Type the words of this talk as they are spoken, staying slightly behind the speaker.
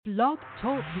Blog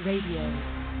Talk Radio.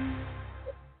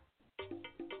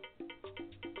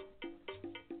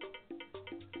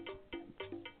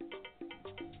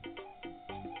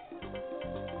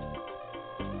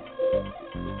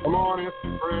 I'm on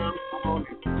Instagram. I'm on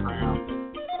Instagram.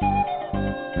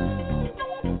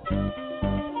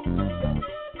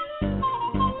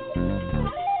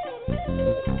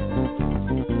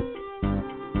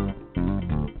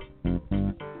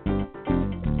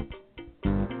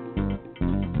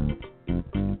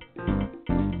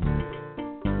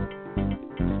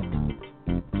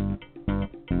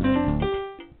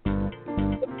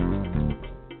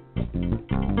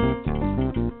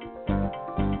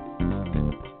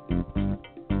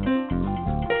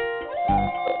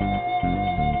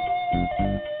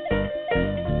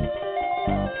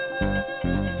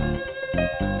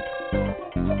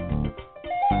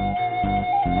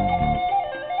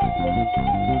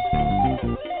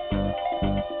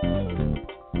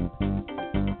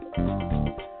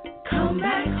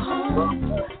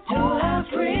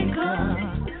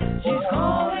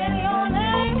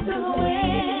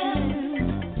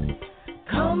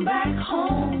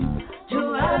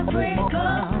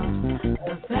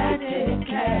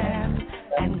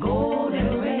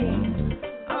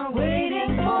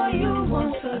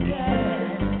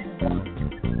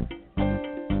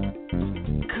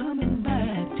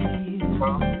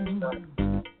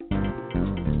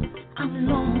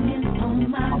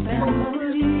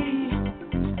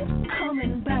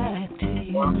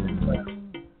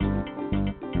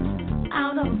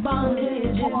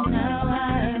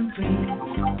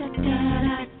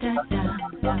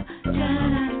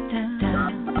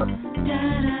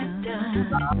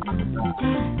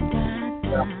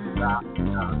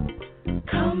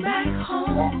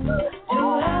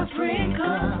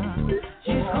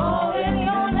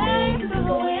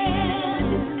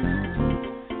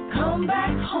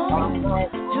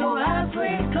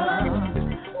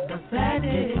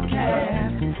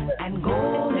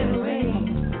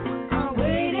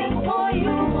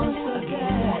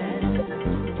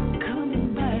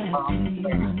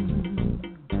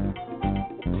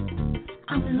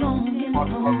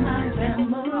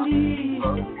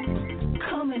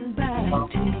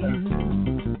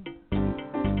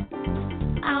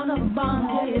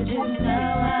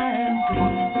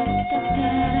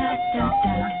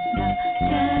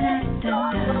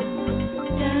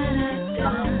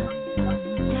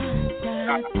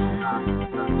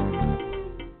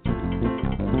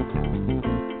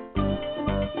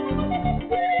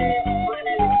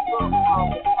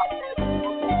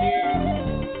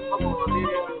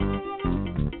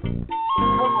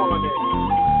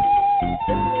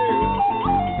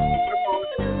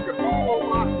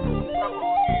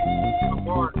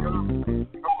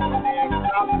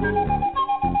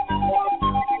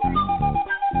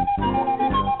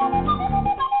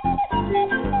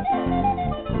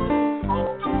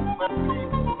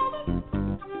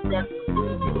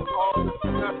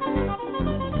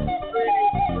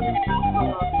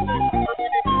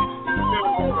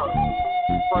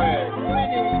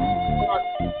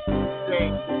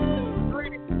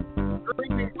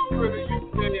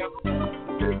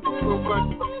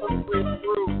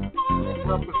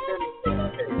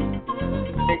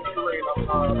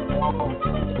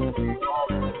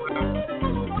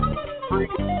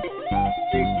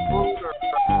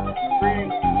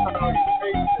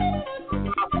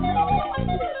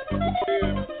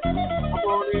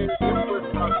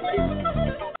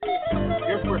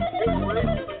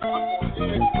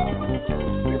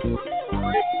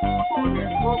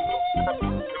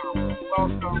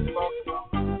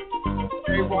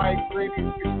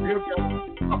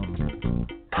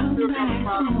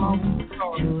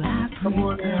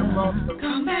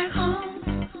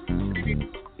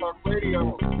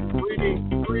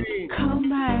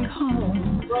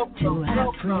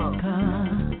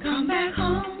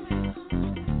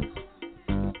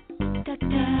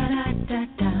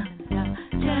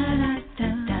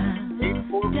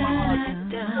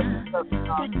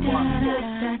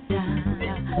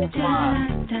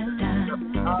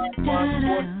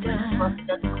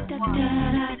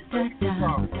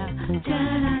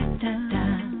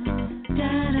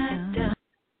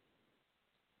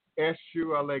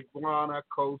 Eshu Aleguana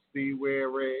Kosi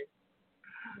Were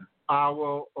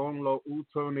Awo Onlo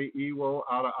Utoni Iwo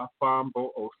Ala Afambo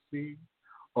Osi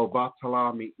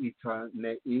Obatalami Ita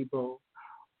Neibo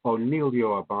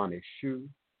Onilio Abane Shu.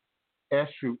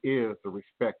 Eshu is the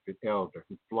respected elder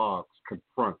who flogs,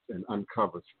 confronts, and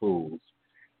uncovers fools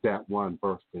that one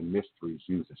versed in mysteries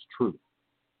uses truth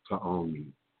to own me.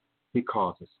 He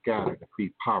causes scatter to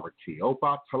feed poverty.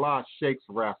 Obatala shakes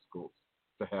rascals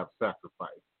to have sacrifice.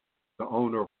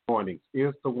 owner of mornings,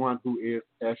 is the one who is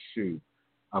Eshu.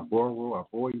 Aboru,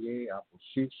 Aboye,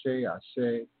 Aboshishe,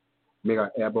 Ashe. May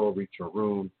our Ebo reach your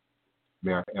room.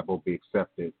 May our Ebo be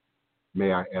accepted.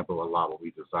 May our Ebo allow what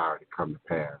we desire to come to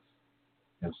pass.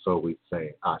 And so we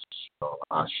say, Ashe,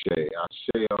 Ashe,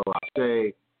 Ashe,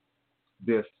 Ashe,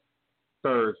 this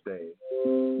Thursday,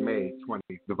 May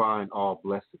 20th. Divine, all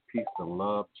blessed peace and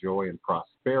love, joy and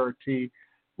prosperity,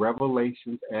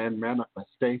 revelations and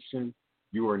manifestation.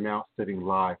 You are now sitting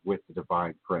live with the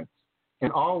Divine Prince,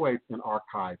 and always in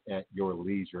archive at your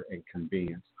leisure and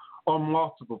convenience on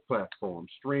multiple platforms: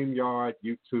 StreamYard,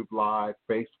 YouTube Live,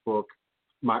 Facebook,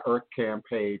 my EarthCam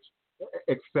page,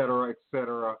 etc.,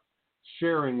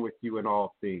 sharing with you in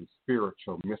all things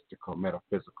spiritual, mystical,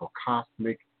 metaphysical,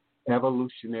 cosmic,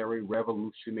 evolutionary,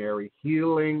 revolutionary,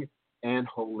 healing, and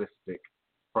holistic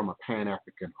from a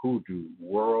Pan-African Hoodoo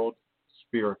world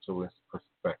spiritualist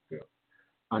perspective,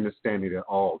 understanding that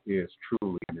all is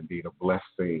truly and indeed a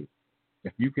blessing.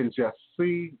 If you can just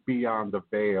see beyond the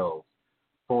veils,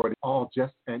 for it is all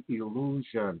just an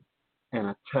illusion and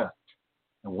a test,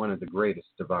 and one of the greatest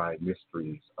divine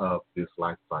mysteries of this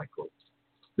life cycle.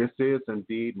 This is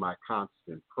indeed my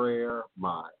constant prayer,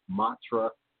 my mantra,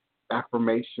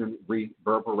 affirmation,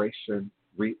 reverberation,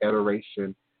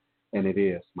 reiteration, and it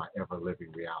is my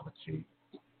ever-living reality.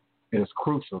 It is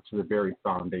crucial to the very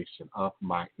foundation of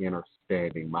my inner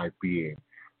standing, my being,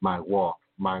 my walk,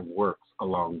 my works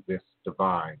along this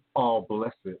divine, all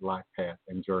blessed life path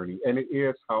and journey. And it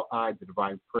is how I, the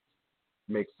Divine Prince,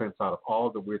 make sense out of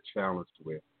all that we're challenged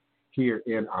with here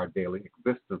in our daily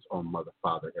existence on Mother,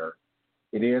 Father, Earth.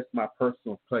 It is my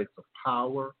personal place of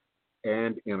power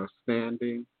and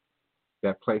understanding,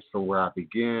 that place from where I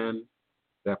begin,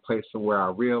 that place from where I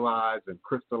realize and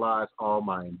crystallize all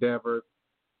my endeavors,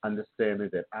 understanding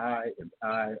that I and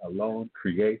I alone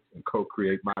create and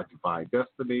co-create my divine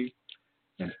destiny,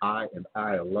 and I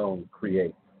alone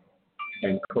create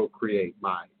and co-create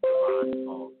my divine,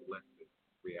 all blessed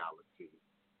reality.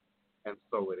 And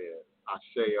so it is.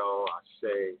 Asheo,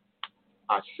 Ashe,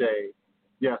 Ashe.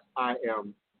 Yes, I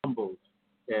am humbled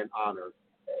and honored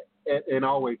and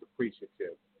always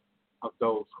appreciative of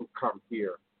those who come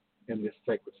here in this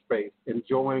sacred space,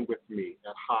 enjoying with me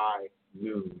at high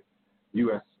noon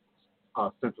U.S.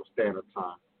 Central Standard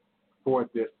Time for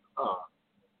this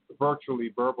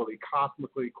virtually, verbally,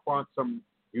 cosmically, quantum,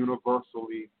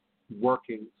 universally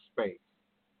working space.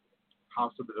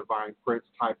 House of the Divine Prince,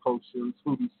 Thai Potions,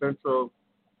 Hoodoo Central,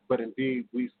 but indeed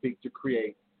we seek to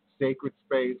create sacred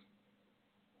space.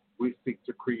 We seek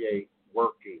to create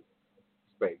working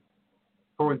space.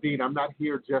 For indeed, I'm not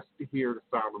here just to hear the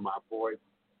sound of my voice.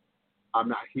 I'm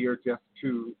not here just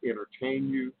to entertain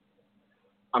you.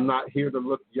 I'm not here to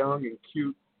look young and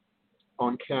cute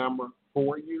on camera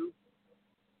for you,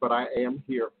 but I am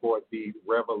here for the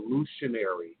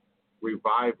revolutionary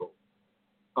revival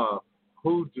of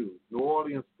Hoodoo, New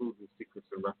Orleans Voodoo Secrets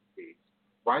and Recipes,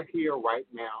 right here, right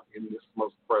now, in this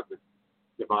most present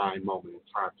divine moment in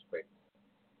time space.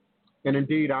 And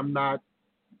indeed, I'm not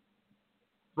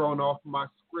thrown off my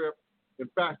script. In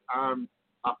fact, I'm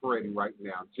operating right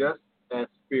now just as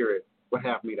Spirit would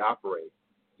have me to operate,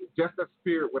 just as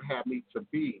Spirit would have me to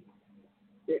be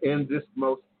in this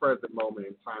most present moment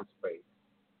in time space.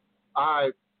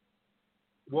 I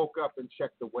woke up and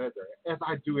checked the weather, as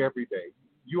I do every day.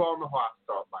 You all know how I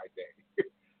start my day.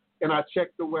 And I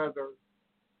checked the weather,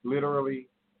 literally,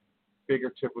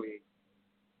 figuratively,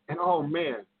 and oh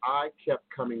man, I kept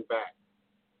coming back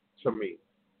to me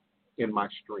in my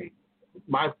stream.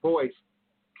 My voice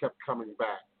kept coming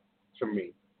back to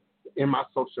me in my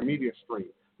social media stream.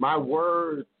 My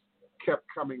words kept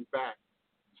coming back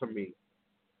to me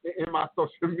in my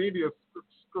social media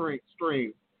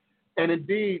stream. And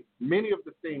indeed, many of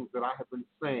the things that I have been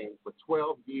saying for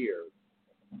 12 years,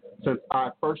 since I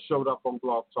first showed up on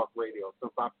Blog Talk Radio,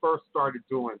 since I first started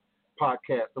doing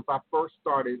podcasts, since I first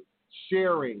started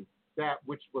sharing that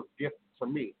which was gifted to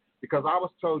me, because I was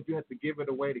told you have to give it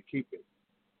away to keep it.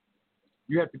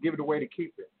 You have to give it away to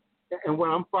keep it. And what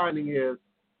I'm finding is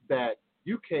that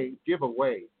you can't give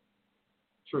away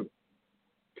truth,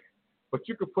 but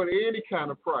you can put any kind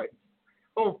of price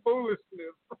on foolishness.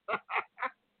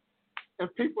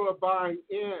 And people are buying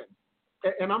in.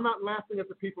 And I'm not laughing at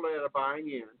the people that are buying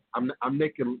in. I'm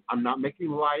not making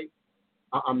light.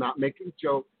 I'm not making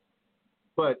jokes.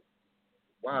 But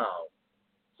wow,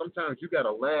 sometimes you got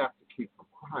to laugh to keep from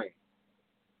crying.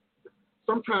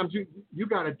 Sometimes you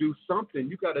got to do something.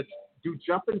 You got to do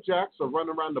jumping jacks or run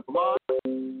around the block,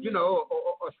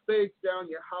 or stage down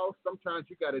your house. Sometimes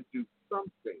you got to do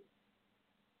something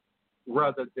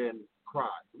rather than cry,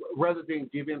 rather than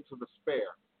give in to despair.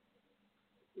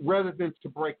 rather than to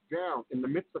break down in the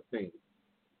midst of things.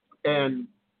 And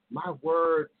my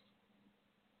words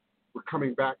were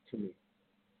coming back to me,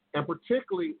 and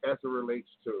particularly as it relates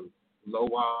to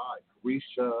Loa and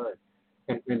Orisha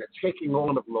and the taking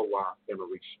on of Loa and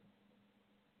Orisha.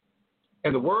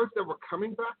 And the words that were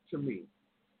coming back to me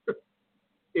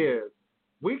is,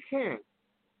 we can't,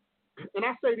 and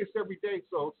I say this every day,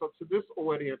 so to this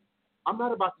audience, I'm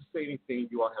not about to say anything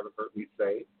you all haven't heard me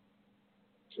say.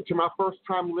 To my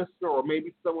first-time listener, or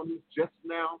maybe someone who's just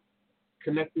now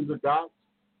connecting the dots,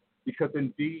 because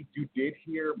indeed you did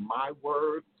hear my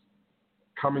words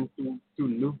coming through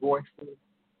new voices.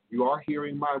 You are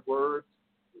hearing my words,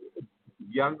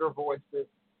 younger voices.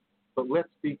 But let's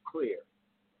be clear.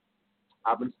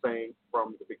 I've been saying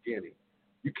from the beginning,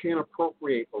 you can't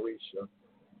appropriate Orisha.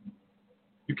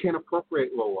 You can't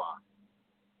appropriate Loa.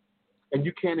 And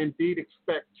you can indeed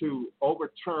expect to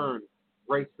overturn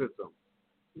racism,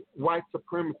 white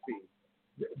supremacy,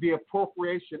 the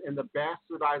appropriation and the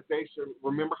bastardization.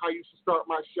 Remember how I used to start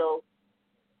my show?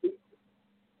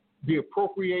 The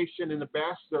appropriation and the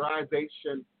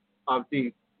bastardization of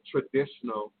the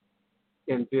traditional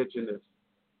indigenous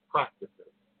practices.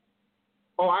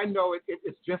 Oh, I know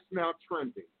it's just now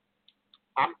trending.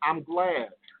 I'm glad.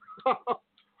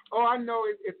 Oh, I know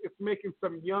it's making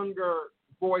some younger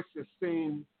voices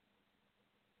seem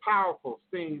powerful,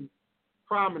 seem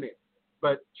prominent.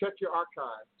 But check your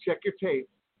archives, check your tapes.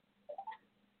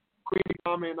 Queen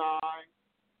Mama and I,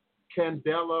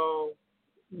 Candelo,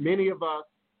 many of us,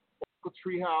 Oracle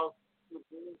Treehouse,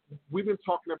 we've been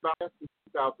talking about that since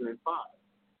 2005.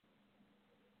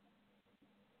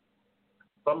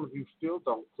 Some of you still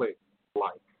don't click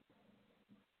like.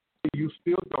 You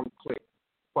still don't click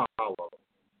follow.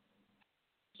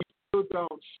 You still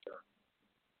don't share.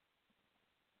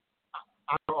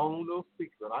 Our own little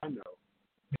secret, I know.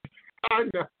 I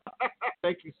know.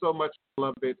 Thank you so much,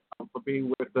 beloved, for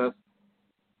being with us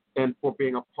and for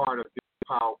being a part of this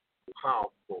powerful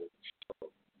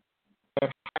show.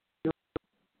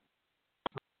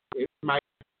 It might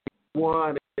be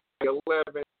 1, it might be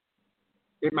 11,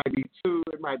 it might be 2,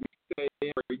 it might be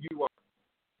 10, where you are.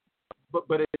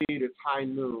 But indeed, it's high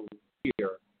noon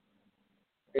here.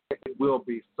 It will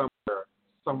be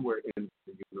somewhere in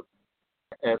the universe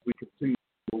as we continue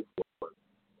to move forward.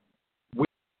 We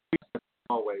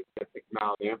always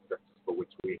acknowledge the ancestors for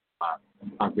which we are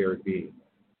our very being,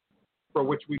 for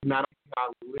which we not only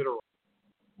our literal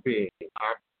being,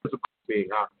 our physical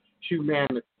being, our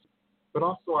humanity, but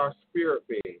also our spirit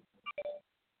being.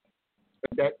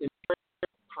 That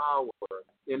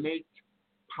innate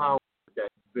power that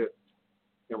exists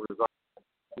and resides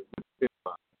within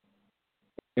us.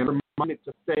 And I'm reminded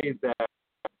to say that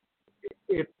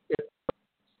it's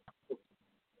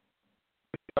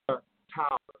a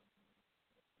tower,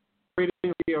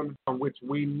 on which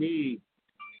we need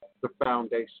the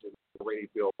foundation already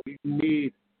built. We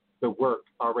need the work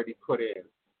already put in.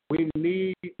 We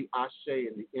need the ashe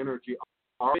and the energy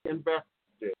already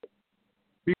invested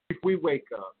before we wake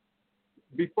up,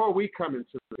 before we come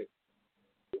into it.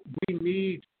 We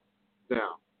need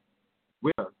them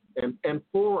with us and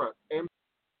for us, and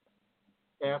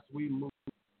as we move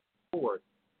forward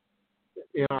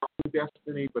in our own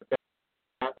destiny, but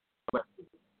that blessing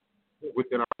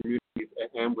within our communities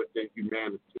and within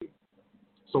humanity.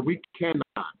 So we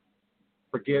cannot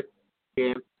forget the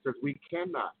ancestors. We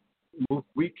cannot move.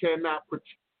 We cannot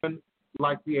pretend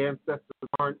like the ancestors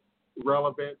aren't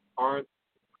relevant, aren't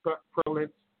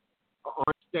prevalent,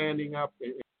 aren't standing up in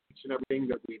each and everything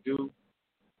that we do.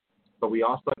 But we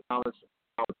also acknowledge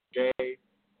our day,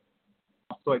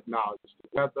 also acknowledge the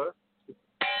weather,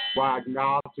 while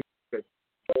acknowledging that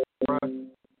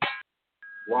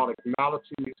while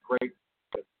acknowledging these great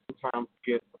that sometimes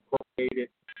get appropriated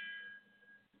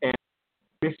and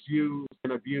misused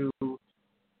and abused,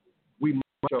 we must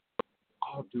show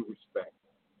all due respect.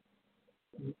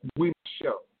 We must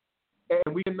show.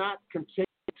 And we cannot continue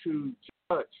to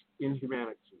judge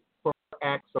inhumanity for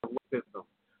acts of racism,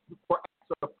 for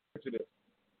acts of prejudice,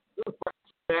 for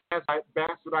acts of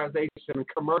bastardization and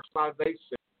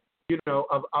commercialization,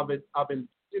 of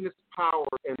indigenous power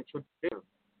and tradition,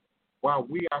 while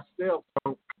we ourselves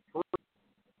don't free,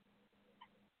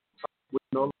 which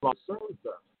no longer serves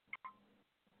us,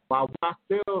 while we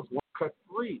ourselves won't cut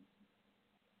free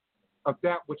of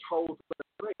that which holds us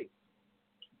in place.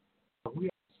 We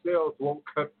ourselves won't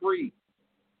cut free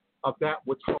of that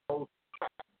which holds us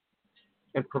back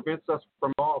and prevents us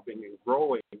from evolving and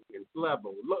growing and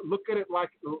level. Look at it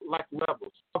like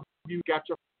levels. Some of you got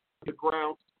your foot in the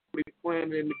ground, somebody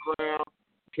planted in the ground,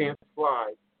 can't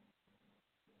fly.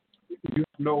 You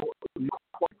have no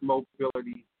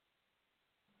mobility.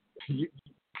 you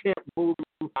can't move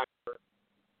higher.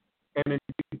 And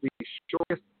the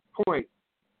shortest point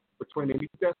between any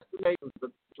destination,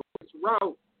 the shortest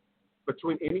route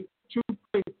between any two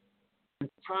points in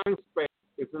time space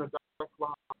is in a direct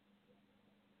line.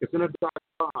 It's in a direct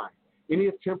line. Any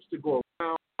attempts to go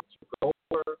around, to go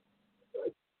over,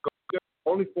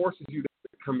 only forces you to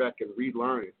come back and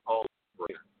relearn it all over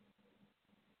again.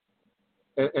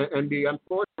 And the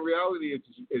unfortunate reality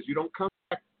is you don't come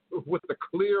back with a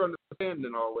clear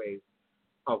understanding always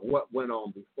of what went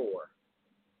on before,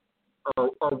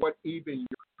 or what even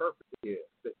your purpose is.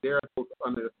 That there goes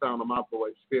under the sound of my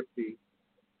voice 50,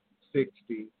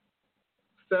 60,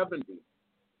 70,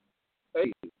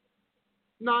 80,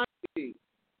 90,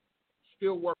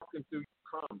 still working through your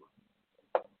karma,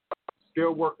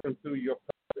 still working through your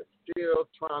purpose, still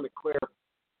trying to clarify.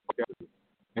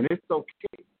 And it's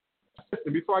okay.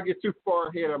 Listen, before I get too far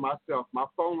ahead of myself, my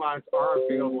phone lines are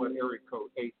available at area code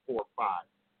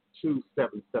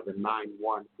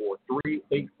 845-277-9143,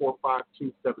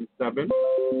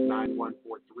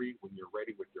 845-277-9143. When you're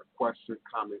ready with your question,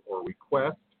 comment, or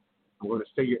request, I'm going to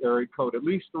say your area code at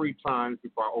least 3 times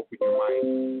before I open your mic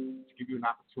to give you an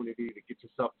opportunity to get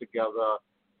yourself together,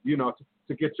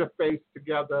 to get your face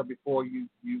together before you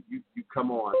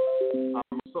come on.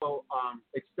 So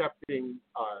accepting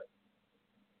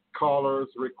callers,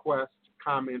 requests,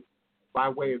 comments by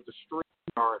way of the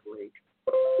StreamYard link.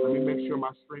 Let me make sure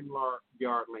my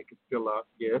StreamYard link is still up.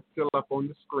 Yeah, it's still up on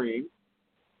the screen.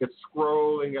 It's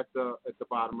scrolling at the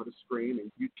bottom of the screen,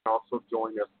 and you can also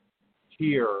join us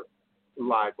here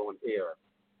live on air.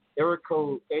 Area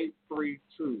code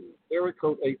 832. Area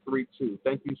code 832.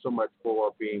 Thank you so much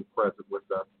for being present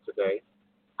with us today.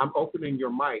 I'm opening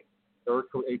your mic. Area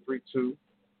code 832.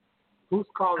 Who's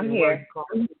calling? I'm Where are here. you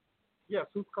calling? Yes,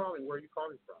 who's calling? Where are you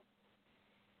calling from?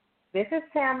 This is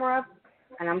Tamara,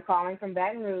 and I'm calling from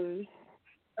Baton Rouge.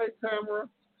 Hey, Tamara.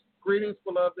 Greetings,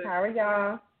 beloved. How are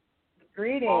y'all?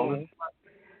 Greetings.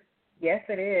 Yes,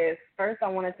 it is. First, I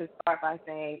wanted to start by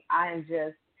saying I'm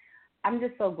just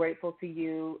so grateful to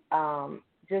you,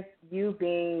 just you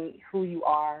being who you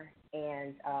are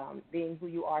and being who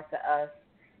you are to us.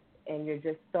 And you're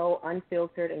just so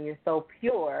unfiltered and you're so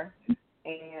pure.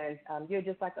 And you're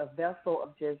just like a vessel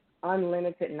of just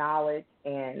unlimited knowledge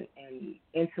and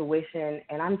intuition.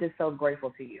 And I'm just so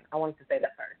grateful to you. I wanted to say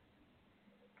that first.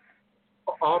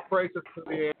 All praises to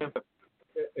the end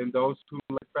and those who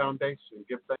lay foundation.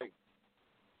 Give thanks.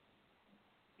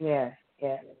 Yes,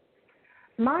 yes.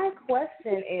 My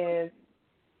question is,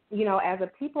 as a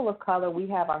people of color, we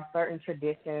have our certain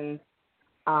traditions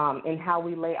in how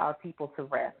we lay our people to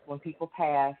rest when people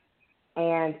pass.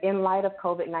 And in light of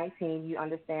COVID-19, you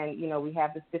understand, we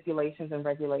have the stipulations and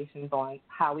regulations on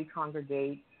how we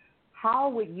congregate. How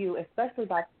would you, especially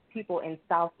by people in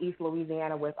Southeast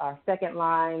Louisiana with our second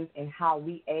lines and how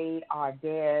we aid our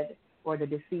dead or the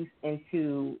deceased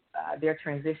into their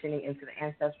transitioning into the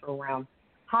ancestral realm,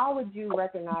 how would you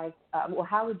recognize,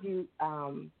 how would you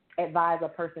advise a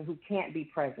person who can't be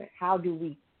present? How do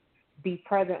we be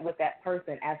present with that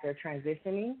person as they're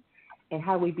transitioning? And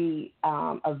how we be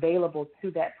available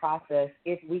to that process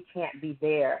if we can't be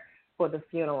there for the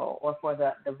funeral or for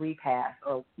the repast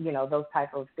or, those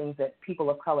type of things that people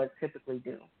of color typically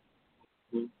do?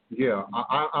 Yeah,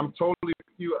 I'm totally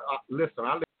with you. Listen,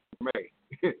 I live in May.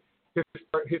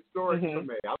 Historic for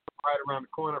me. I live right around the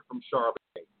corner from Charlotte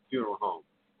Funeral Home.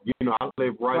 I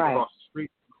live right across the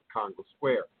street from Congo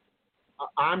Square.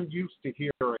 I'm used to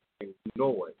hearing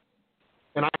noise.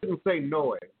 And I didn't say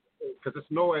noise because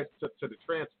it's noise to the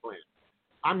transplant.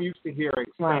 I'm used to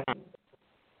hearing sound,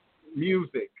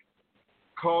 music,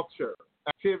 culture,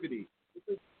 activity,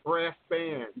 brass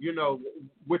band,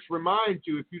 which reminds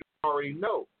you, if you don't already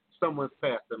know, someone's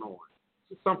passing on.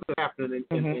 Something happening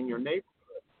in your neighborhood.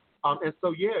 And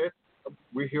so,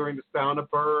 we're hearing the sound of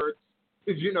birds,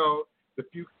 the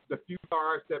few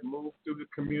cars that move through the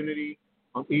community.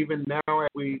 Even now as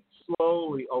we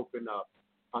slowly open up,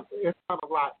 it's not a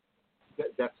lot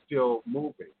that's still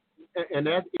moving. And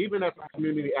even as a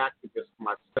community activist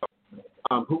myself,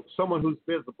 someone who's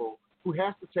visible, who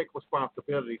has to take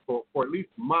responsibility for at least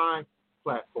my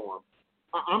platform,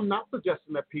 I'm not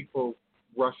suggesting that people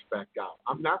rush back out.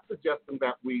 I'm not suggesting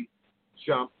that we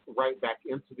jump right back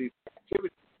into these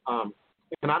activities. And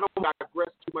I don't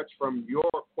digress too much from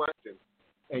your question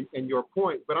and your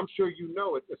point, but I'm sure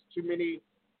it's too many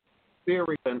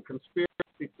theories and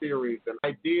conspiracy theories and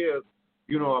ideas,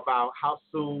 about how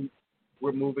soon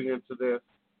we're moving into this,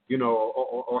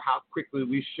 or how quickly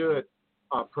we should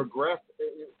progress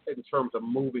in terms of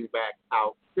moving back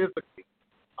out physically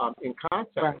in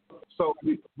contact. Right. So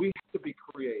we have to be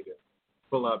creative,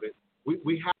 beloved.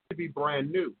 We have to be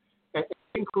brand new. And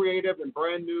being creative and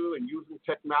brand new and using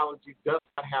technology does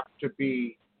not have to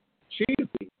be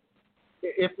cheesy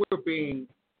if we're being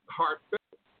heartfelt,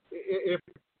 if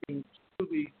we're being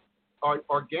truly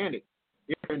organic,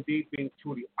 if we're indeed being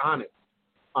truly honest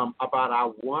about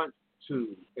our want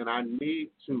to and our need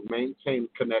to maintain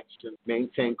connection,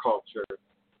 maintain culture,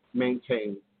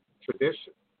 maintain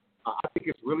tradition. I think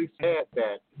it's really sad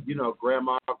that,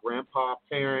 grandma, grandpa,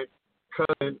 parent,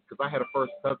 cousin, because I had a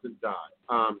first cousin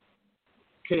die,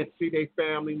 can't see their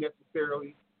family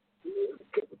necessarily,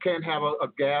 can't have a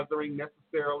gathering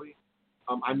necessarily.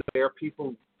 I know there are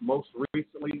people most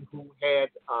recently who had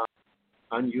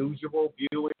unusual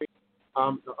viewing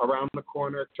around the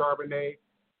corner at Charbonnet,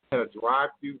 had a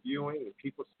drive-through viewing, and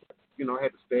people,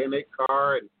 had to stay in their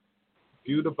car and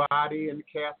view the body and the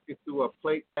casket through a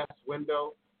plate glass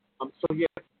window. So yes,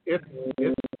 it's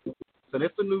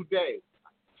a new day.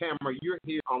 Tamara, you're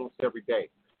here almost every day.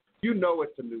 You know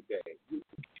it's a new day.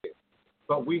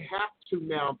 But we have to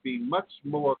now be much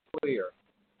more clear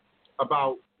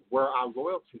about where our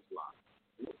loyalties lie.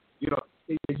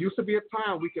 There used to be a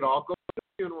time we could all go to the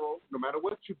funeral, no matter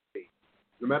what you believe,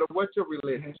 no matter what your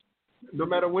religion, no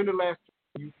matter when the last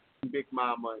time you seen Big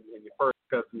Mama and your first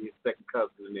cousin, your second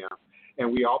cousin, and them,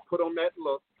 and we all put on that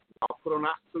look, we all put on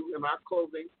our suit and our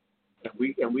clothing, and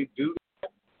we do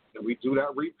that, and we do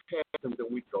that repast, and then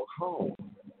we go home.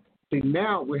 See,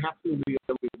 now we have to be a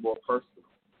little bit more personal.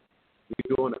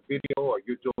 You're doing a video or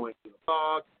you're doing a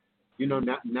vlog,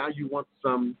 now you want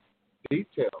some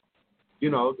detail.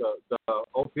 The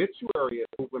obituary is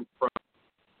moving from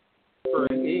paper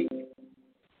and ink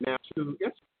now to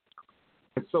Instagram.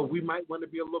 And so we might want to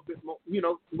be a little bit more,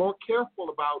 more careful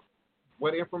about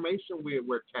what information we're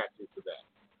attaching to that,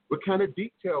 what kind of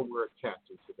detail we're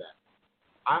attaching to that.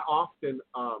 I often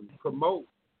promote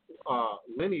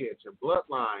lineage and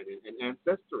bloodline and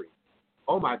ancestry.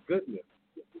 Oh, my goodness.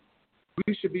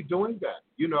 We should be doing that.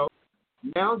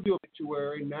 Now the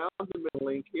obituary, now the middle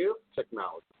link is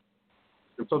technology.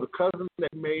 And so the cousin that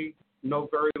you may know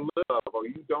very little of, or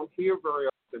you don't hear very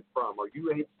often from, or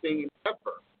you ain't seen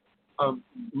ever,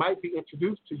 might be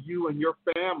introduced to you and your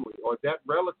family or that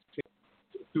relative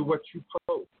through what you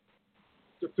post,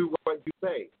 through what you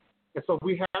say. And so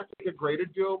we have to take a greater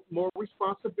deal, more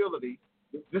responsibility.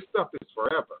 This stuff is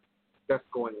forever that's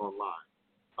going online.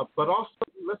 But also,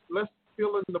 let's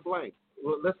fill in the blank.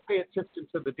 Let's pay attention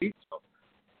to the details.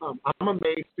 I'm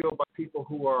amazed still by people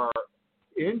who are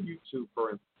in YouTube, for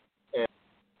instance, and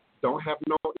don't have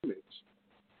no image,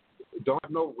 don't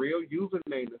have no real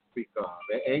username to speak of.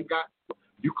 They ain't got.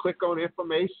 You click on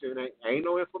information, ain't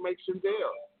no information there.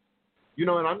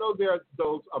 And I know there are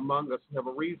those among us who have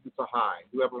a reason to hide,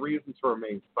 who have a reason to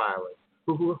remain silent,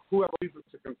 who have a reason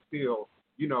to conceal,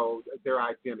 their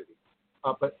identity.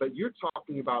 But you're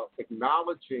talking about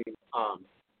acknowledging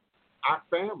our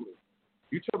family.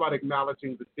 You talk about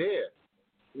acknowledging the dead,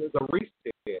 the recent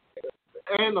dead,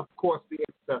 and of course the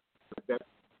ancestors that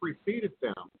preceded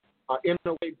them in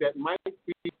a way that might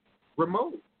be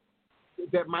remote,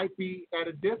 that might be at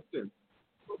a distance,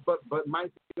 but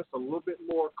might be just a little bit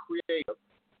more creative,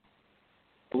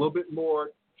 a little bit more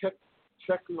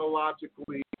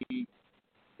technologically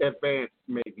advanced,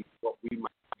 maybe what we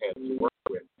might have to work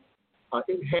with.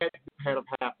 It had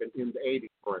happened in the 80s,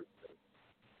 for instance,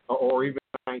 or even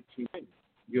 1990s,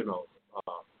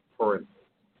 for instance.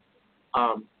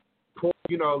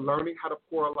 Learning how to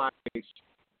pour a libation,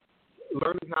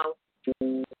 learning how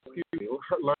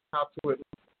to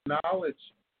acknowledge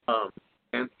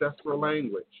ancestral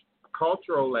language,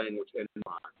 cultural language, and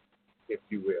mind, if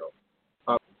you will.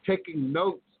 Taking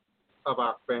notes of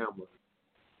our family,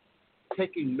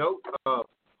 taking note of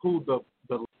who the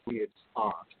lineage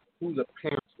are, who the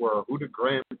parents were, who the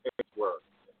grandparents were.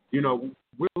 We'll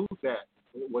lose that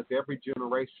with every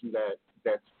generation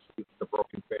that sees the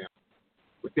broken family,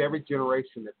 with every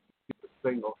generation that sees the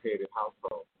single-headed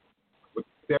household, with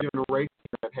every generation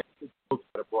that has those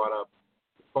that are brought up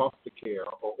in foster care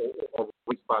or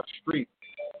raised by the street.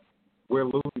 We're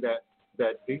losing that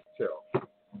detail.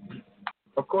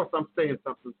 Of course, I'm saying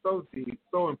something so deep,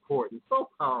 so important, so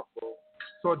powerful,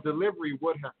 so a delivery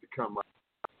would have to come right.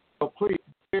 So please,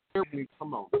 bear with me,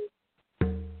 come on.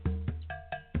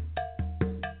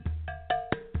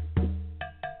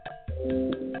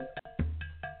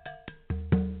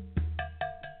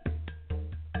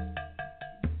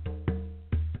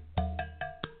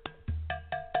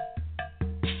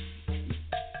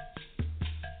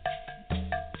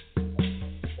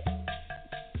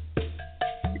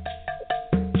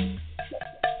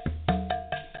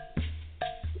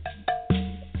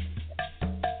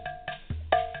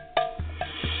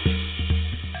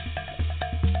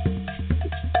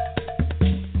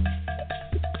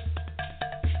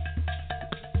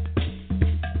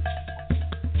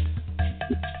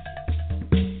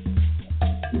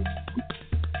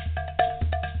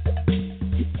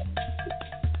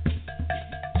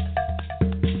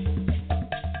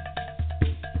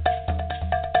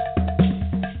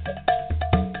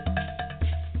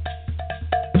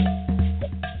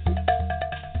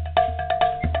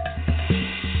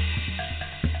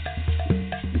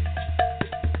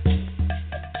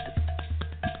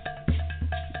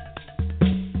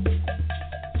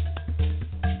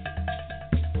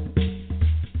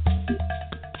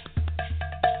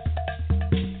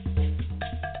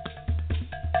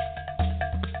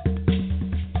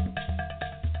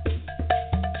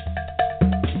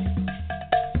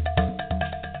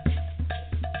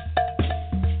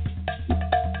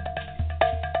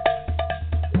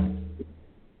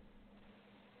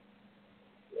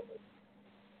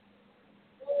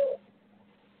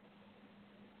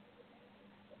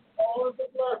 was a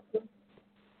blessing.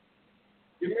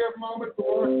 Give me a moment to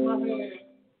wash my hands.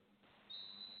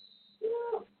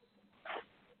 Yeah.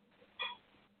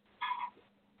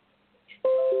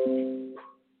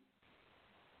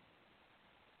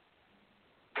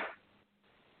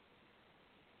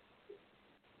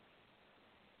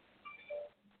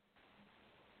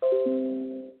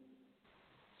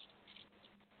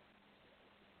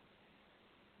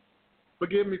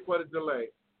 Forgive me for the delay.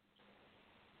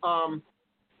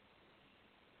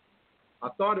 I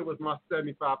thought it was my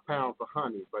 75 pounds of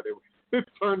honey, but it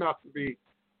turned out to be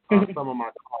some of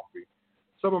my coffee.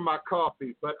 Some of my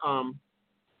coffee, but I'm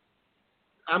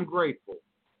grateful.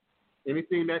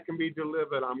 Anything that can be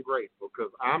delivered, I'm grateful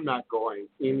because I'm not going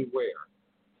anywhere.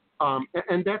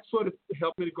 And that sort of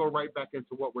helped me to go right back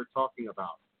into what we're talking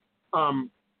about.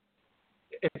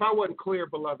 If I wasn't clear,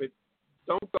 beloved,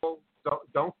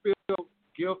 don't feel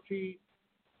guilty.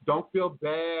 Don't feel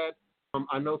bad.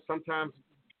 I know sometimes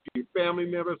your family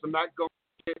members are not going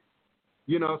to get it.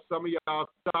 You know, some of y'all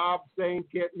jobs ain't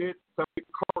getting it. Some of your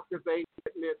coworkers ain't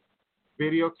getting it.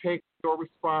 Videotape your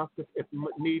response if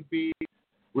need be.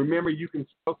 Remember, you can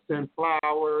still send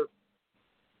flowers,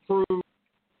 fruit,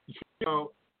 you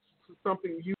know,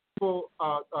 something useful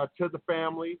to the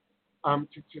family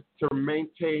to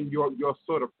maintain your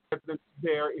sort of presence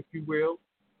there, if you will.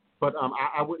 But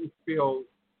I wouldn't feel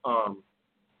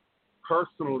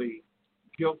personally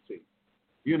guilty,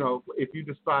 you know, if you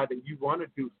decide that you want to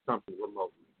do something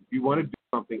remotely, if you want to do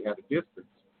something at a distance.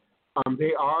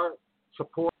 They are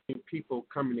supporting people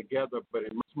coming together, but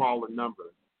in smaller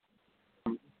numbers,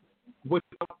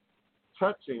 without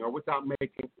touching or without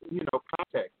making, you know,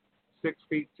 contact, 6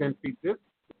 feet, 10 feet distance.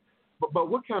 But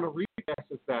what kind of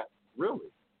repast is that, really?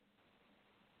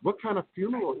 What kind of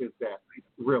funeral is that,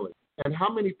 really? And how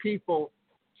many people,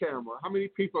 Tamara, how many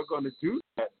people are going to do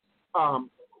that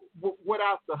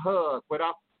without the hug,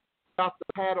 without the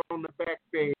pat on the back,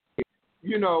 baby,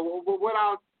 you know,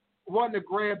 without wanting to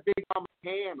grab Big Mama's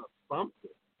hand or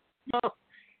something? You know?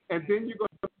 And then you're going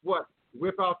to,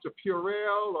 whip out your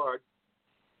Purell or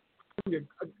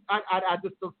I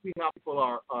just don't see how people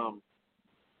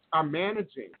are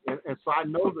managing. And so I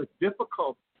know the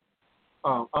difficulty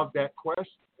of that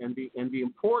question and the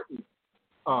importance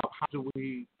of how do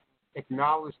we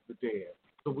acknowledge the dead?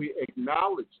 Do we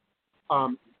acknowledge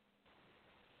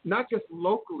not just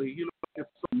locally, you know, it's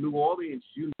New Orleans'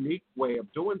 unique way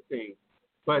of doing things,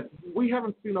 but we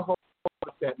haven't seen a whole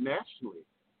lot of that nationally.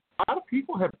 A lot of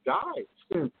people have died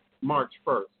since March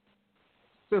 1st,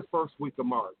 since first week of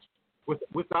March,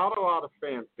 without a lot of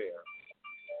fanfare,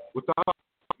 without a lot of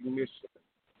recognition.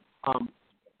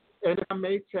 And if I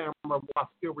may, Tamara, while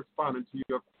still responding to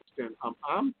your question,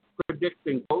 I'm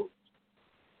predicting ghosts,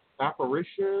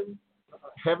 apparition,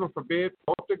 heaven forbid,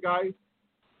 poltergeist,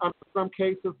 some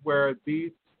cases where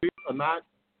these spirits are not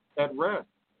at rest.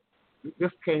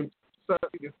 This came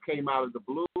suddenly, this came out of the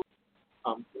blue.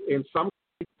 In some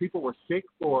cases, people were sick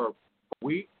for a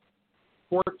week,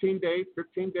 14 days,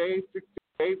 15 days, 16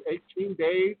 days, 18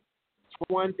 days,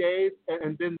 21 days,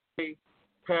 and then they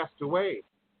passed away.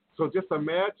 So just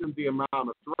imagine the amount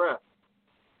of stress,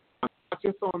 not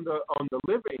just on the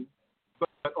living, but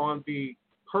on the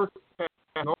person who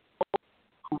had no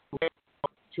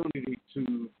opportunity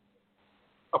to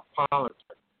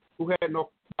apologize, who had no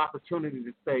opportunity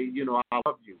to say, you know, I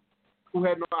love you, who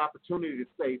had no opportunity to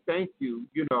say thank you,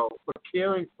 you know, for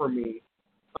caring for me,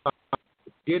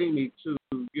 getting me to,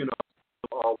 you know,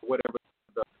 or whatever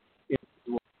the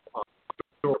individual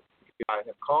I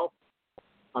have called.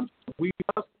 We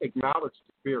must acknowledge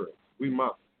the spirit. We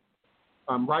must.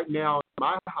 Right now, in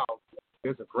my house,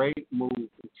 there's a great move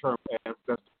in terms of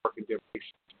ancestor work and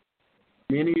divination.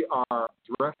 Many are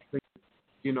dressing,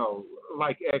 you know,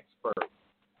 like experts.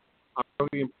 I'm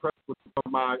really impressed with some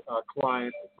of my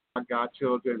clients, some of my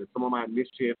godchildren, and some of my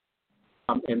initiates,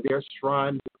 and their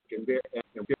shrine work, and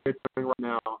they're doing right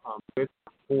now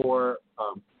for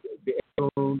the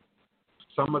heirlooms.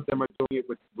 Some of them are doing it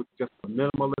with just a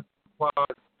minimalist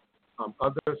supplies.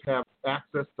 Others have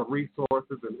access to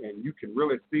resources, and you can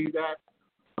really see that.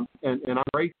 And I'm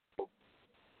grateful,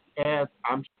 as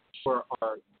I'm sure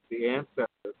are the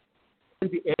ancestors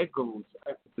and the egoons,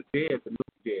 the dead, the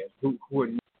new dead, who are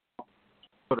now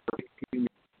sort of making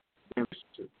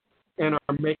transition and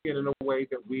are making it in a way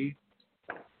that we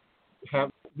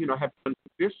have done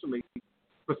traditionally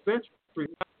for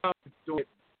centuries. Now doing it.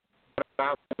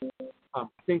 I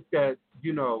think that,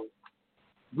 you know,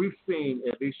 we've seen,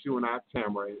 at least you and I,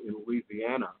 Tamara, in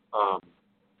Louisiana. I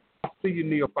see you,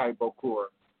 Neophyte Bokur.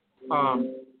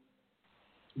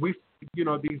 We've, you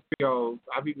know, these videos.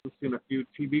 I've even seen a few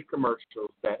TV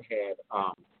commercials that had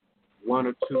one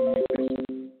or two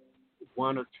musicians,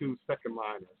 one or two second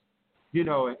liners, you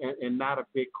know, and not a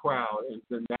big crowd, and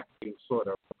then that being sort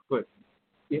of put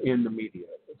in the media.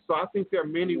 So I think there are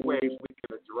many ways we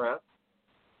can address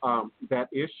that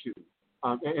issue.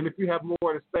 And if you have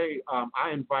more to say,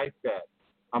 I invite that.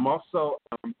 I'm also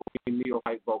bringing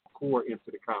neophyte vocal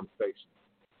into the conversation.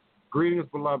 Greetings,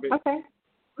 beloved. Okay.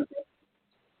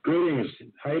 Greetings.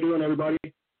 How you doing, everybody?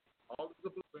 All is a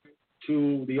blessing.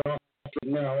 To the office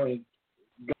now, and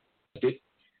got it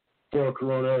for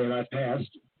Corona, and I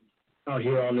passed out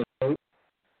here on this boat.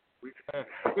 We're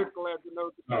glad to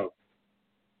know that.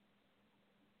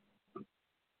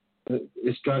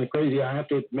 It's kind of crazy. I have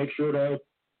to make sure that I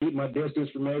keep my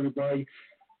distance from everybody.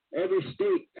 Every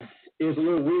state is a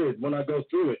little weird when I go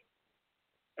through it.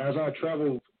 As I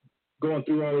travel, going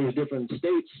through all these different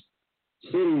states,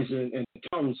 cities, and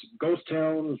towns, ghost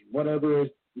towns, whatever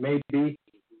it may be,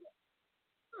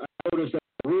 I notice that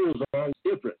the rules are always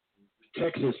different.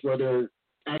 Texas, where they're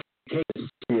actually taking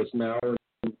serious now, and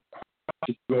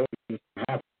you go and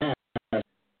have a mask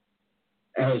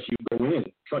as you go in.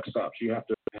 Truck stops, you have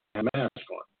to have a mask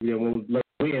on. You won't let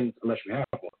you in unless you have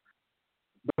one.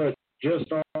 But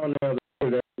just on the other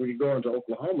side, when you go into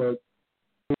Oklahoma,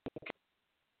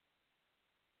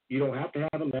 you don't have to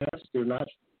have a mask. They're not,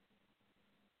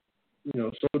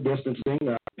 social distancing.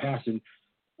 Passing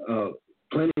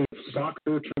plenty of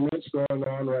soccer tournaments going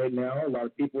on right now. A lot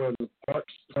of people are in the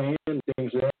parks playing and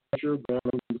things of that nature, going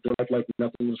on with their life like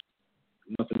nothing's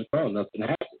wrong, nothing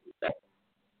happened.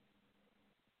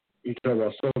 You talk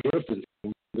about social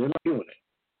distancing, they're not doing it.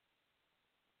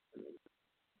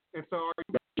 And so are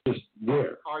you, that's just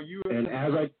there. Are you? And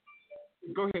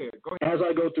go ahead. As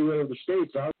I go through other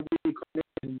states, I'll be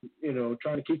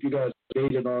trying to keep you guys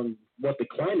updated on what the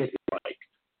climate is like,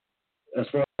 as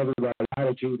far as everybody's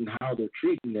attitude and how they're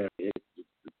treating them,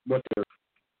 what their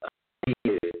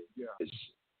is.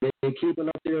 They keeping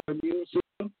up their immune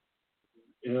system.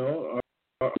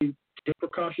 Are we taking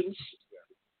precautions?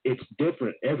 It's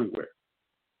different everywhere.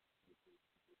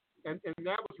 And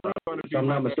that was really going to be. If I'm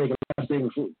not mistaken,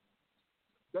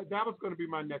 that was going to be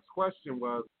my next question.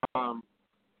 Was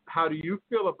how do you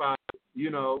feel about it,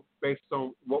 based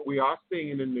on what we are seeing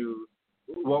in the news,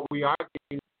 what we are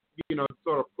getting,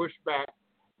 sort of pushback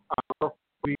from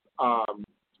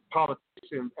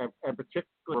politicians, and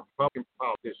particularly Republican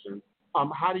politicians.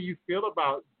 How do you feel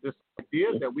about this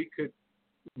idea that we could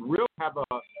really have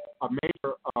a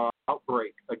major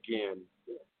outbreak again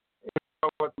in a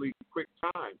relatively quick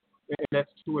time, and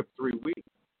that's 2 or 3 weeks?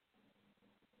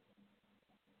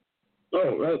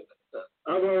 Oh,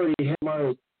 I've already had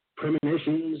my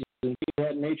premonitions and things of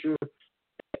that nature,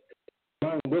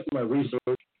 along with my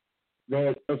research,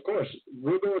 that, of course,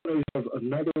 we're going to have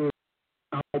another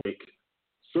outbreak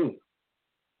soon.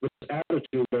 With this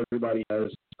attitude that everybody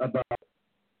has about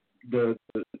the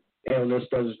illness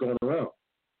that is going around.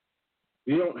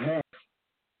 We don't have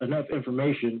enough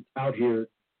information out here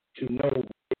to know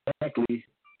exactly.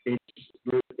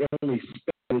 We're only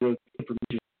speculative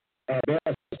information at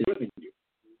best is giving you.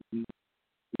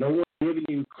 No one's giving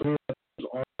you clear answers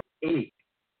on anything.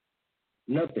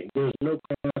 Nothing. There's no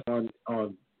plan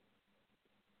on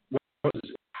what is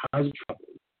it, how's it trouble.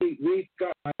 We've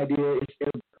got an idea. It's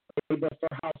everybody but for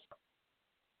house.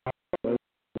 Well,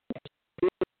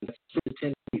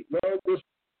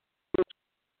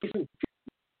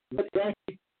 what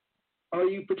exactly are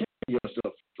you protecting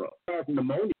yourself from?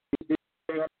 Pneumonia.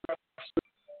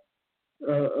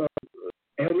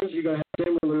 Ailments, you're going to have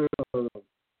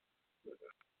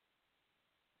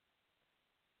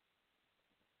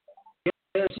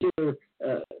similar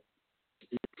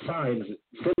signs,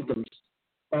 symptoms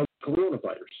of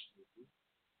coronavirus.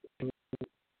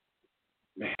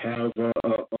 Have a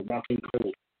walking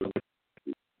cold.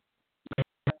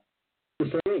 The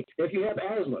same. If you have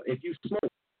asthma, if you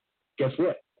smoke, guess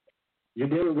what? You're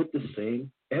dealing with the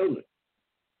same ailment.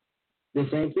 The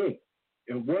same thing.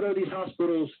 And what are these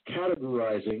hospitals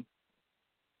categorizing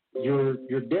your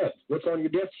death? What's on your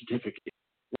death certificate?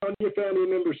 What's on your family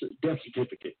member's death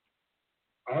certificate?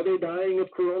 Are they dying of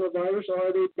coronavirus or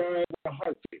are they dying of a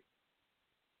heart failure?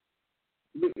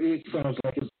 It sounds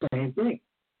like it's the same thing.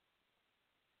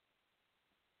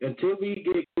 Until we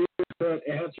get clear-cut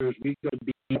answers, we got to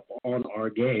be up on our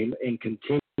game and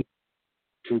continue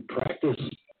to practice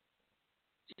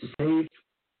safe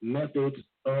methods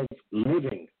of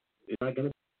living. It's not going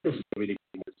to be this everything.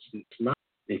 It's not.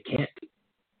 It can't.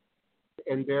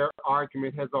 And their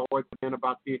argument has always been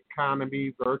about the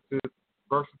economy versus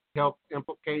health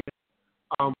implications.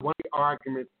 One of the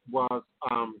arguments was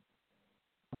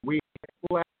we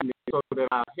flattened it so that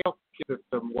our health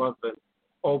system wasn't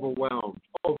overwhelmed,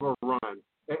 overrun.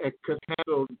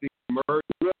 handle the emergence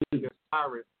of this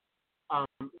virus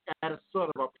at a sort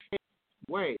of a paced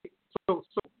way. So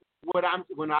when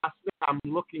I say I'm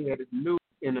looking at it new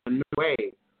in a new way,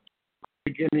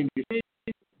 beginning to see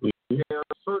there are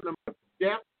a certain amount of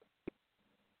depth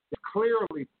that's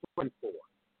clearly planned for,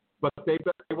 but they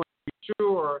want to be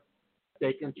sure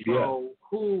they control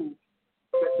who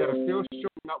that are still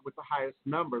showing up with the highest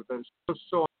numbers and still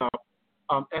showing up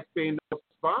as being the most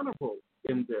vulnerable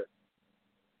in this.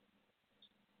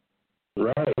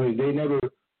 Right. I mean, they never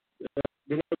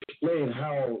explain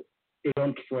how it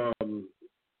comes from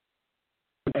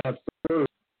at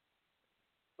first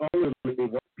only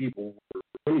what people were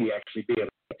really actually being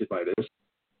affected by this.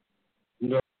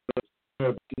 The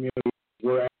communities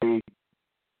were actually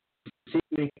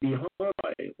seeming to be harmed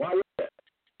by it. Why is that?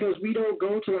 Because we don't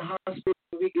go to the hospital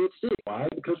when we get sick. Why?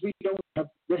 Because we don't have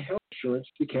the health insurance.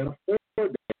 We can't afford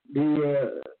that.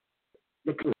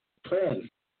 The plans,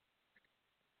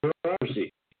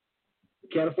 bureaucracy, we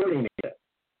can't afford any of that.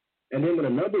 And then when the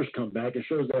numbers come back, it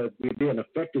shows that we're being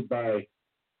affected by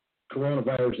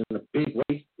coronavirus in a big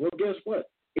way. Well, guess what?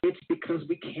 It's because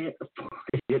we can't afford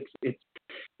it. It's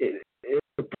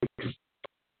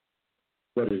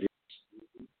what it is.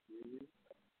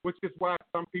 Which is why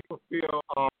some people feel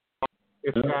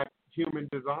it's got human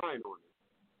design on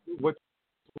it. Which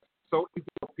is so easy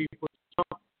for people to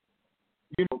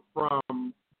jump,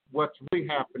 from what's really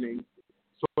happening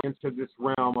into this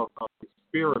realm of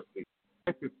conspiracy.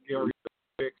 It's scary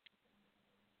fiction.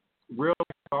 Real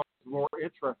life is more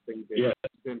interesting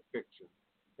than fiction.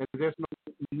 And there's no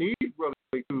need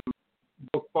really to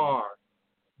go far,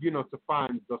 to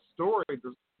find the story in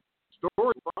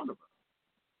front of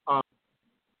us.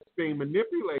 It's being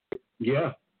manipulated.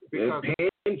 Yeah. Because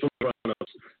painful front of us.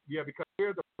 Yeah, because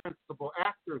they're the principal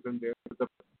actors in this, the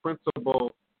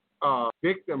principal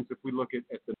victims if we look at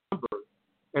the numbers.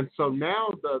 And so now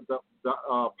the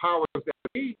powers that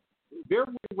be, they're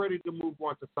really ready to move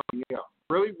on to something else.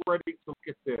 Really ready to look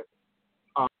at this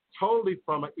totally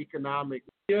from an economic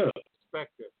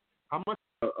perspective. How much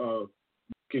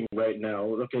looking right now?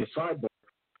 Okay, sidebar.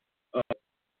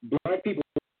 Black people,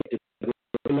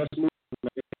 let's move.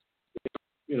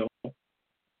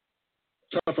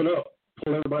 Toughen up,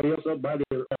 pull everybody else up by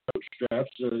their straps.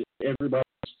 Everybody's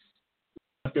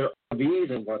got their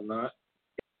RVs and whatnot.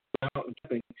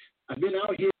 I've been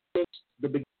out here since the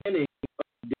beginning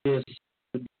of this.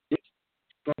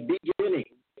 From the beginning,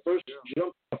 first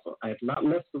jump off, I have not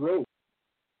left the road.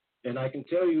 And I can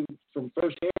tell you from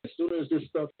firsthand, as soon as this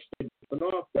stuff started jumping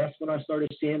off, that's when I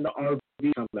started seeing the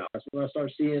RV come out. That's when I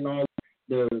started seeing all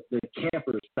the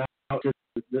campers out to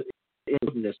the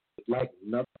wilderness like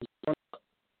nothing.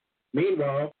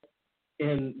 Meanwhile,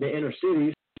 in the inner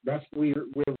cities, that's where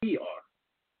we are.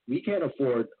 We can't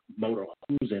afford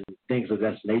motorhomes and things of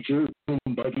that nature, boom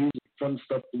buggies, fun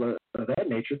stuff of that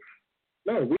nature.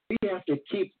 No, we have to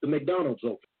keep the McDonald's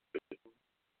open.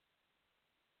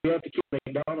 We have to keep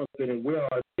McDonald's open, and where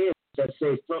our kids that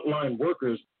say frontline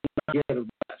workers not get a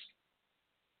rest.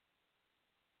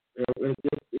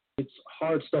 It's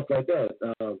hard stuff like that.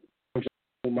 For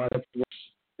example, my wife works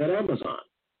at Amazon.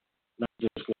 Not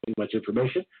just going much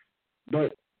information,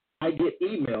 but I get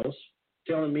emails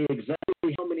telling me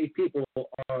exactly how many people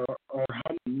are or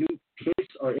how many new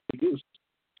cases are introduced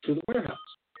to the warehouse.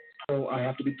 So I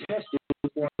have to be tested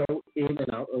before I go in and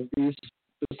out of these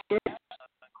stores.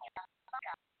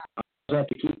 I have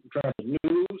to keep track of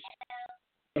news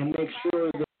and make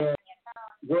sure that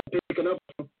what I'm picking up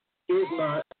is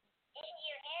not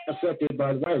affected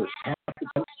by the virus.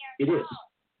 It is.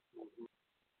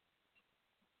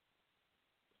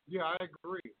 Yeah, I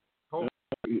agree.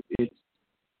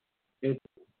 It's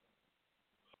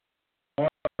hard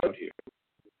out here.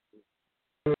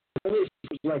 It always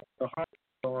seems like the heart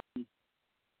on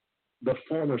the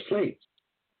former slaves.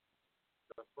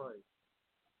 That's right.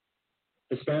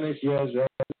 Hispanics, yes,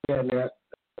 I understand that.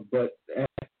 But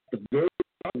at the very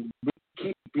bottom, we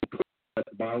keep being put at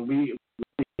the bottom. We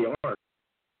really aren't.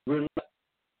 We're not.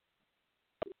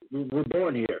 We're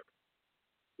born here.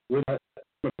 We're not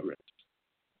immigrants.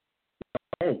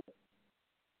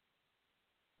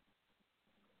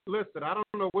 Listen, I don't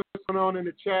know what's going on in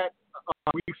the chat.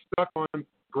 We stuck on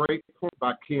great point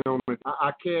by Kim.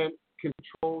 I can't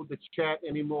control the chat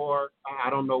anymore. I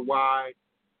don't know why.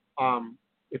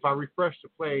 If I refresh the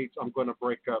page, I'm going to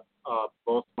break up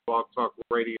both Blog Talk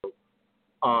Radio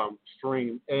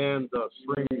stream and the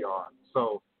StreamYard.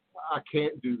 So I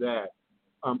can't do that.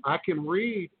 I can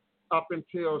read up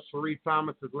until Cherie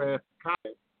Thomas's last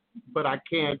comment, but I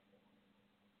can't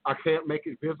make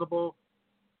it visible.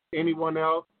 Anyone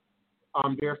else?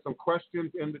 There's some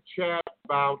questions in the chat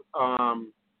about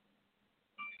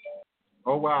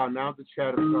Oh wow, now the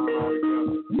chat is gone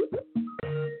altogether.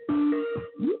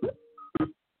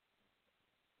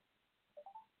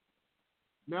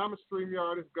 Now my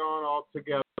StreamYard is gone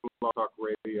altogether with Blog Talk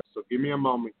Radio. So give me a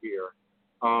moment here.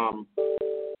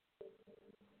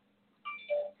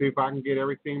 See if I can get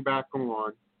everything back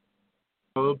on.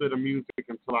 A little bit of music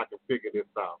until I can figure this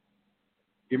out.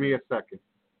 Give me a second.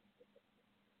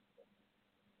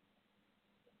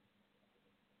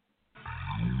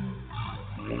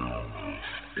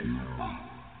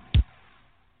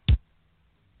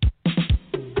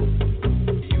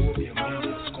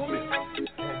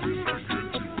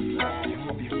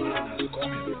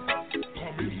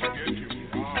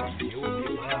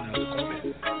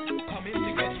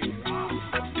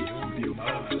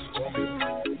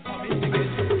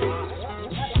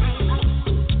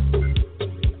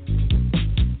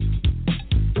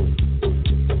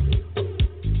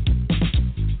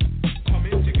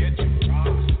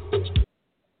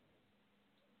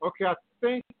 Okay, I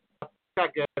think I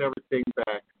got everything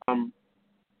back.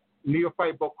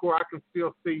 Neophyte Bokur, I can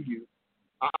still see you.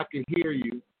 I can hear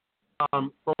you.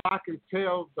 From what I can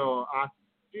tell, though, I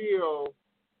still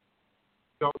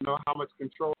don't know how much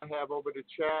control I have over the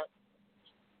chat.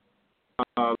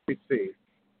 Let me see.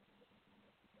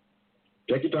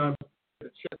 Take your time.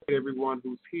 Check everyone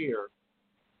who's here.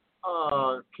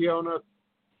 Kiona,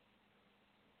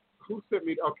 who sent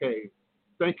me? Okay.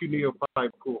 Thank you,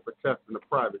 Neophyte Bokur, for testing the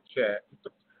private chat.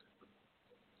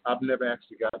 I've never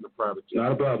actually gotten a private chat.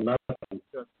 Not a problem. Not a problem.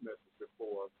 Test message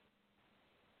before.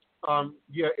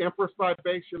 Yeah, Empress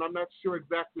Libation, I'm not sure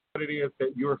exactly what it is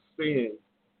that you're seeing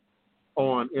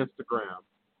on Instagram.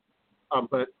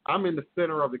 But I'm in the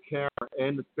center of the camera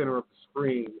and the center of the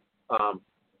screen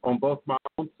on both my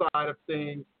own side of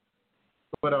things,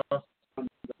 but also on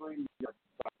the screen side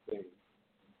of things.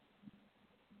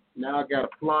 Now I got to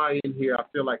fly in here. I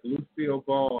feel like Lucille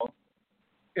Ball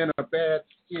in a bad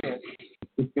skin.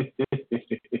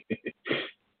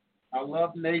 I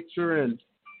love nature and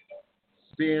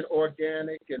being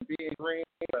organic and being green,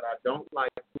 but I don't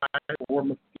like flies or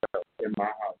mosquitoes in my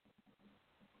house.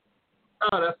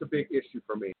 Oh, that's a big issue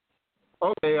for me.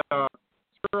 Okay,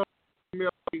 Cheryl,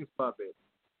 please love it.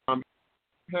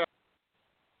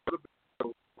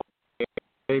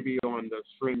 Maybe on the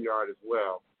StreamYard as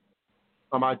well.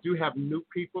 I do have new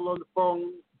people on the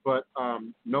phone, but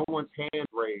no one's hand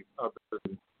raised other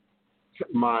than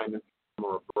mine and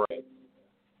Tamara Bray.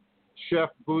 Chef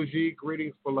Bougie,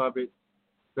 greetings, beloved.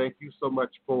 Thank you so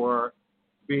much for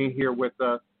being here with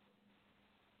us.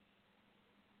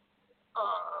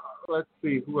 Let's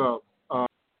see, who else?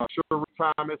 Sugar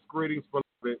Thomas, greetings,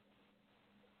 beloved.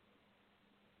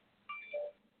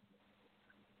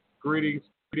 Greetings,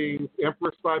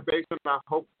 Empress Libation. I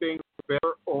hope things are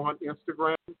better on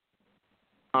Instagram.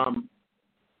 I'm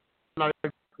not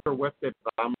even sure what that is.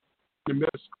 I'm in the middle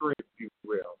of the screen, if you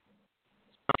will.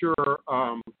 I'm not sure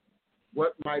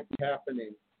what might be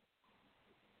happening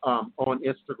on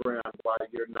Instagram while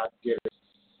you're not getting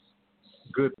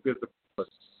good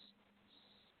visibility.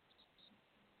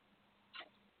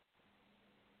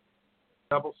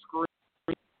 Double screen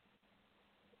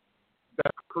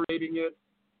that's creating it.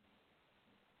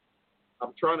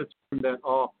 I'm trying to turn that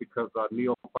off because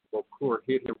Neil Bokur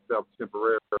hit himself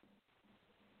temporarily.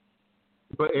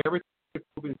 But everything is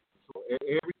moving.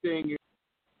 Everything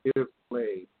is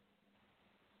played.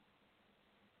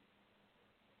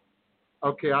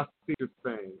 Okay, I see the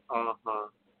same.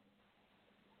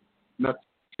 Now,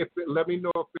 let me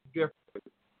know if it's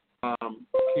different.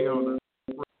 Kiona,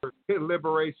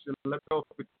 liberation. Let me know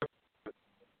if it's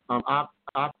different.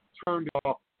 I've turned it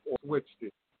off or switched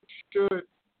it.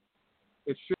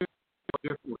 It should be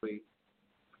differently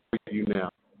for you now.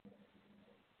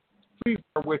 Please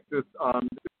bear with this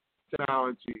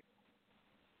technology.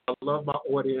 I love my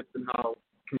audience and how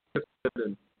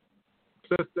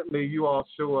consistently you all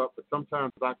show up, but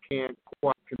sometimes I can't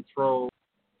quite control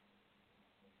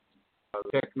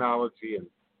technology and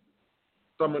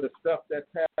some of the stuff that's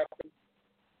happening.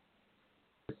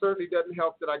 It certainly doesn't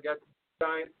help that I got the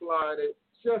giant fly that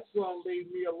just won't leave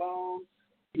me alone.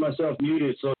 Keep myself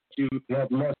muted so you have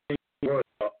more things to worry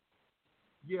about.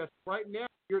 Yes, right now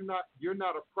you're not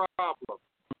a problem.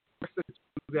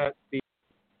 That the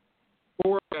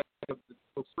format of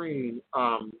the screen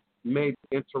may be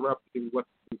interrupting what's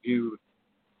viewed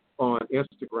on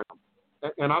Instagram,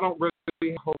 and I don't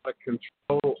really hold a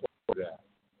control over that.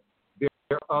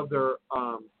 There are other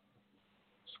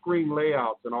screen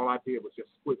layouts, and all I did was just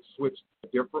switch to a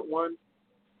different one.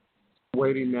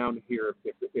 Waiting now to hear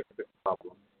if it's a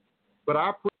problem. But I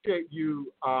appreciate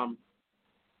you,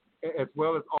 as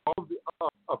well as all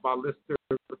of my listeners,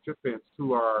 participants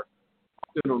who are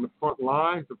often on the front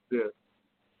lines of this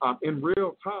in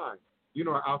real time.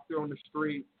 Out there on the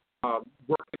street, working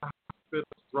in hospitals,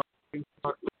 driving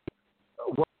trucks, working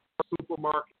in a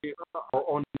supermarket, or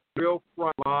on the real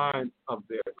front lines of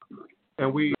this.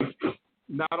 And we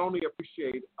not only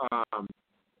appreciate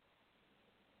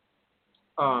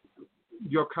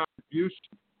your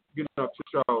contribution, to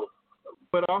show,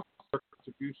 but also your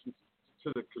contributions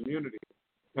to the community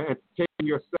and taking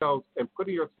yourselves and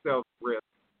putting yourselves at risk,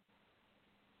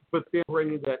 but then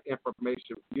bringing that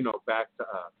information, back to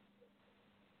us.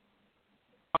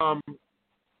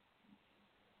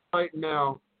 Right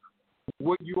now,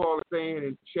 what you all are saying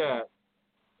in chat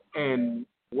and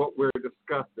what we're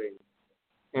discussing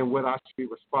and what I should be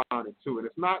responding to, and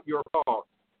it's not your fault.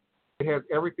 It has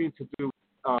everything to do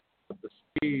with the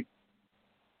speed,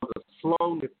 the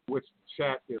slowness which the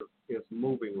chat is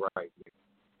moving right now.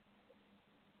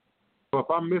 So if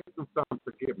I'm missing something,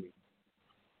 forgive me.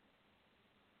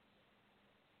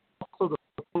 Also,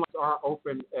 the phones are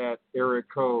open at area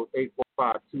code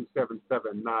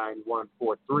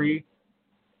 845-277-9143.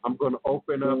 I'm going to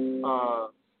open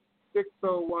up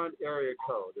 601 area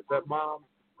code. Is that Mom?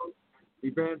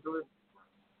 Evangelist?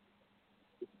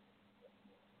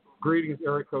 Greetings,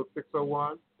 area code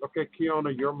 601. Okay,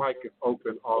 Kiona, your mic is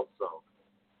open also.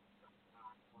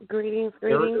 Greetings.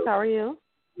 How are you?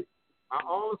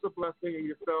 All is a blessing in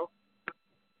yourself.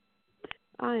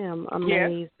 I am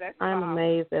amazed. Yes, I'm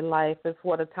amazed at life. It's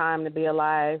what a time to be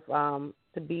alive,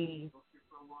 to be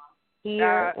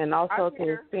here, and also to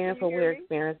experience what we're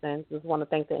experiencing. Just want to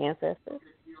thank the ancestors.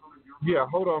 Yeah,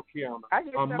 hold on, Kiana. I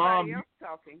hear somebody Mom, else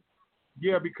talking.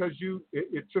 Yeah, because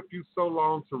it took you so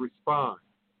long to respond.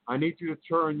 I need you to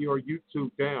turn your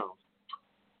YouTube down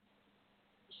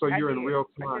so you're in real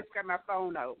time. I just got my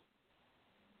phone out.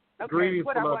 Okay, Greetings,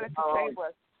 what I wanted to say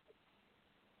was,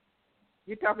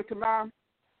 you talking to Mom?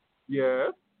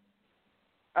 Yes.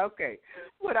 Okay.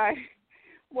 What I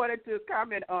wanted to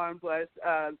comment on was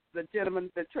the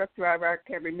gentleman, the truck driver, I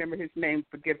can't remember his name,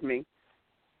 forgive me.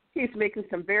 He's making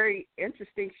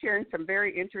sharing some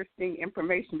very interesting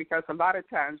information, because a lot of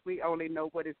times we only know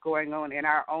what is going on in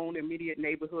our own immediate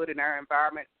neighborhood, in our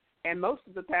environment. And most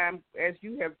of the time, as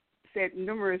you have said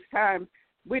numerous times,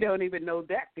 we don't even know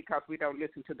that because we don't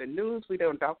listen to the news, we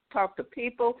don't talk to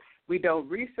people, we don't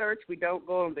research, we don't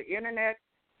go on the Internet.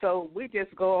 So we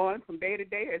just go on from day to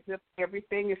day as if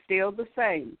everything is still the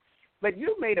same. But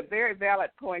you made a very valid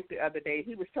point the other day.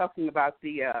 He was talking about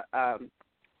the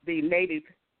Native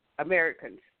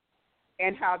Americans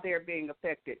and how they're being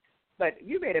affected. But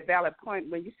you made a valid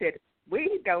point when you said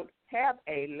we don't have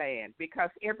a land, because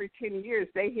every 10 years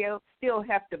they still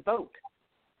have to vote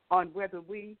on whether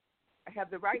we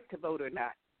have the right to vote or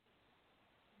not.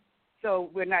 So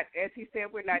we're not, as he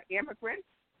said, we're not immigrants.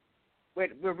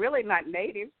 We're really not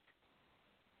natives.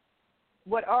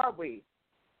 What are we?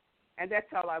 And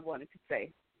that's all I wanted to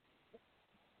say.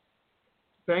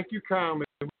 Thank you kindly.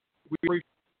 We appreciate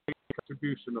your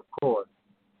contribution, of course.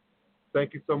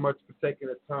 Thank you so much for taking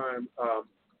the time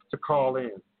to call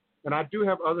in. And I do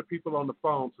have other people on the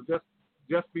phone, so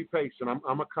just be patient. I'm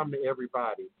going to come to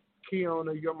everybody.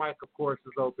 Kiona, your mic, of course,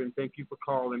 is open. Thank you for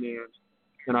calling in.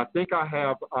 And I think I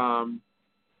have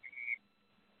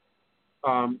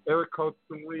area code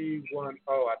 310.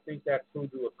 I think that's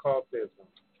Voodoo occultism.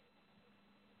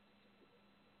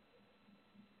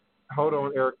 Hold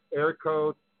on, Eric. Area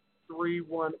code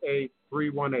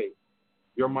 318-318.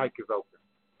 Your mic is open.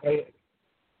 Hey,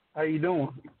 how you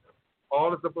doing?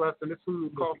 All is a blessing. It's Voodoo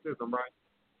occultism, right?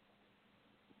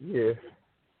 Yeah.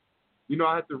 You know,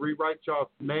 I have to rewrite y'all's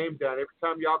name down. Every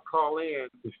time y'all call in,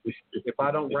 if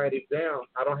I don't write it down,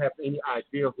 I don't have any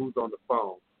idea who's on the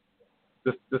phone.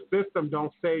 The system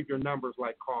don't save your numbers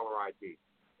like caller ID.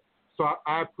 So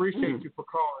I appreciate you for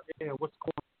calling in. What's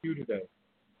going on with you today?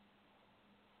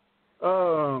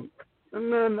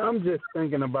 And then I'm just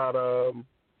thinking about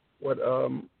what's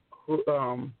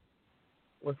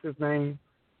his name?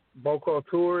 Boko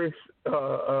Tourist.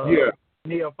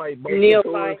 Neophyte.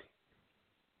 Neophyte.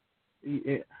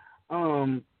 Yeah.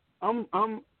 I'm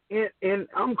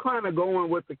kind of going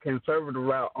with the conservative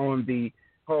route on the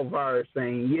whole virus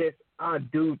thing. Yes, I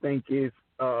do think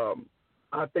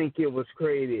I think it was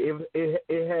created.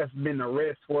 It has been a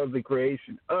rest for the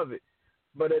creation of it,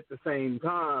 but at the same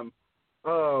time,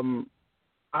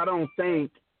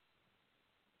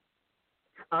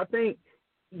 I think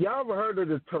y'all ever heard of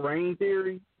the terrain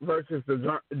theory versus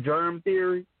the germ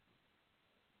theory?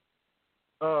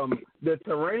 The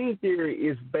terrain theory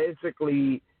is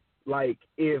basically like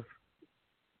if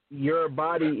your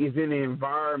body is in an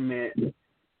environment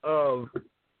of,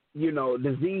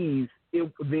 disease,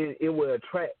 then it will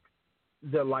attract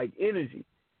the like energy.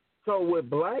 So with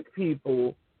black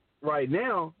people right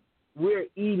now, we're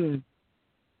eating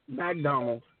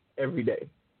McDonald's every day.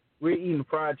 We're eating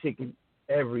fried chicken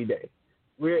every day.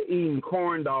 We're eating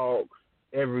corn dogs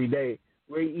every day.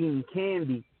 We're eating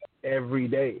candy every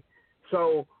day.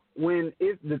 So when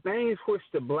the thing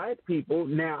switched to black people,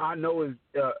 now I know it's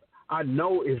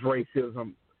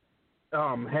racism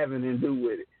having to do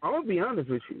with it. I'm gonna be honest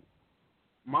with you.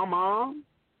 My mom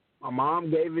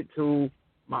gave it to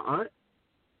my aunt.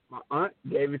 My aunt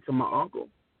gave it to my uncle.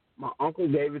 My uncle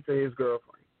gave it to his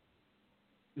girlfriend.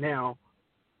 Now,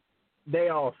 they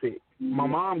all sick. My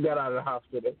mom got out of the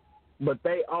hospital, but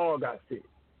they all got sick.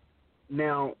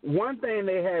 Now, one thing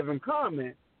they have in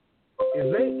common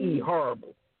is they eat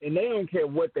horrible, and they don't care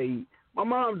what they eat. My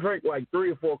mom drank like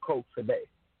 3 or 4 Cokes a day.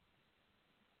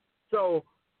 So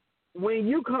when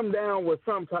you come down with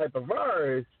some type of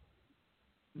virus,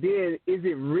 then is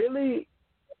it really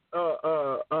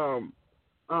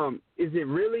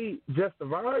just the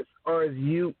virus, or is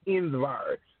you in the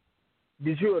virus?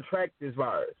 Did you attract this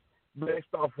virus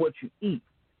based off what you eat?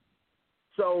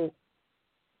 So,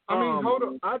 hold on. Hold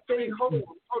on.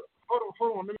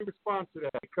 Let me respond to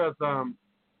that because I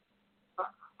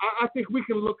think we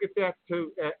can look at that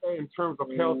too in terms of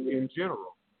health in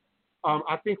general.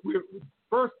 I think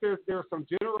there's some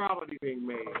generality being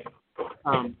made.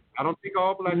 I don't think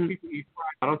all black people eat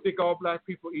fried. I don't think all black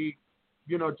people eat,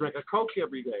 drink a Coke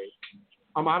every day.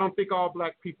 I don't think all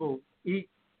black people eat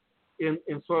in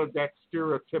sort of that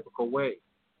stereotypical way.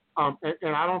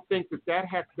 And I don't think that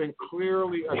has been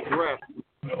clearly addressed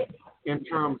in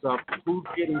terms of who's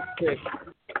getting sick,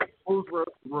 who's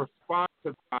responding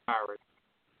to the virus,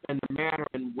 and the manner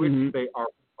in which they are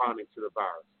responding to the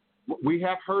virus. We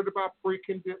have heard about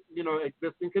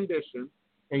existing conditions,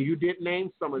 and you did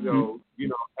name some of those,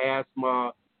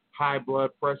 asthma, high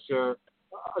blood pressure,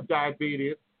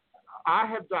 diabetes. I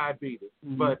have diabetes,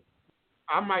 but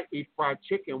I might eat fried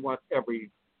chicken once every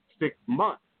 6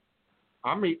 months.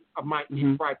 I might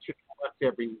eat fried chicken once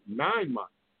every 9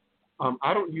 months.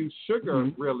 I don't use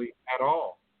sugar really at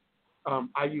all.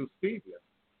 I use stevia,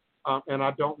 and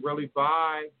I don't really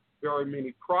buy very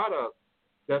many products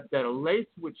that are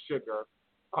laced with sugar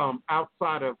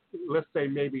outside of, let's say,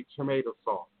 maybe tomato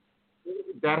sauce.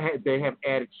 They have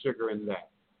added sugar in that.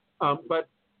 But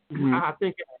I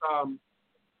think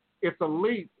it's a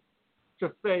leap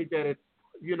to say that it's,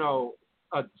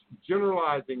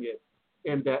 generalizing it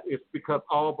in that it's because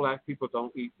all black people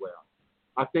don't eat well.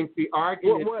 I think the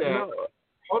argument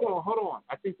hold on.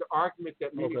 I think the argument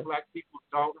that many black people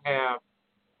don't have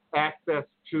access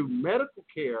to medical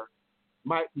care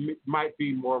might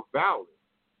be more valid,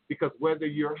 because whether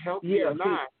you're healthy or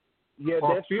not,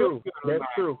 or that's feel true. good or That's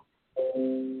not, true.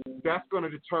 that's going to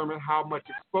determine how much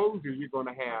exposure you're going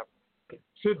to have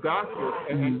to doctors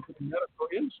and to the medical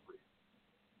industry.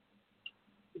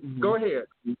 Go ahead.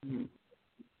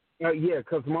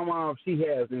 Because my mom, she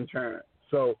has insurance,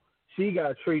 so she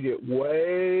got treated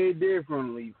way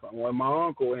differently from what my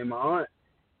uncle and my aunt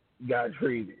got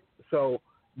treated. So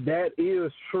that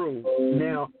is true.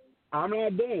 Now, I'm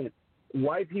not done.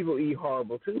 White people eat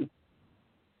horrible too.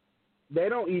 They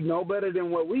don't eat no better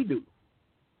than what we do.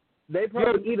 They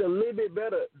probably eat a little bit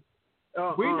better.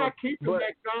 We're not keeping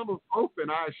McDonald's open,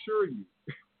 I assure you.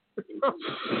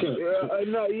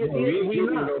 No, we're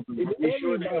not.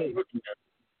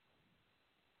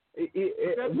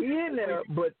 We in there,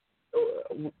 but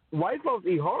white folks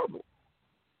eat horrible.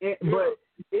 But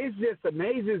it just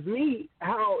amazes me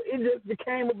how it just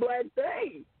became a black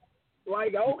thing.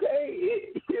 Like,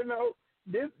 okay,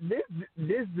 this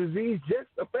disease just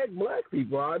affects black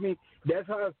people. I mean, that's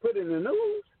how it's put in the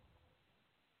news.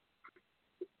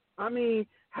 I mean,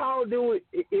 how do it,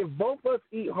 if both of us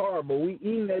eat horrible, we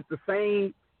eating at the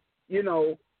same,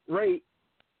 rate,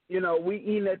 we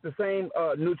eating at the same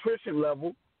nutrition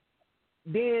level,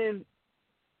 then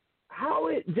how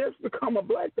it just become a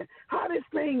black thing? How this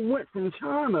thing went from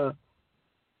China,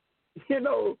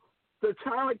 to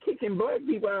China kicking black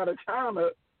people out of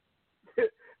China to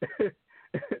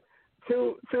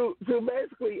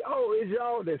basically, it's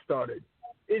y'all that started.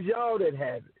 It's y'all that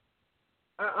have it.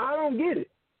 I don't get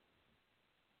it.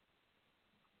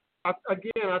 I think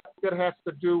that has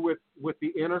to do with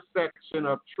the intersection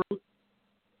of truth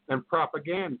and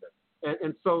propaganda.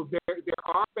 And so there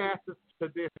are facets to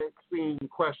this that seem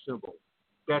questionable,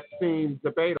 that seem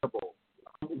debatable.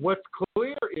 What's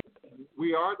clear is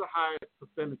we are the highest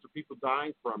percentage of people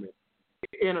dying from it.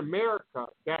 In America,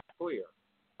 that's clear.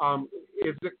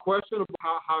 Is it questionable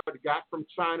how it got from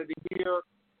China to here?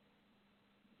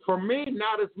 For me,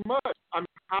 not as much. I mean,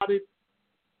 how did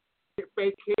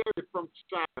they carry it from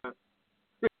China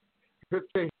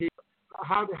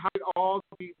how did all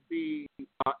the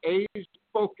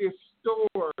age-focused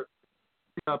stores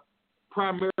end up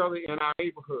primarily in our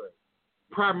neighborhood,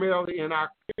 primarily in our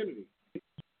community?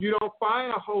 You don't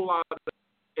find a whole lot of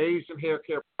Asian hair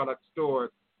care product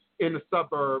stores in the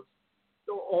suburbs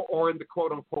or in the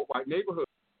quote-unquote white neighborhood.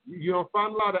 You don't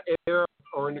find a lot of Arabs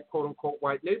or in the quote-unquote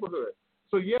white neighborhood.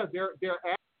 So, yeah, there are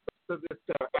aspects of this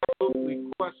that are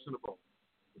absolutely questionable,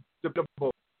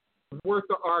 debatable, worth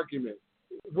the argument,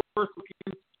 worth looking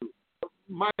into,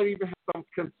 might even have some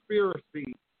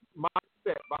conspiracy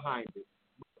mindset behind it.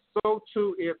 So,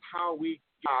 too, is how we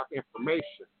get our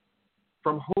information,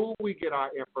 from who we get our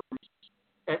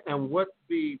information, and what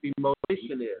the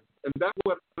motivation is. And that's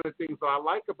one of the things that I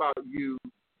like about you,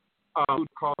 Food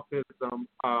Cultism,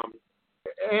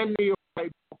 and Neil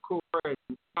and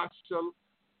Tasha,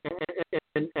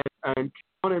 and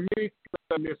many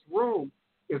people in this room,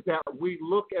 is that we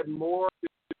look at more than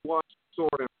one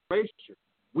sort of information.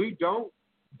 We don't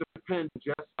depend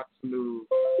just on Fox News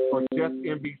or just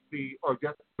NBC or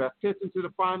just pay attention to the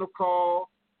final call.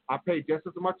 I pay just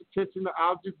as much attention to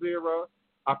Al Jazeera.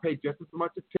 I pay just as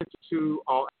much attention to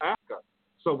All Africa.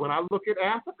 So when I look at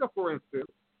Africa, for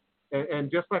instance,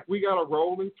 and just like we got a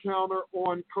rolling counter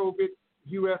on COVID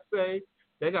USA,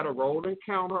 they got a rolling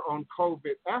counter on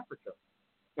COVID Africa.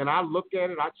 And I look at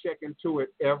it, I check into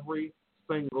it every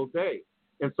single day.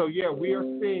 And so, yeah, we are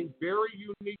seeing very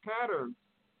unique patterns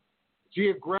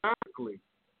geographically.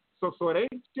 So it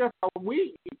ain't just how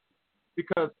we eat,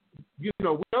 because, we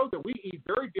know that we eat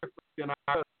very different than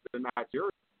our cousins in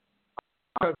Nigeria,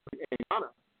 our cousins in Ghana,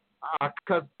 our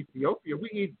cousins in Ethiopia. We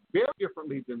eat very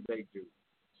differently than they do.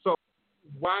 So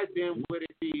why then would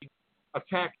it be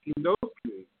attacking those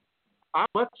communities? I'm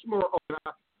much more open.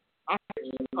 I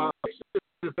think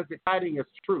as exciting as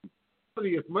truth.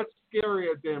 It's much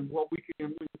scarier than what we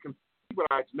can see with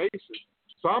our imagination.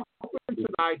 So I'm open to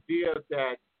the idea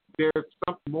that there's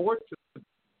something more to it.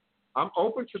 I'm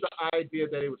open to the idea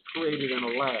that it was created in a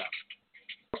lab.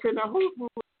 Okay, now who's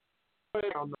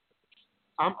moving on?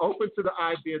 I'm open to the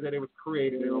idea that it was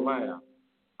created in a lab.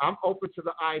 I'm open to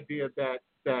the idea that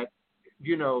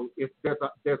if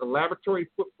there's a laboratory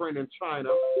footprint in China,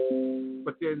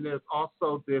 but then there's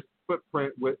also this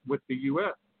footprint with the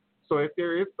U.S. So if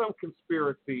there is some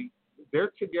conspiracy,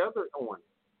 they're together on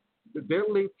it. They're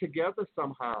linked together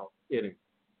somehow in it,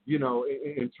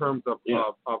 in terms of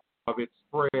its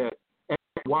spread and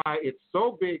why it's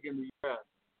so big in the U.S.,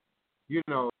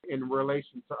 in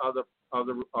relation to other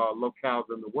locales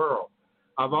in the world.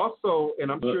 I've also,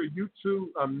 and I'm sure you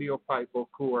too, Neil Pipe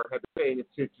Bokur, have been paying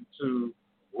attention to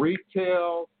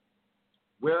retail,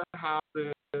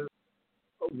 warehouses,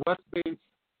 what's being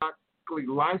stocked,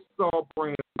 Lysol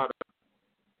brand products,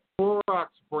 Clorox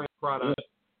brand products.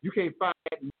 You can't find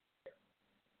that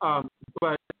anywhere.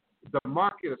 But the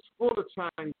market is full of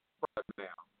Chinese products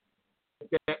now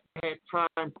that had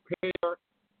time to prepare,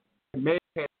 and may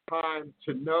have had time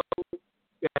to know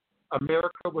that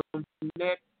America was on the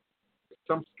next,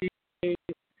 some scheme,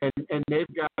 and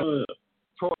they've got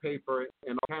toilet paper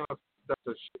and all kinds of stuff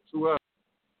to ship to us,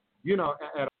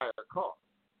 at a higher cost.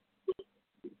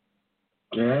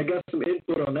 Yeah, I got some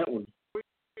input on that one.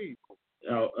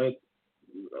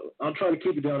 I'll try to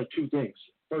keep it down to two things.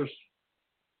 First,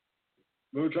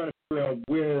 we were trying to figure out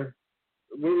where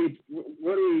do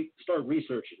we start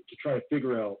researching to try to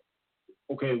figure out,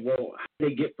 okay, well, how do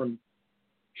they get from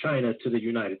China to the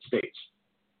United States?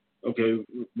 Okay,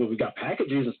 well, we got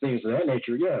packages and things of that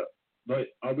nature, yeah. But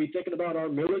are we thinking about our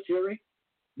military?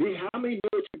 How many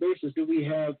military bases do we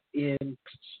have in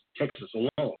Texas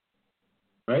alone?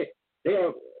 Right? They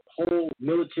have whole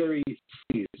military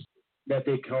cities that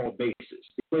they call bases.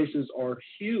 The places are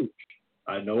huge.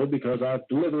 I know because I've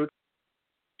delivered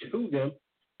to them,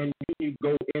 and you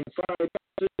go inside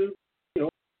to,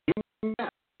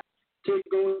 map to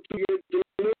go to your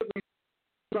delivery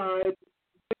side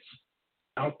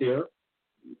out there.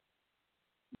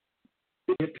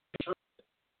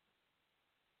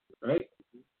 Right?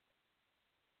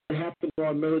 What happened to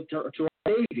our military, to our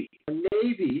Navy? Our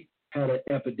Navy had an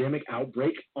epidemic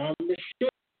outbreak on the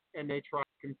ship, and they tried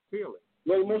to conceal it.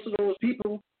 Well, most of those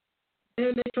people,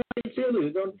 and they tried to conceal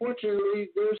it. Unfortunately,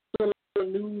 there's still a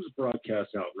news broadcast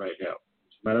out right now.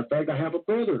 As a matter of fact, I have a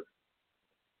brother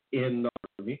in the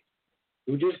Army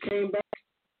who just came back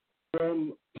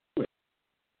from Poland.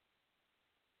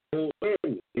 So,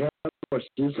 the armed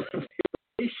forces of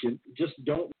information just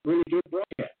don't really get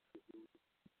broadcast.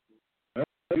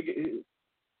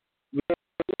 We have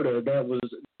Florida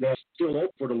that's still open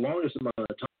for the longest amount of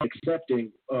time,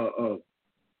 accepting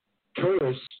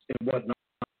tourists and whatnot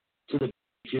to the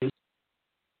beaches.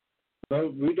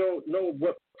 So we don't know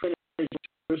what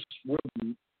percentage were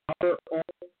our own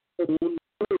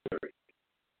military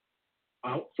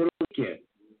out for the weekend,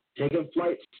 taking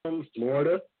flights from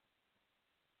Florida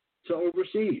to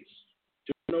overseas.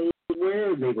 To know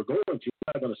where they were going to.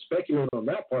 I'm not going to speculate on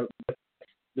that part, but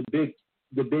the big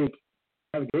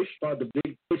navigation spot, the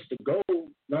big place to go.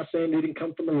 Not saying they didn't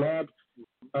come from a lab,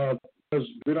 because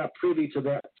we're not privy to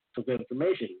that type of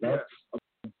information. That's a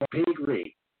pay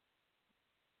grade.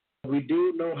 We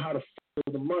do know how to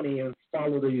follow the money and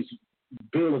follow these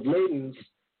bill of ladings,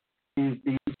 these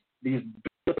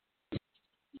bills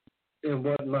and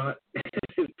whatnot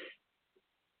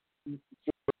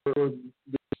for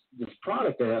this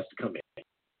product that has to come in.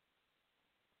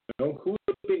 You know,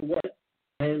 who's doing what,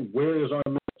 and where is our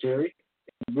military,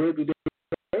 and where do they get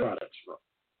their products from?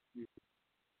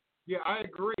 Yeah, I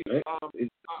agree. Right?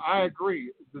 I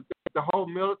agree. The whole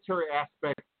military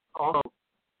aspect also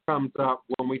comes up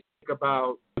when we think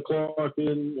about the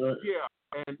chloroquine.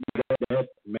 And that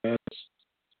man.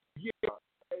 Yeah.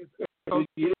 So,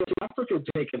 Africa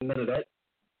taking none of that.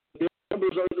 Their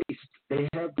numbers are the least. They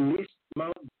have the least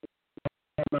amount.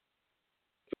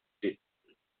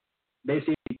 They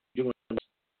seem to be doing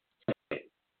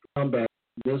combat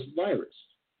this virus.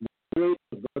 What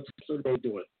are they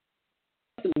doing?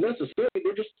 Nothing necessary.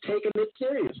 They're just taking it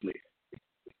seriously.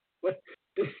 What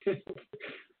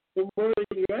more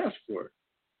do you ask for?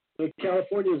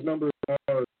 California's numbers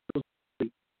are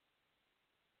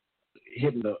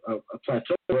hitting a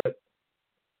plateau, but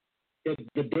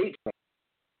the date,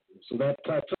 so that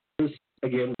plateau is,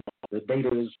 again, the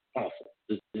data is awful.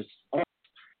 It's awful.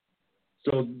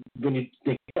 So when you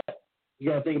think that, you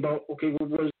got to think about, okay, well,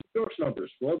 what is New York's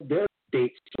numbers? Well, their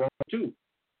dates are wrong too.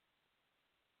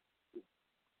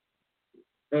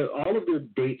 All of their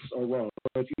dates are wrong.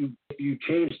 If you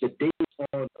change the dates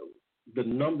on the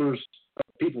numbers of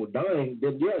people dying,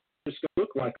 then yeah, it's going to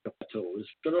look like a plateau. It's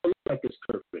going to look like it's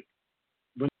perfect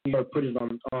when you are putting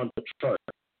it on the chart.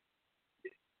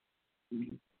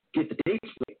 Get the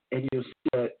dates right, and you'll see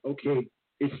that, okay,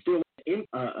 it's still in.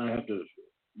 I have to.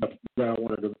 That I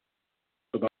wanted to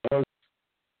about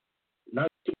not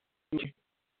too much.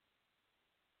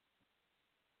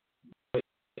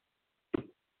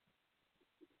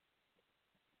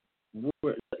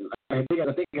 I think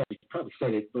I probably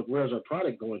said it, but where's our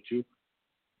product going to?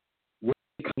 Where's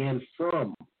it coming in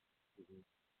from?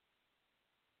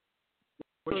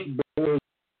 The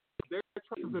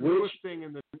newest thing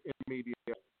in the media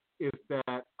is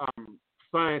that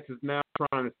science is now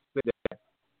trying to say that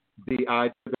the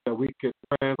idea that we could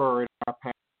transfer in our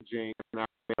packaging and our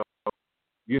mail,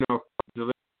 from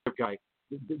delivery guy,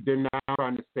 they're now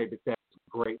trying to say that that's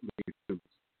greatly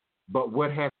reduced. But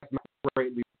what has not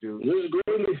greatly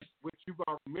reduced, which you've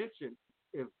already mentioned,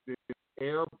 is the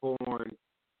airborne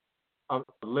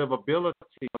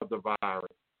livability of the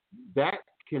virus. That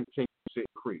continues to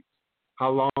increase. How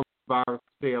long the virus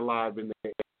stay alive in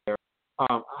the air,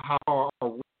 how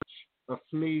rich a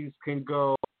sneeze can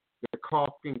go, the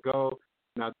cough can go.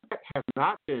 Now that has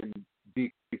not been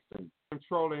decreasing.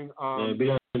 Controlling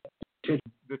the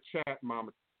chat,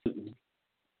 Mama.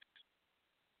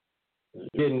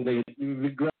 Getting the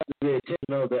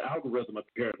attention of the algorithm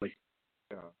apparently.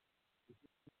 Yeah.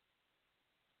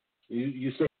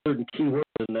 You say certain keywords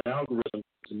and the algorithm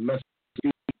is messing.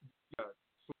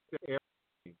 Yeah.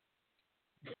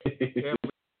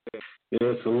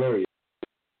 It's hilarious.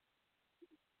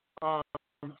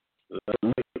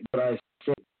 What I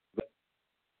said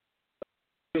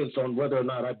depends on whether or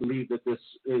not I believe that this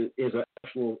is an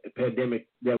actual pandemic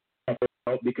that we have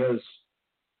out, because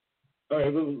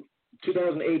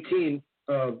 2018,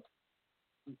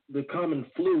 the common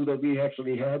flu that we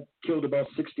actually had killed about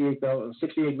 68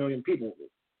 million people,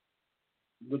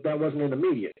 but that wasn't in the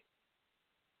media.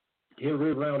 Here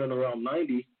we're around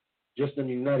 90, just in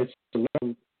the United States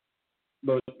alone.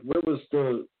 But where was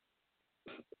the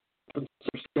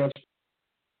circumstance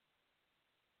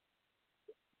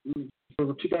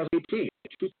for 2018,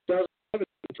 2017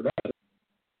 for that?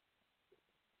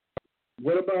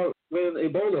 What about when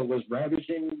Ebola was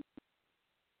ravaging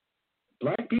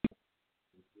black people?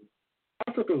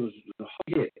 Africa was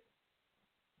hit.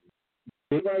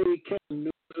 Anybody care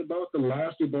news about the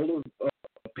last Ebola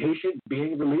patient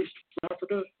being released from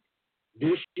Africa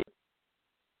this year?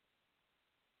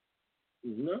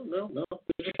 No.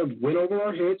 They just went over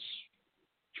our heads,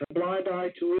 turned a blind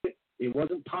eye to it. It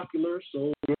wasn't popular,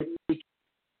 so it didn't.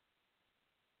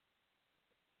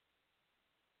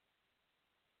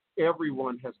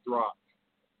 Everyone has dropped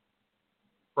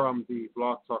from the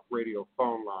Blog Talk Radio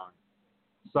phone line.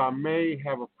 So I may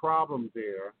have a problem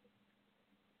there.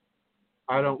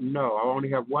 I don't know. I only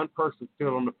have one person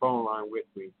still on the phone line with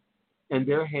me, and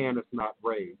their hand is not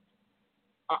raised.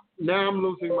 Now I'm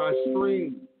losing my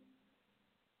screen.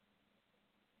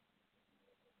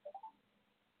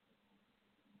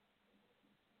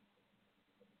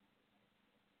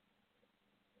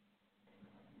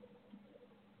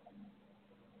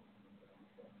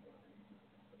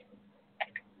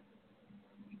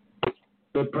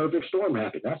 The perfect storm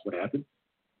happened. That's what happened.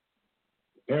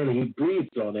 Apparently, he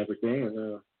breathed on everything,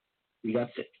 and he got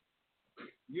sick.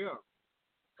 Yeah.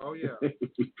 Oh, yeah.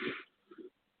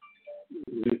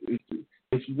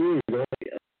 It's weird.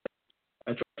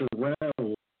 I try to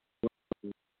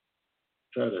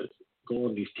try to go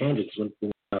on these tangents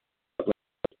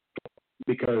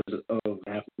because of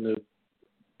having to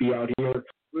be out here.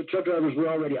 The truck drivers were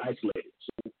already isolated,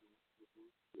 so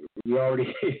we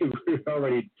already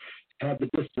have the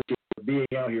distance of being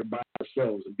out here by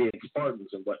ourselves and being Spartans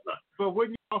and whatnot. But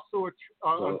wouldn't you also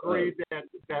agree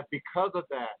that because of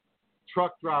that,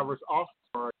 truck drivers also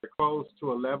are exposed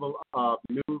to a level of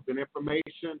news and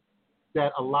information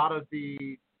that a lot of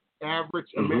the average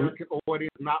American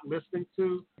audience is not listening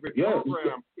to? The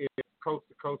program is Coast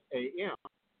to Coast AM,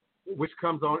 which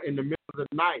comes on in the middle of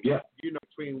the night,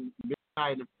 between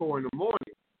midnight and 4 in the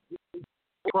morning.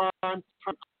 Prime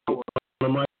hour.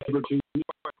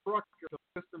 Truck to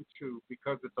listen to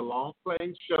because it's a long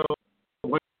playing show.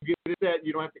 When you get that,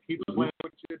 you don't have to keep playing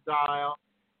with your dial.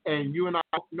 And you and I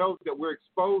both know that we're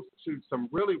exposed to some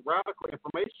really radical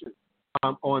information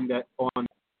on that.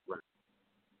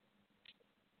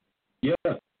 Yeah,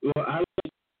 well, I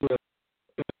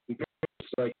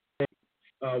like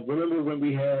remember when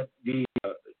we had the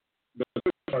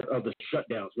first part of the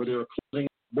shutdowns where they were closing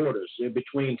borders in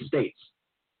between states.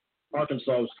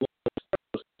 Arkansas was closed.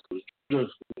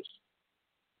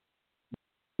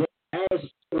 But as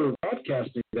we were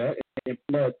broadcasting that and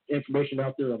putting that information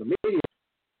out there on the media,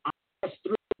 I passed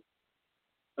through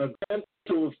a grand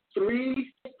total of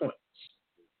 3 points.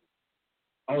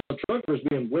 All the truckers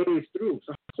being waved through.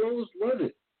 So how closed was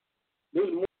it?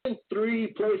 There's more than 3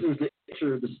 places to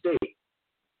enter the state.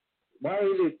 Why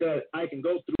is it that I can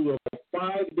go through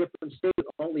 5 different states and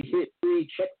only hit 3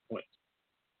 checkpoints?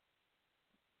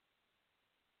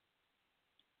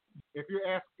 If you're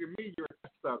asking me, you're a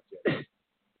test subject.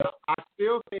 I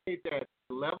still think that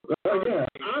the level of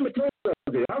I'm a test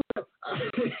subject.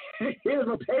 Here's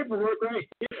my paperwork right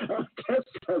here. I'm a test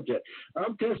subject.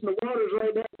 I'm testing the waters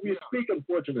right now as we speak,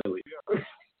 unfortunately. Yeah.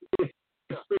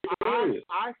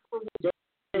 I for the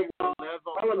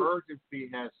level of urgency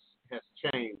has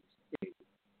changed.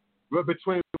 But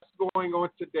between what's going on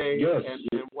today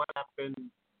and what happened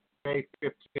May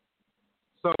 15th.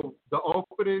 So the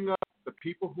opening up, the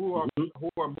people who are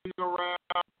moving around,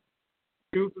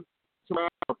 choosing to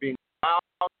around, or being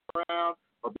allowed around,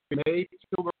 or being made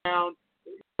to around,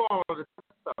 all of the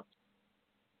stuff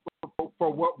for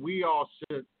what we all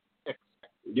should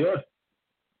expect. Yeah.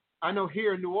 I know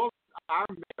here in New Orleans, our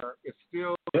mayor is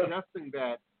still suggesting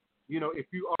that, if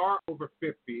you are over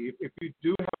 50, if you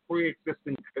do have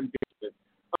pre-existing conditions,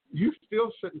 you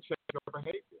still shouldn't change your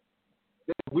behavior.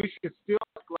 That we should still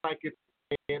act like it's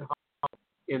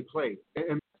in place.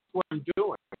 And that's what I'm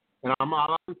doing. And I'm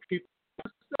allowing people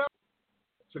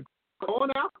to go on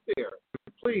out there.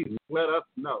 Please let us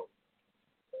know.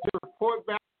 To report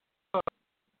back to us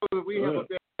so that we have a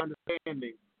better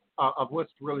understanding of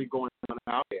what's really going on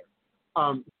out there.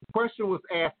 The question was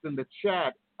asked in the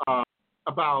chat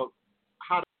about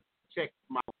how to check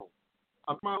my home.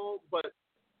 But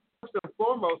first and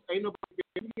foremost, ain't nobody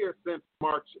been here since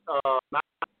March 9th.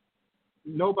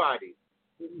 Nobody.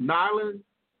 Nyland,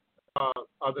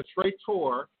 the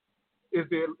traitor, is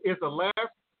the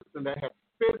last person that has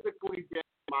physically been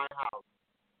in my house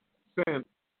since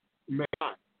May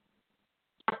 9th.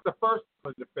 That's the first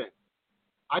one of defense.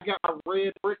 I got my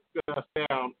red brick dust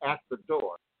down at the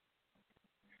door.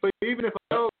 So even if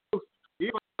those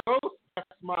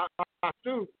that's my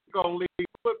shoe, gonna leave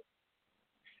foot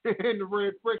in the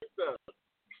red brick dust.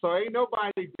 So ain't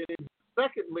nobody been in.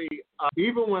 Secondly,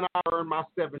 even when I burn my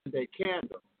 7-day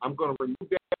candle, I'm going to remove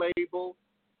that label.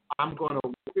 I'm going to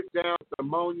wipe it down with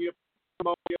ammonia,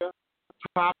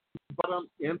 top, bottom,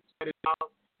 inside and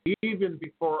out, even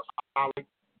before I light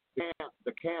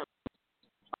the candle.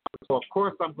 So, of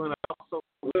course, I'm going to also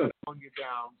put ammonia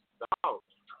down the house.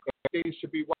 Everything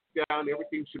should be wiped down.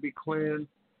 Everything should be cleansed,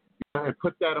 and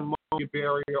put that ammonia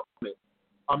barrier on it.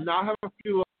 Now, I have a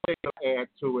few other things to add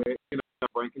to it,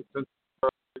 frankincense,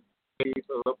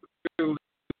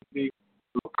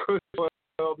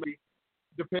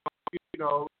 depending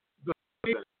on the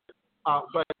season.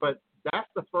 But that's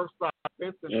the first line of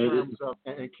defense in terms of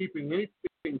and keeping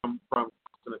anything from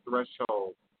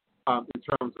threshold in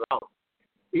terms of health.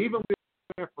 Even with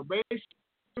information,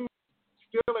 shoes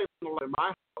still ain't been allowed in my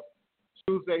house.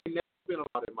 Shoes ain't never been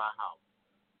allowed in my house.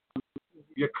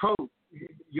 Your coat,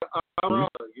 your umbrella,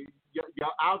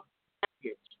 your out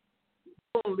baggage. You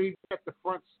don't leave at the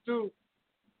front stoop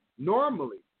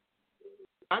normally.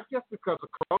 Not just because of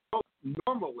corona,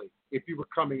 normally, if you were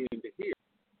coming into here.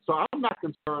 So I'm not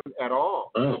concerned at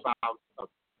all about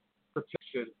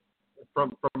protection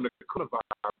from the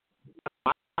coronavirus.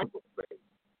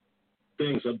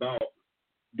 Things about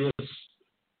this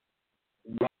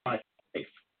life,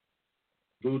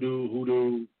 voodoo,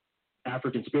 hoodoo,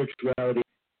 African spirituality,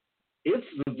 it's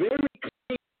very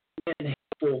clean and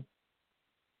helpful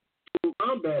to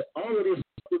combat all of this,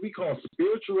 what we call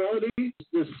spirituality,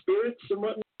 the spirits and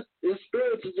whatnot. The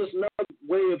spirits is just another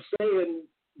way of saying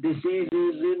diseases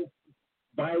and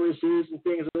viruses and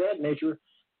things of that nature.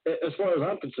 As far as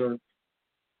I'm concerned,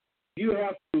 you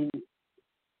have to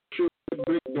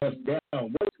bring that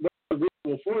down. What's the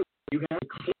ritual for that? You have to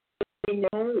clean your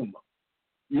home.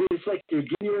 It's like you're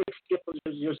giving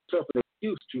yourself an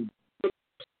excuse to.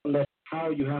 That's how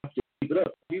you have to keep it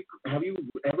up. Have you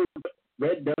ever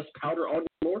red dust powder on your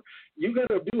floor? You got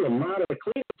to do a lot of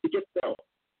cleaning to get that out.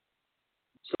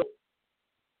 So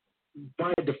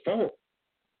by default,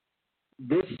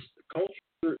 this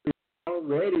culture is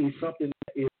already something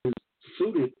that is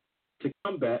suited to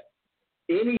combat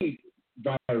any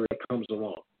virus that comes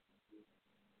along.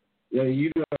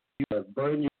 You got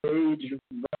burn your sage.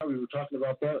 We were talking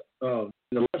about that in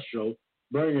the last show.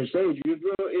 Burn your sage.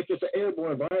 If it's an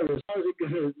airborne virus, how is it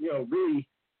going to really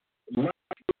lock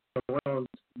around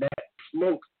that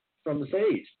smoke from the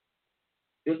sage?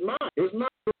 It's not. It's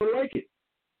not going to like it.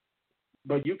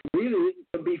 But you can read it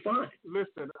and be fine.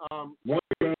 Listen, one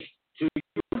day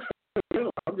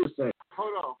I'm just saying.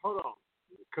 Hold on,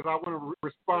 because I want to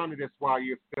respond to this while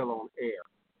you're still on air.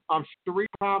 Sheree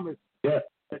Thomas said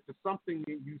to something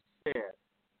that you said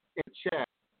in chat.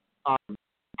 I don't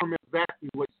remember exactly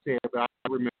what you said, but I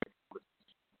remember.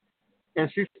 And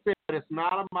she said it's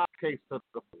not a my case of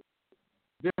the flu.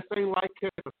 This ain't like case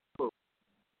of the flu.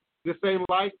 This ain't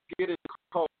like getting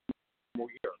cold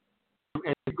here.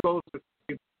 And it goes to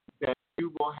say that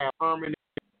you will have permanent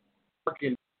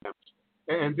organ damage.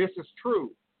 And this is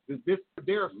true.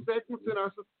 There are segments in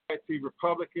our society,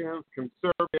 Republicans,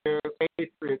 conservatives,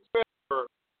 patriots, etc.,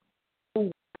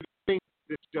 who think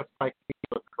it's just like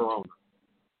the corona,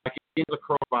 like the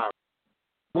coronavirus.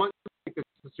 One think this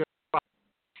is just like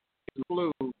the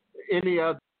flu, any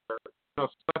other,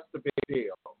 such a big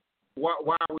deal.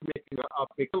 Why are we making a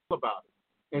big deal about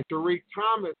it? And Tariq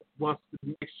Thomas wants to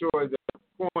make sure that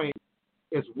the point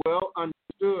is well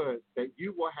understood that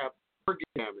you will have organ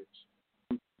damage.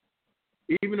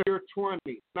 Even if you're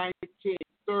 20, 19,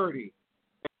 30, and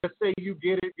let's say you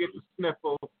get the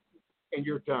sniffles, and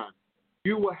you're done.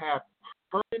 You will have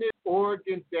permanent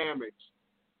organ damage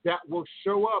that will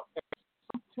show up at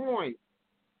some point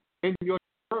in your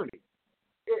journey.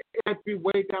 It might be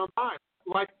way down the line,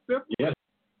 like syphilis,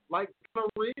 like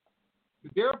gonorrhea.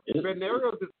 There are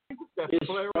venereal diseases that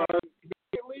flare up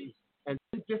immediately and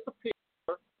then disappear,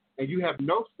 and you have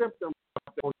no symptoms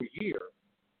for a year,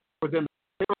 but then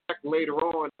back later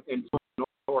on and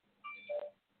go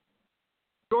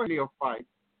ahead, neophyte.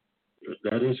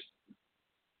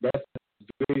 That's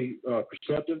very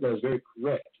perceptive. That's very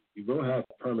correct. You will have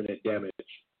permanent damage.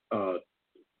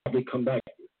 Probably come back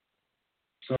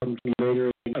some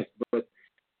later in life, but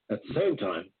at the same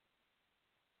time,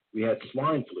 we had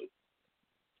swine flu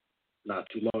not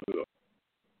too long ago.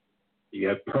 You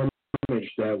had permanent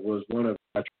damage that was one of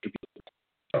the attributes of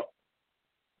health.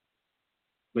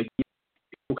 But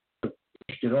people kind of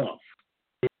pushed it off.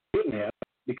 They didn't have,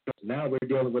 because now we're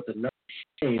dealing with another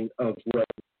chain of what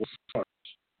was SARS.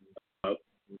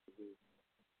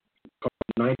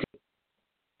 COVID-19.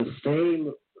 The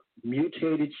same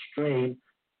mutated strain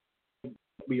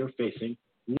we are facing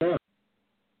now.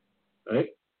 Right?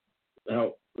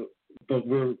 Now, but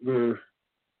we're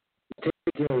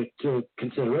taking into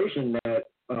consideration that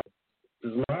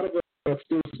there's a lot of us that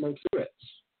still smoke cigarettes.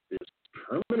 There's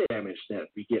permanent damage that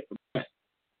we get from that.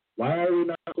 Why are we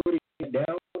not putting it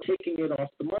down, taking it off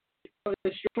the market? Well,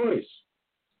 it's your choice.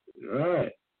 All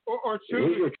right. Or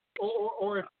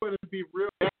if it would be real,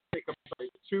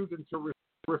 choosing to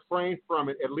refrain from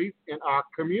it, at least in our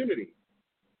community.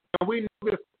 And we know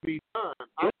this to be done.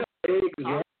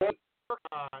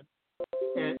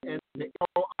 And the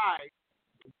LOI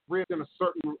live in a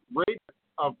certain radius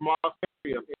of Mars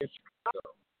area in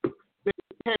Chicago. They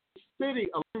can city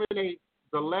eliminate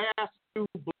the last 2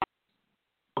 blocks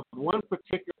of one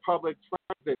particular public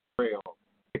transit trail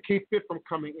to keep it from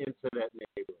coming into that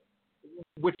neighborhood,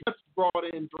 which just brought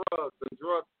in drugs and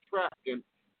drug trafficking and a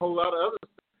whole lot of other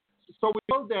stuff. So we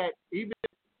know that even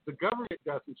if the government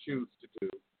doesn't choose to do,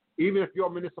 even if your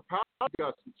municipality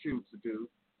doesn't choose to do,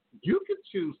 you can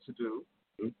choose to do.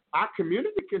 Our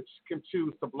community can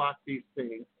choose to block these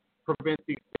things, prevent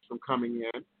these things from coming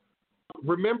in.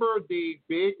 Remember the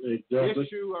big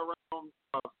issue around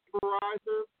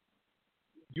vaporizers?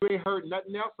 You ain't heard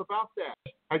nothing else about that.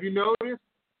 Have you noticed?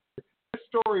 This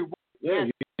story. Yeah,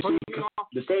 you see,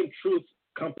 the same Truth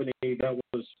company that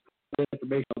was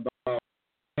information about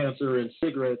cancer and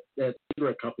cigarette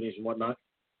companies and whatnot,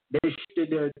 they shifted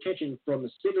their attention from the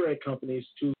cigarette companies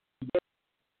to.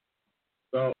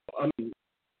 So I mean,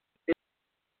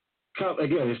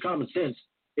 it's common sense.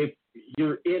 If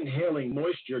you're inhaling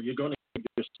moisture, you're going to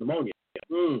get pneumonia.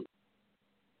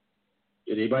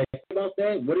 Did anybody think about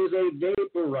that? What is a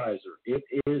vaporizer? It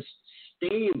is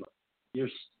steam.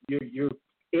 You're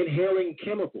inhaling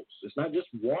chemicals. It's not just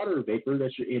water vapor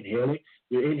that you're inhaling.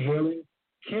 You're inhaling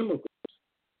chemicals.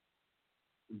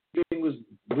 It was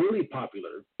really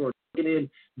popular for taking in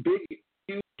big,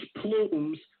 huge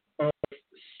plumes of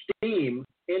steam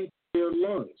into your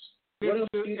lungs. What else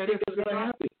do you think is going to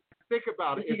happen? Think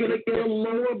about it. You're going to get a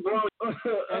lower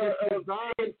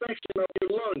infection of your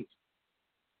lungs.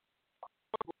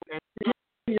 And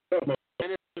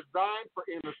it's designed for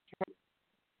entertainment.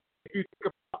 If you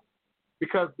think about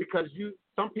it, because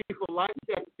some people like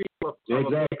that feel of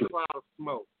a big cloud of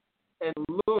smoke and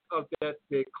look of that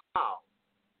big cloud.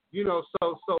 So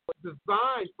it's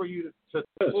designed for you to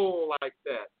pull like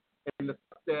that and to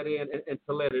suck that in and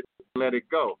to let it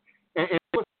go. And it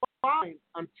was fine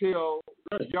until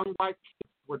young white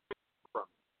kids were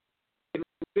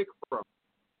sick from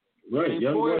it. Right,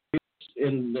 young white kids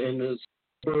in the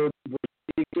suburbs were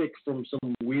sick from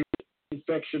some weird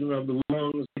infection of the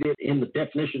lungs. In the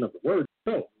definition of the word,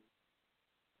 no.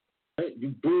 Right? You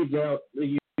breathe out.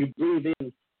 You breathe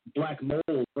in black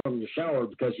mold from your shower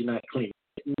because you're not clean.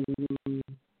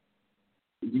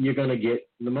 You're going to get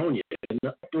pneumonia in the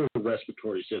upper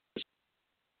respiratory system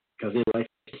because it likes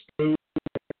to stay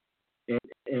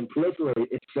and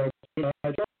proliferate itself in our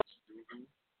jaws.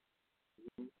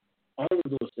 All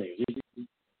of those things. You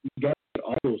got to put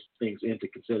all those things into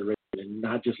consideration and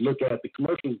not just look at the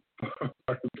commercial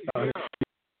part of it.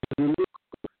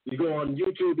 You go on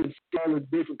YouTube and see all the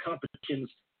different competitions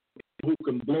who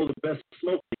can blow the best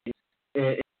smoke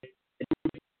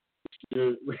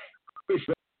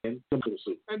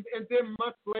and then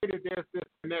months later, there's this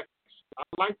connection. I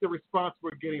like the response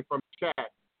we're getting from chat. I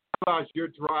realize you're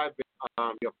driving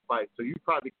your flight, so you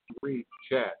probably can read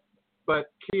chat.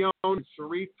 But Keon and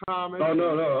Sharif Thomas. Oh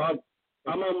no,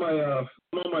 I'm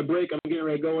on my break. I'm getting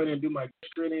ready to go in and do my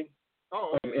screening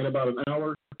in about an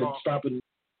hour. And stop and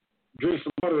drink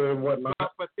some water and whatnot.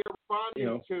 But they're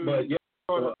responding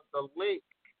to the link.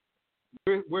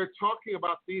 We're talking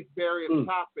about these various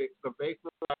topics: the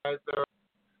vaporizer,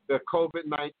 the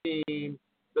COVID-19,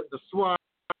 the swine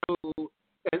flu,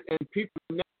 and people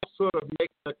now sort of make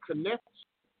a connection.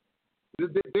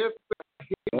 There's a hit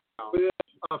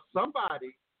of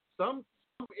somebody, some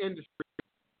industry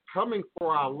coming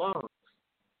for our lungs,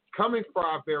 coming for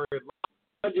our very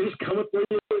lives. Just coming for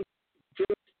you.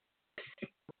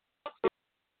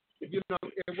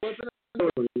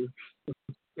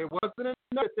 It wasn't enough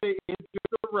that they injured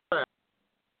the rest,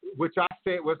 which I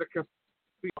said was a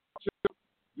conspiracy.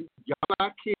 Young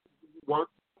black kids weren't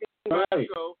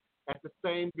go at the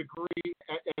same degree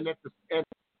and at the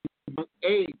young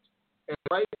age and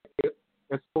right here,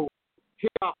 and so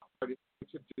hip hop started to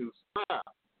introduce rap.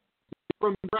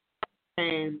 From rap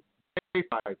came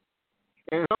vaporizer,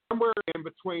 and somewhere in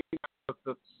between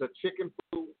the chicken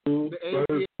flu, the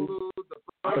avian flu, the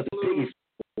bird flu.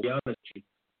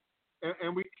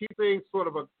 And we keep seeing sort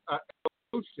of an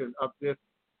evolution of this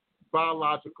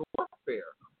biological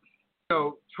warfare.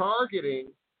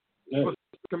 Targeting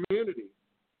communities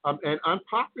and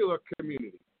unpopular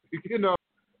communities,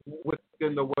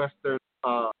 within the Western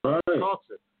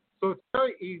culture. So it's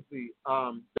very easy.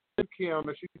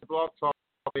 Kiana, she's a blog talk.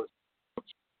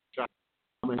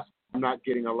 I'm not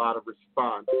getting a lot of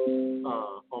response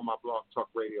on my blog talk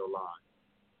radio line.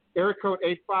 Area code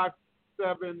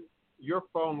 857. Your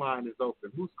phone line is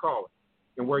open. Who's calling?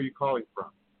 And where are you calling from?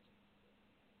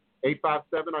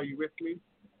 857, are you with me?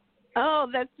 Oh,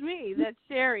 that's me. That's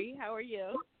Sherry. How are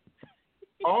you?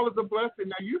 All is a blessing.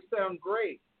 Now, you sound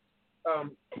great.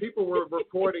 People were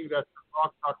reporting that the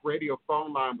Blog Talk Radio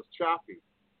phone line was choppy,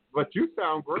 but you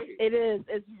sound great. It is.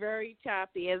 It's very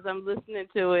choppy. As I'm listening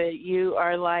to it, you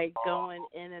are like going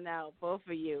in and out, both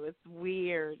of you. It's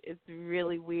weird. It's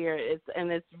really weird.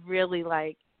 It's really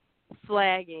like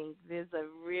flagging. There's a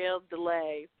real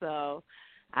delay. So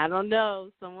I don't know.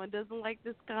 Someone doesn't like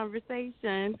this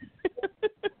conversation.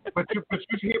 but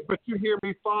you hear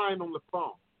me fine on the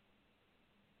phone.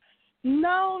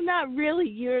 No, not really.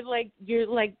 You're like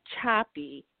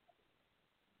choppy.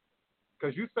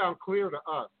 Because you sound clear to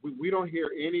us. We don't hear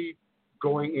any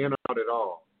going in or out at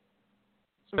all.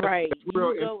 So right. You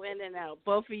go in and out.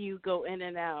 Both of you go in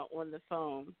and out on the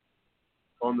phone.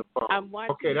 On the phone. I'm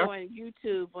watching on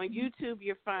YouTube. On YouTube,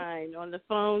 you're fine. On the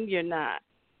phone, you're not.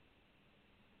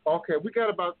 Okay, we got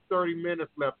about 30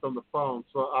 minutes left on the phone,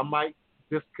 so I might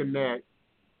disconnect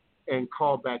and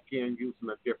call back in using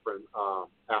a different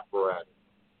apparatus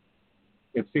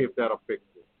and see if that'll fix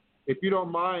it. If you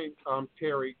don't mind,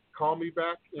 Terry, call me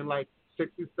back in like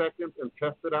 60 seconds and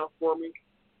test it out for me.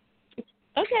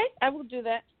 Okay, I will do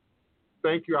that.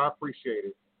 Thank you. I appreciate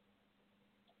it.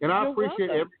 And I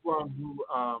appreciate welcome. everyone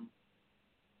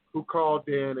who called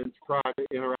in and tried to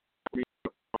interact with me on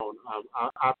the phone.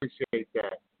 I appreciate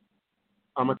that.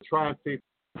 I'm going to try and see.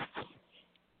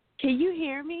 Can you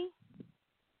hear me?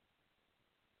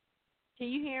 Can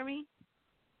you hear me?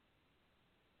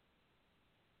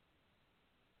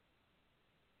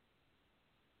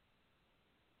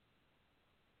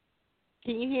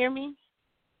 Can you hear me?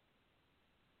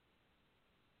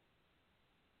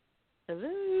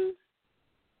 Hello?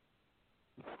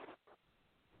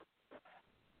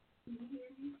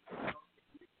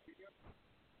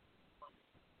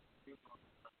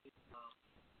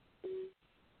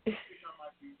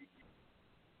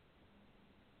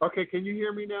 Okay, can you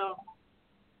hear me now?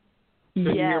 Can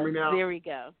you hear me now? There we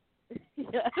go.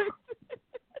 Yes.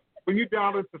 When you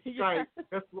dial into Skype,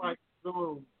 just like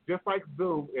Zoom,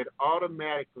 it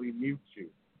automatically mutes you.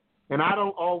 And I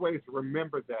don't always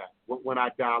remember that when I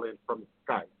dial in from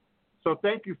Skype. So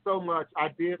thank you so much. I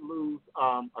did lose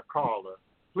a caller.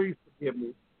 Please forgive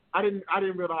me. I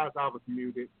didn't realize I was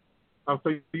muted. So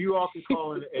you all can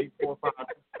call in at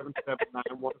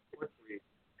 845-277-9143.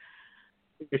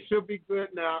 It should be good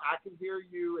now. I can hear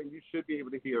you, and you should be able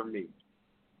to hear me.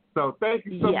 So thank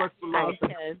you so much for listening. I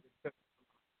can.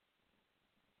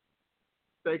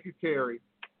 Thank you, Terry.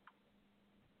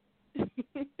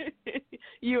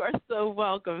 You are so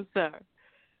welcome, sir.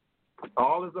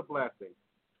 All is a blessing.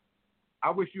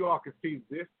 I wish you all could see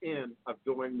this end of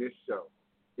doing this show.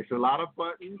 It's a lot of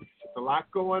buttons. It's a lot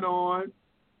going on.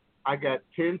 I got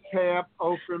 10 tabs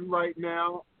open right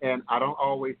now, and I don't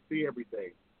always see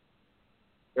everything.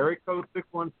 Area code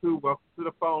 612, welcome to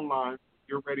the phone line. If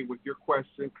you're ready with your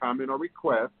question, comment, or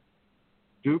request,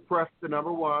 do press the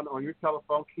number 1 on your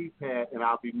telephone keypad, and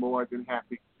I'll be more than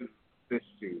happy to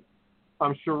assist you.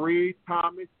 Cherie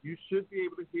Thomas, you should be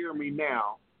able to hear me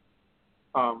now.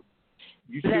 You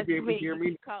should That's be able me. to hear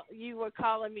me. You were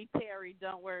calling me Terry.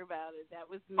 Don't worry about it. That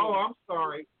was me. Oh, I'm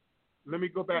sorry. Let me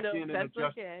go back in and adjust.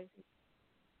 That's okay.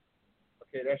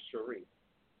 Okay, that's Cherie.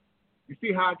 You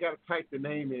see how I got to type the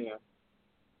name in?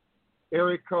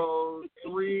 Area code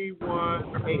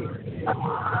 318.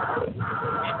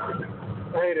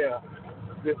 Hey there.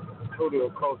 This is Hoodoo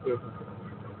Culture.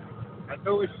 I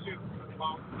know it's you.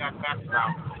 That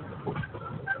background.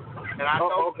 And I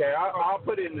know, okay, I'll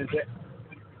put it in the chat.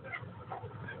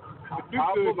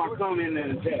 I'll put my comment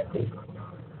in the chat.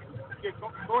 Yeah,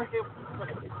 go ahead with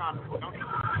the comment.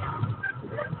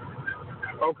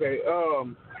 Okay.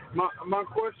 My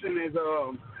question is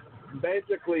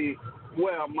basically,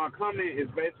 well, my comment is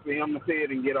basically, I'm gonna say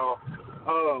it and get off.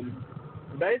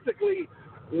 Basically,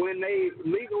 when they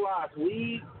legalized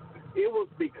weed, it was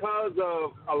because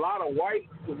of a lot of white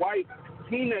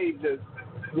teenagers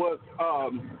was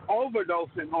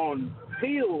overdosing on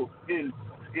pills and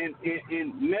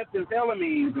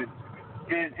methamphetamines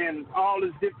and all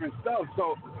this different stuff.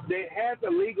 So they had to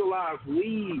legalize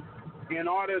weed in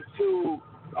order to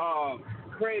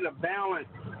create a balance,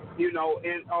 and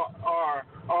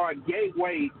or a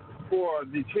gateway for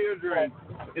the children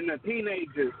and the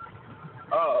teenagers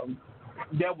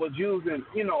that was using,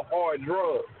 hard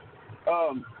drugs.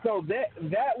 So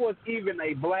that was even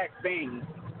a black thing.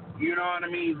 You know what I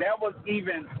mean? That was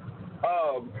even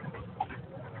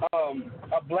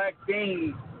a black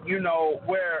thing,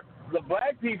 where the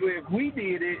black people, if we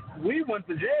did it, we went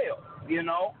to jail,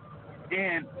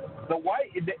 and the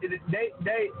white,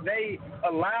 they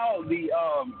allow the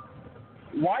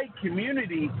white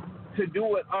community to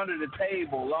do it under the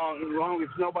table, long as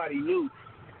nobody knew.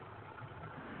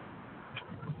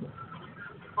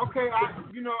 Okay, I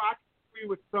agree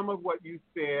with some of what you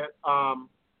said.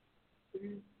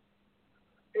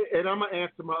 And I'm going to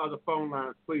answer my other phone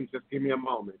lines. Please just give me a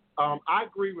moment. I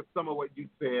agree with some of what you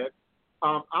said.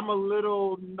 I'm a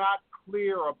little not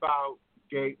clear about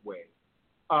gateway.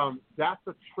 That's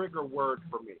a trigger word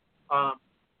for me.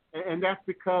 And that's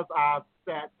because I've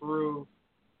sat through,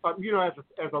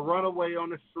 as a runaway on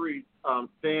the street,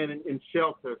 staying in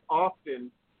shelters,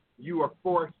 often you are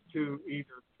forced to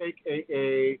either take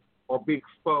AA or be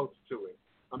exposed to it,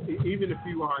 even if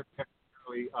you aren't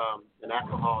necessarily an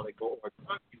alcoholic or a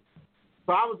drug user.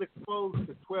 So I was exposed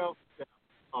to 12 steps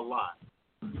a lot.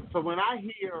 So when I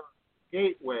hear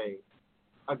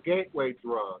a gateway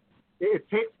drug, it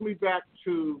takes me back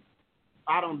to,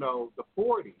 the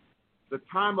 40s, the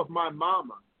time of my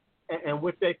mama, and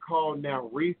what they call now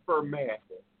reefer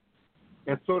madness,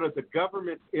 and sort of the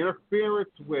government's interference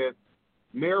with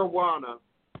marijuana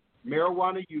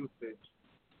usage,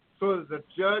 sort of the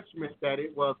judgment that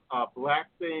it was a black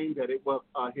thing, that it was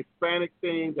a Hispanic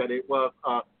thing, that it was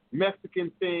a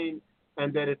Mexican thing,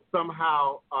 and that it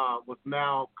somehow was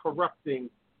now corrupting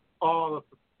all of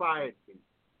society.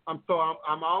 So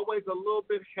I'm always a little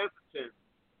bit hesitant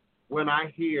when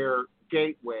I hear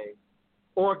gateway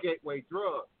or gateway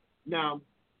drugs. Now,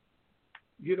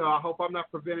 I hope I'm not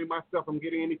preventing myself from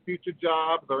getting any future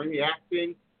jobs or any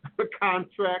acting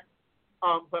contracts,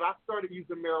 but I started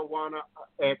using marijuana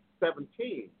at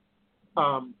 17.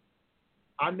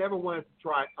 I never wanted to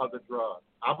try other drugs.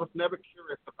 I was never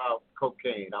curious about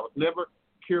cocaine. I was never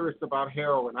curious about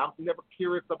heroin. I was never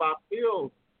curious about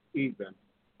pills even.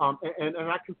 And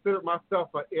I considered myself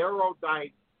an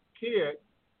erudite kid,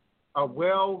 a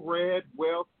well-read,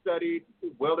 well-studied,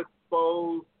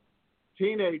 well-exposed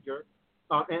teenager.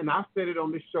 And I've said it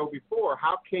on this show before.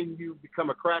 How can you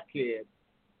become a crackhead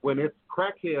when it's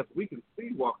crackheads we can see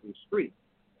walking the street?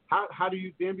 How do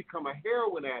you then become a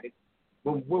heroin addict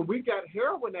when we got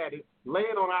heroin addicts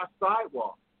laying on our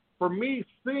sidewalk? For me,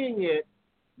 seeing it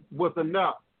was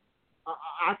enough.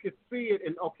 I could see it,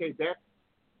 and okay, that's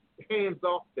hands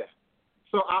off that.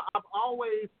 So I'm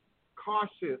always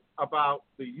cautious about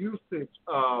the usage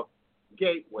of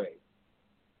gateway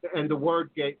and the word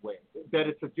gateway, that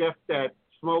it suggests that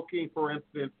smoking, for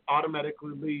instance,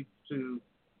 automatically leads to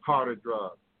harder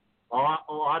drugs or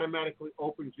automatically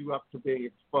opens you up to being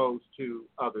exposed to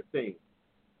other things.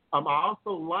 I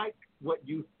also like what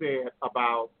you said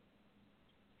about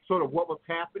sort of what was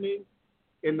happening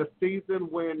in the season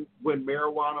when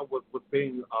marijuana was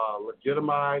being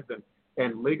legitimized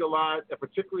and legalized, and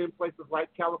particularly in places like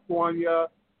California,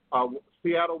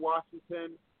 Seattle,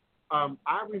 Washington.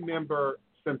 I remember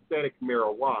synthetic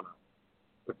marijuana,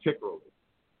 particularly,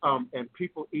 and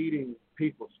people eating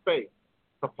people's face,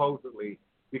 supposedly,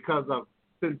 because of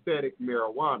synthetic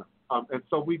marijuana. And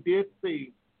so we did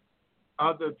see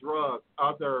other drugs,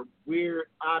 other weird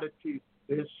oddities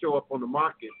that show up on the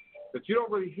market that you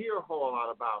don't really hear a whole lot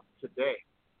about today.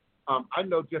 I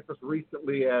know just as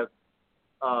recently as,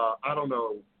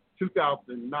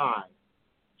 2009,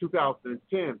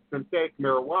 2010, synthetic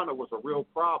marijuana was a real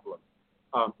problem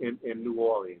in New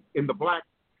Orleans, in the black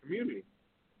community.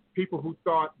 People who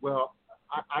thought, well,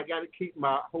 I got to keep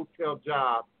my hotel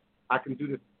job. I can do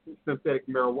this synthetic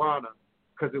marijuana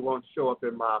because it won't show up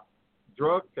in my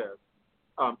drug test.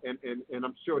 And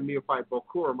I'm sure Neophyte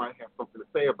Bokura might have something to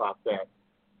say about that.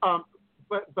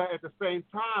 But at the same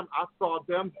time, I saw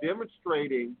them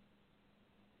demonstrating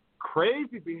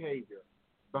crazy behavior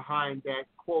behind that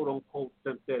quote-unquote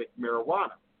synthetic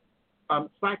marijuana.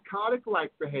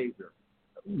 Psychotic-like behavior,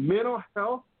 mental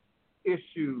health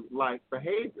issue-like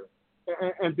behavior.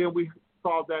 And then we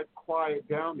saw that quiet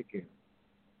down again.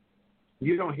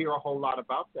 You don't hear a whole lot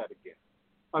about that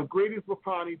again. Greetings,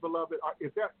 Wapani, beloved.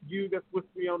 Is that you that's with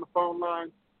me on the phone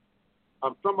line?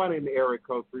 Somebody in the area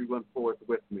code 314 is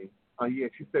with me. Yeah,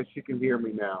 she says she can hear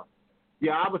me now.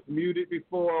 Yeah, I was muted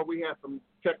before. We had some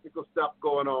technical stuff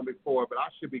going on before, but I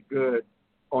should be good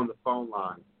on the phone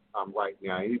line right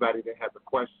now. Anybody that has a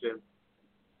question,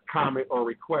 comment, or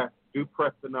request, do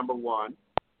press the number 1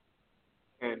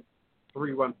 and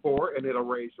 314, and it'll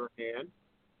raise your hand.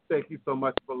 Thank you so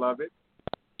much, beloved.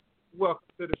 Welcome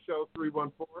to the show,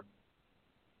 314.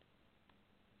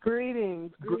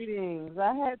 Greetings.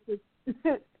 I had to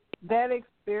that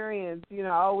experience, I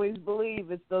always believe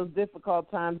it's those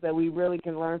difficult times that we really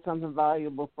can learn something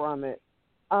valuable from it.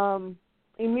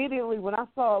 Immediately when I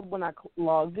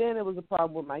logged in, it was a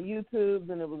problem with my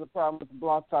YouTube, and it was a problem with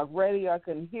Blog Talk Radio. I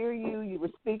couldn't hear you. You were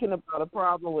speaking about a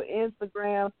problem with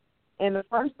Instagram, and the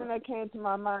first thing that came to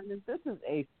my mind is this is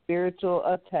a spiritual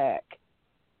attack.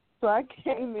 So I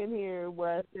came in here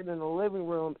where I sit in the living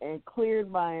room and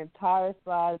cleared my entire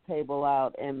side table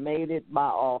out and made it my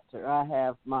altar. I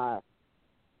have my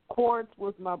quartz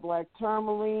with my black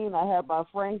tourmaline. I have my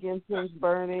frankincense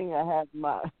burning. I have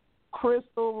my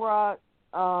crystal rock,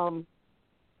 the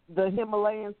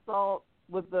Himalayan salt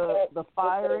with the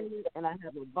fire in it, and I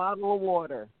have a bottle of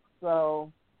water.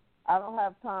 So I don't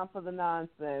have time for the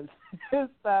nonsense.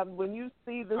 It's time, when you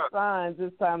see the signs,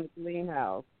 it's time to clean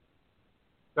house.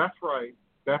 That's right.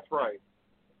 That's right.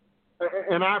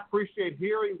 And I appreciate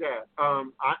hearing that.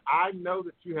 I know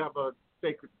that you have a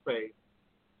sacred space.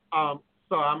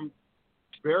 So I'm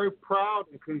very proud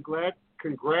and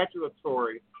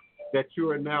congratulatory that you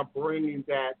are now bringing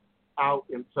that out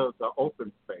into the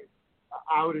open space,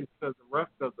 out into the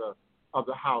rest of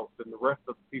the house and the rest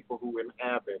of the people who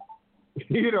inhabit,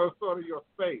 sort of your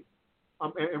space.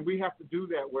 And we have to do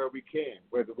that where we can,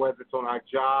 whether it's on our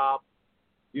job,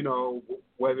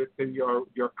 whether it's in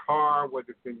your car, whether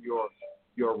it's in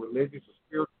your religious or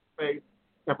spiritual space,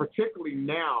 and particularly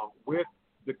now with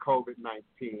the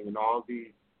COVID-19 and all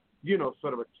these,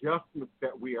 sort of adjustments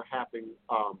that we are having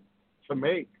to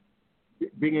make,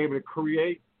 being able to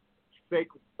create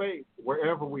sacred space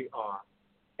wherever we are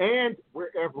and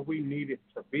wherever we need it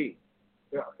to be.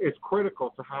 It's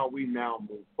critical to how we now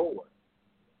move forward,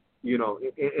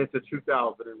 into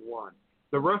 2001.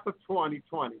 The rest of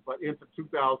 2020, but into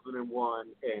 2001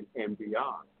 and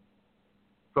beyond.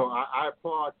 So I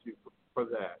applaud you for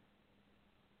that.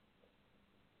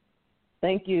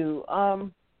 Thank you.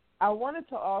 I wanted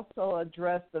to also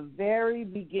address the very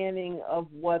beginning of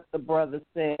what the brother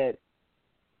said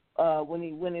when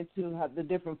he went into the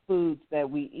different foods that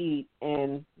we eat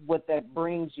and what that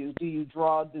brings you. Do you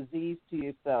draw disease to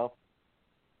yourself?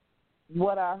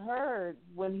 What I heard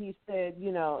when he said,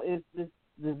 is this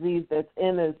disease that's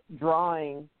in us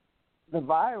drawing the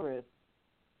virus,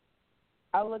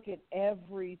 I look at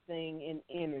everything in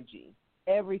energy.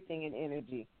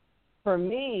 For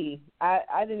me, I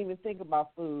didn't even think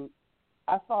about food.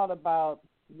 I thought about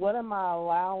what am I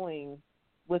allowing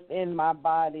within my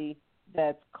body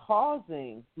that's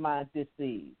causing my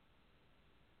disease.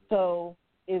 So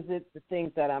is it the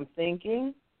things that I'm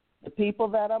thinking, the people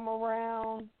that I'm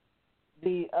around,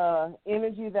 the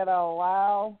energy that I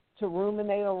allow to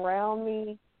ruminate around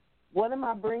me? What am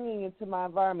I bringing into my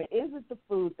environment? Is it the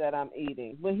food that I'm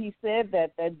eating? When he said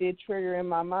that did trigger in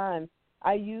my mind.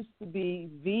 I used to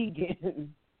be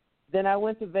vegan. Then I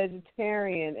went to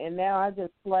vegetarian, and now I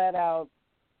just flat out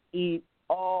eat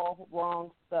all wrong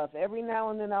stuff. Every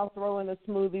now and then I'll throw in a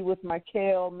smoothie with my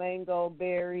kale, mango,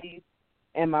 berries,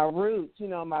 and my roots,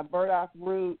 my burdock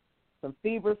root, some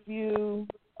feverfew,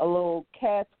 a little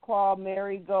cat's claw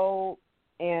marigold,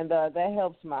 and that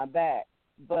helps my back.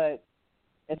 But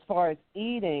as far as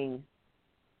eating,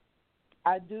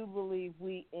 I do believe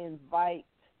we invite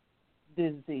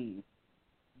disease,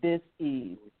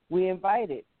 dis-ease. We invite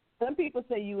it. Some people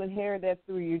say you inherit that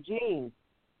through your genes.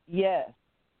 Yes.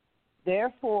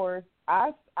 Therefore,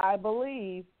 I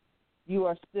believe you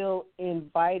are still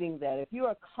inviting that. If you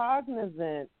are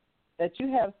cognizant that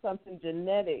you have something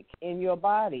genetic in your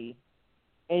body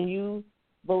and you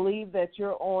believe that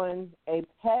you're on a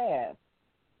path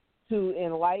to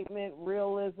enlightenment,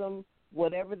 realism,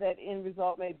 whatever that end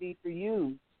result may be for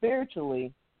you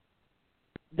spiritually,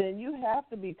 then you have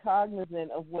to be cognizant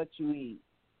of what you eat.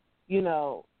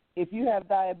 If you have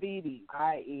diabetes,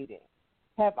 I eat it.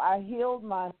 Have I healed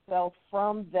myself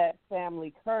from that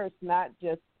family curse, not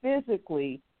just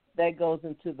physically, that goes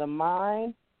into the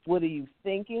mind? What are you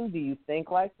thinking? Do you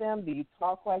think like them? Do you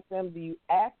talk like them? Do you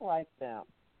act like them?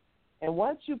 And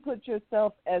once you put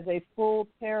yourself as a full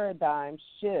paradigm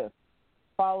shift,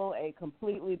 follow a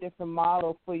completely different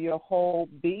model for your whole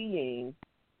being,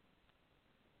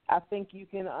 I think you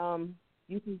can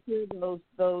cure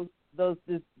those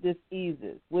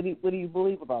diseases. What do you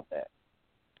believe about that?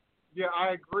 Yeah, I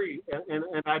agree,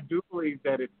 and I do believe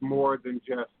that it's more than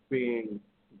just being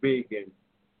vegan,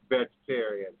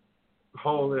 vegetarian,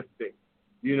 holistic.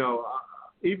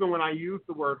 Even when I use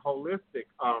the word holistic,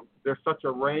 there's such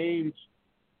a range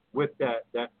with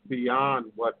that's beyond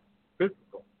what's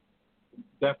physical.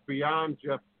 That's beyond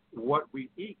just what we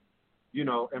eat,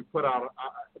 and put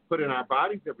in our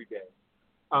bodies every day.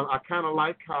 I kind of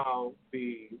like how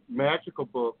the magical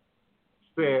book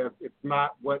says it's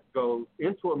not what goes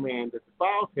into a man that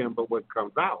defiles him, but what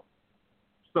comes out.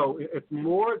 So it's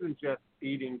more than just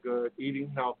eating good,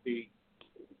 eating healthy,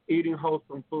 eating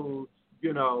wholesome foods.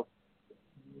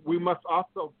 We must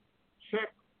also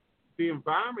check the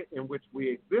environment in which we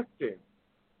exist in.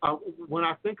 When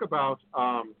I think about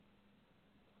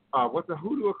what's the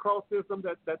Hoodoo occultism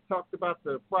that talks about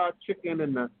the fried chicken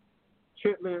and the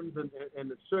chitlins and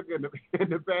the sugar and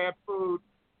the bad food,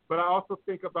 but I also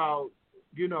think about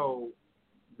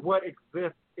what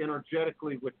exists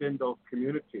energetically within those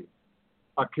communities.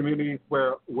 Communities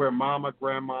where mama,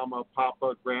 grandmama,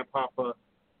 papa, grandpapa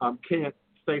can't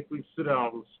safely sit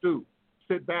out on the stoop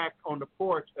sit back on the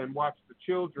porch and watch the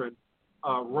children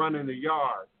run in the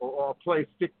yard or play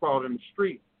stickball in the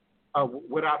street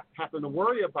without having to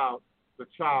worry about the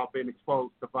child being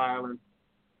exposed to violence,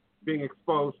 being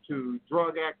exposed to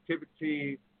drug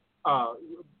activity,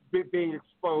 being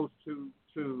exposed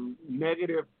to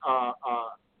negative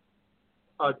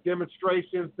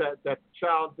demonstrations that the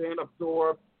child then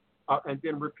absorbs and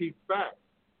then repeats back.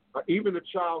 Even the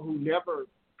child who never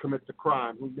commits a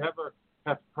crime, who never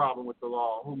has a problem with the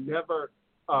law, who never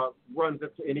runs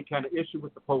into any kind of issue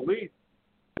with the police,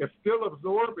 is still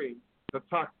absorbing the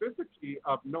toxicity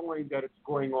of knowing that it's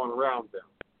going on around them,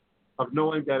 of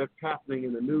knowing that it's happening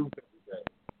in the news every day,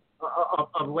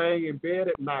 of laying in bed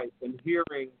at night and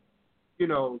hearing,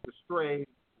 the stray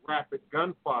rapid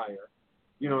gunfire,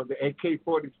 the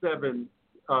AK-47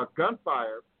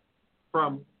 gunfire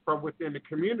from within the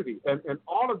community. And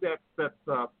all of that sets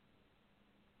up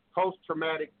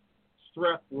post-traumatic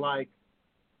stress-like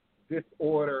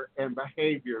disorder and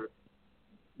behavior,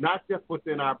 not just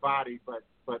within our body, but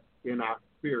in our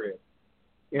spirit,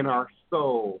 in our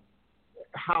soul,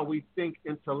 how we think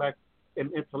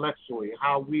intellectually,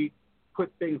 how we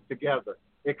put things together.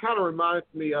 It kind of reminds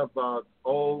me of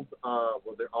old,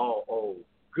 well, they're all old,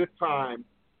 Good Time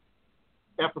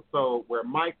episode where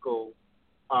Michael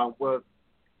was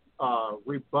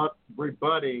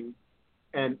rebutting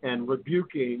and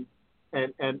rebuking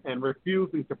and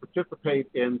refusing to participate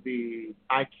in the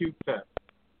IQ test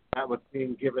that was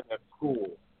being given at school,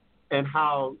 and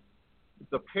how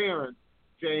the parents,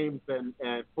 James and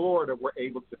Florida, were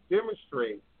able to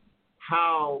demonstrate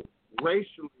how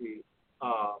racially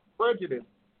prejudiced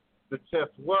the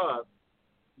test was,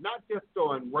 not just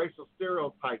on racial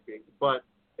stereotyping, but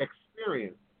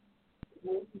experience,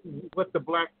 what the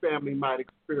black family might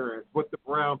experience, what the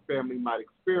brown family might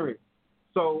experience.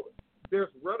 So there's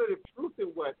relative truth in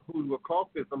what Hoodoo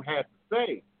occultism had to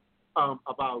say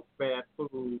about bad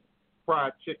food,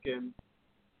 fried chicken,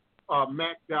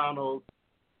 McDonald's,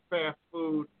 fast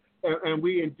food, and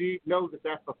we indeed know that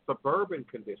that's a suburban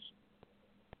condition.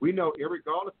 We know,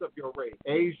 irregardless of your race,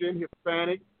 Asian,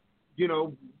 Hispanic,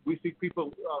 we see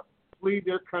people flee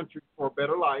their country for a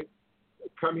better life,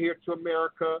 come here to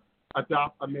America,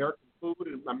 adopt American food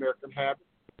and American habits,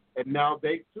 and now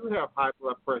they too have high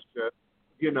blood pressure,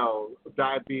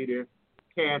 diabetes,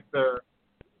 cancer,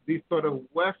 these sort of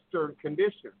Western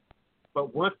conditions.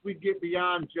 But once we get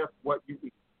beyond just what you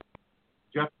eat,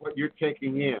 just what you're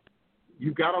taking in,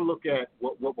 you got to look at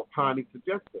what Wapani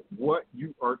suggested, what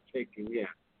you are taking in.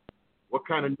 What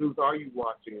kind of news are you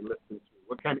watching and listening to?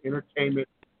 What kind of entertainment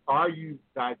are you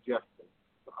digesting?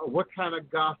 What kind of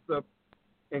gossip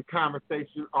and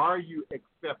conversation are you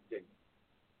accepting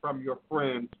from your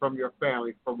friends, from your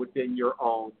family, from within your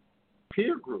own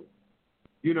peer group?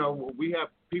 We have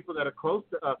people that are close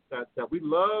to us that we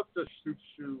love to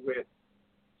shoot with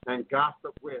and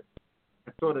gossip with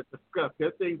and sort of discuss. There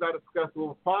are things I discuss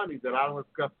with Wapani that I don't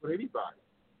discuss with anybody.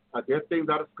 There are things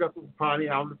I discuss with Wapani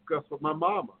I don't discuss with my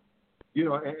mama.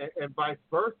 And vice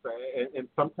versa. And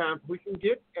sometimes we can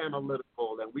get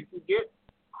analytical and we can get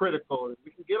critical and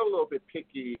we can get a little bit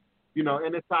picky,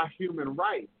 and it's our human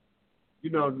right.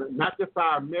 Not just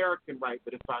our American right,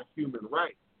 but it's our human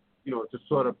right, to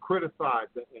sort of criticize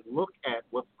and look at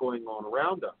what's going on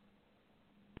around us.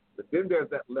 But then there's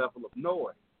that level of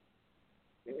noise.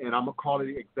 And I'm going to call it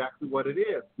exactly what it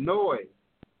is, noise,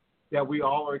 that we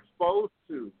all are exposed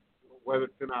to, whether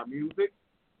it's in our music,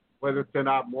 whether it's in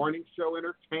our morning show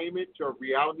entertainment or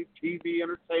reality TV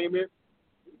entertainment.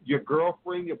 Your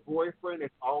girlfriend, your boyfriend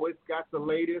has always got the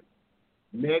latest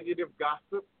negative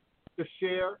gossip to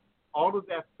share. All of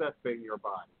that sets in your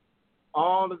body.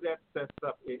 All of that sets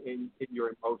up in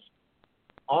your emotions.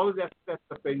 All of that sets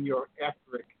up in your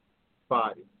etheric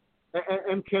body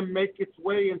and can make its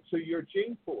way into your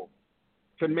gene pool,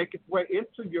 can make its way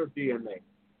into your DNA.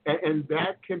 And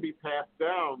that can be passed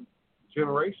down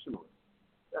generationally.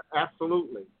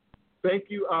 Absolutely. Thank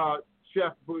you,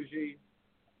 Chef Bougie.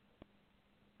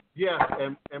 Yes,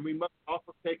 and we must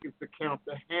also take into account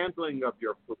the handling of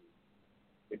your food.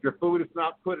 If your food is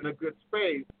not put in a good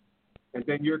space, and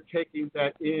then you're taking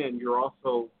that in, you're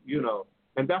also,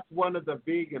 and that's one of the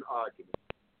vegan arguments,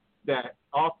 that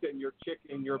often your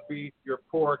chicken, your beef, your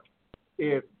pork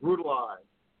is brutalized.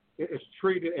 It is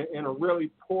treated in a really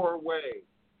poor way.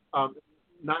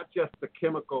 Not just the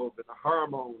chemicals and the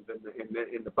hormones and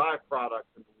the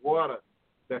byproducts and the water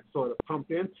that's sort of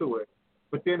pumped into it,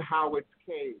 but then how it's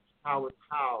caged, how it's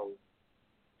housed,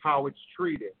 how it's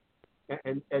treated.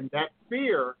 And that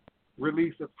fear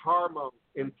releases hormones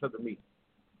into the meat.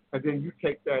 And then you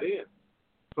take that in.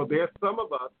 So there's some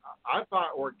of us, I buy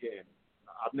organic.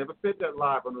 I've never said that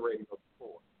live on the radio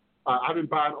before. I've been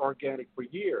buying organic for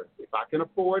years. If I can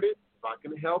afford it, if I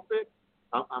can help it,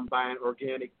 I'm buying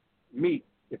organic meat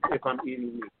if I'm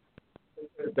eating meat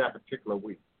that particular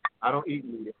week. I don't eat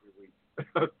meat every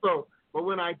week. But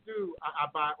when I do, I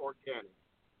buy organic.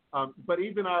 But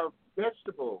even our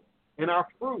vegetables and our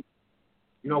fruit,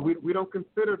 we don't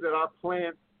consider that our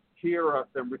plants hear us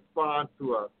and respond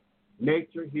to us.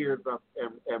 Nature hears us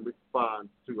and responds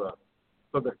to us.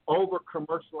 So the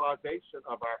over-commercialization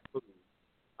of our food,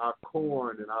 our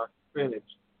corn and our spinach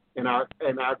and our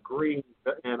greens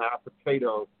and our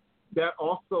potatoes, that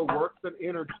also works an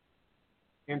energy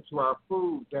into our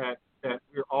food that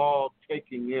we're all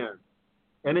taking in.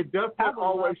 And it does not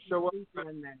always show up.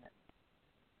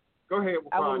 Go ahead,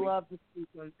 I Bonnie. would love to speak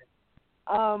on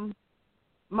that.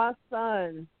 My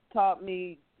son taught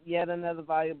me yet another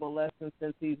valuable lesson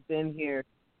since he's been here.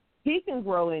 He can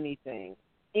grow anything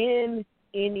in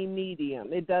any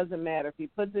medium. It doesn't matter. If he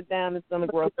puts it down, it's going to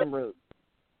grow some roots.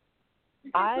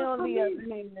 I, on the other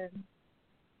hand,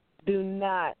 do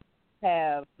not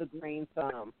have the green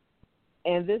thumb.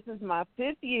 And this is my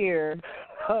 5th year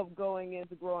of going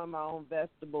into growing my own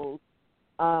vegetables.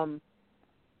 And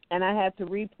I had to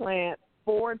replant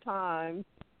 4 times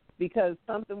because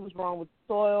something was wrong with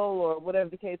soil or whatever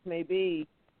the case may be.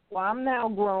 Well, I'm now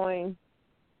growing.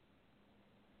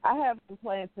 I have some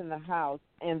plants in the house,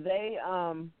 and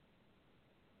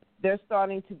they're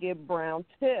starting to get brown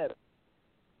tips,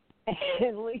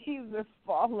 and leaves are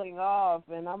falling off.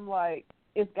 And I'm like,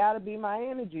 it's got to be my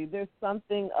energy. There's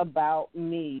something about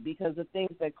me because the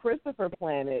things that Christopher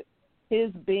planted,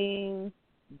 his beans,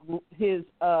 his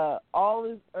all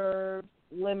his herbs,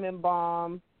 lemon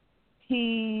balm,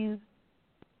 teas,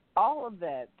 all of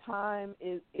that, thyme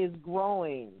is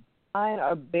growing. Mine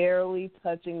are barely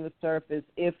touching the surface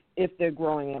if they're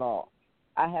growing at all.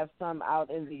 I have some out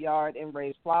in the yard in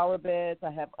raised flower beds.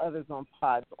 I have others on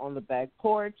pots on the back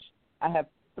porch. I have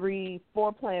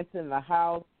 3-4 plants in the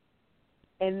house.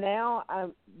 And now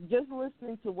I'm just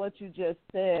listening to what you just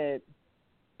said.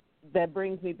 That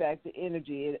brings me back to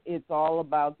energy. It's all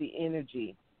about the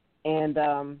energy. And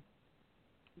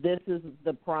this is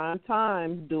the prime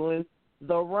time doing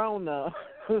the Rona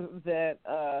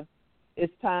that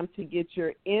it's time to get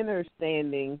your inner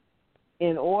standing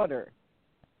in order.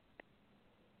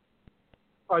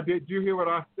 Did you hear what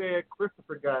I said?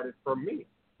 Christopher got it from me.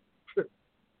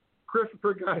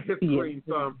 Christopher got his green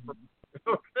thumb from me.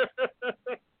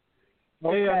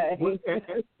 Okay.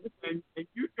 And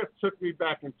you just took me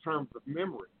back in terms of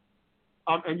memory.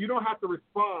 And you don't have to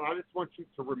respond. I just want you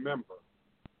to remember.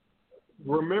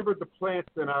 Remember the plants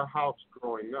in our house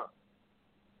growing up.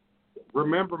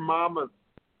 Remember Mama's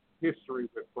history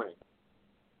with plants.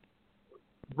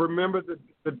 Remember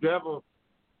the devil's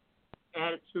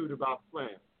attitude about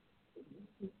plants.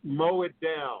 Mow it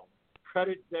down. Cut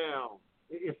it down.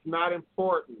 It's not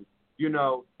important.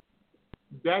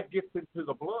 That gets into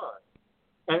the blood.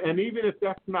 And even if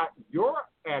that's not your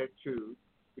attitude,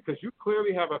 because you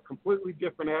clearly have a completely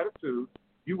different attitude,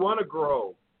 you want to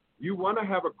grow. You want to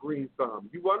have a green thumb.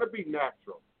 You want to be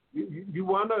natural. You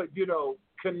want to,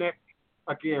 connect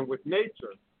again with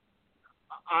nature.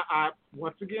 I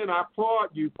once again, I applaud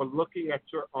you for looking at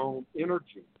your own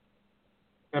energy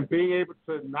and being able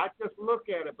to not just look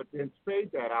at it, but then say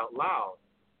that out loud,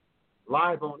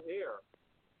 live on air,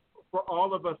 for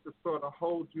all of us to sort of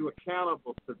hold you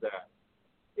accountable to that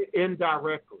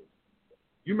indirectly.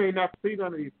 You may not see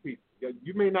none of these people.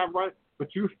 You may not write,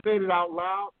 but you said it out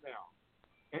loud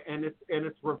now, and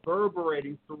it's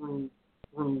reverberating through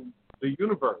the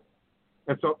universe.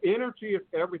 And so energy is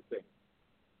everything.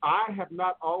 I have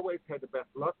not always had the best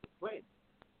luck with plants.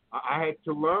 I had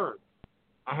to learn.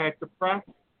 I had to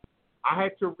practice. I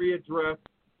had to readdress,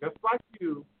 just like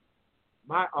you,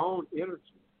 my own energy.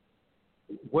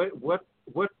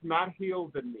 What's not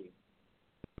healed in me?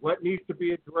 What needs to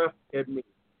be addressed in me?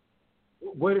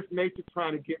 What is nature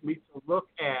trying to get me to look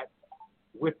at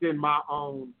within my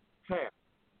own past?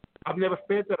 I've never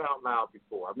said that out loud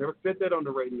before. I've never said that on the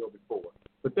radio before.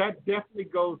 But that definitely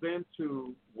goes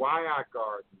into why I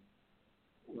garden,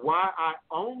 why I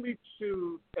only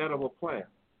choose edible plants.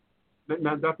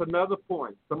 Now, that's another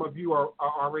point. Some of you are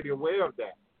already aware of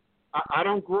that. I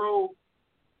don't grow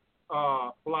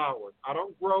flowers. I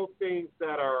don't grow things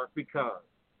that are because.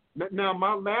 Now,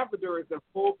 my lavender is in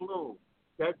full bloom.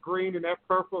 That green and that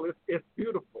purple, it's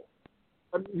beautiful.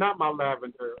 Not my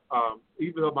lavender,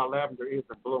 even though my lavender is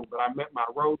in bloom, but I meant my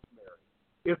rosemary.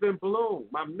 It's in bloom.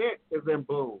 My mint is in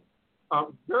bloom.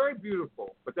 Very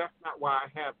beautiful, but that's not why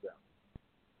I have them.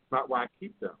 Not why I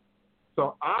keep them.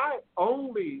 So I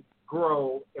only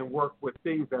grow and work with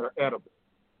things that are edible.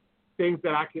 things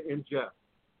that I can ingest,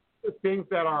 things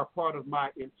that are a part of my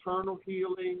internal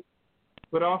healing,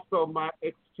 but also my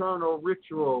external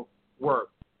ritual work,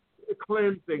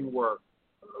 cleansing work,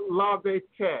 lave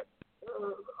tet,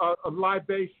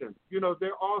 libation. You know,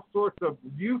 there are all sorts of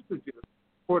usages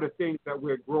for the things that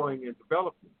we're growing and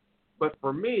developing. But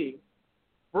for me,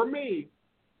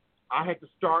 I had to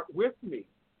start with me.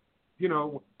 You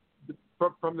know,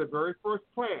 from the very first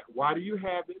plant. Why do you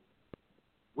have it?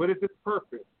 What is its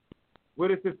purpose?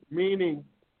 What is its meaning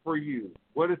for you?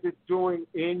 What is it doing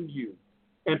in you?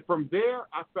 And from there,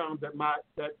 I found that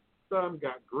that sun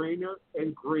got greener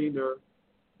and greener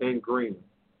and greener.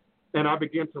 And I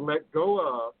began to let go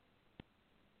of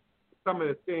some of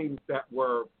the things that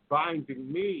were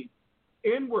binding me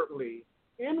inwardly,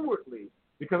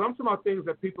 because I'm talking about things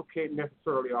that people can't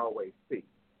necessarily always see.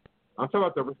 I'm talking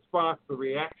about the response, the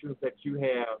reactions that you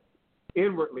have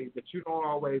inwardly that you don't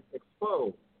always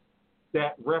expose,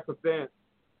 that represent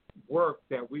work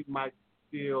that we might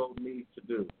still need to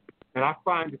do. And I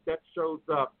find that shows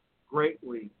up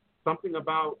greatly, something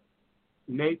about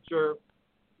nature,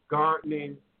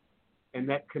 gardening, and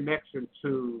that connection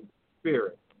to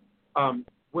spirit.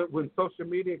 When social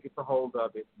media gets a hold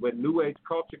of it, when New Age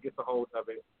culture gets a hold of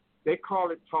it, they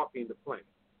call it talking to plants.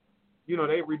 You know,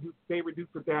 they reduce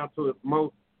it down to its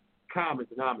most common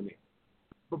denominator.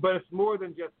 But it's more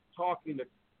than just talking to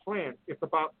plants. It's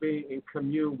about being in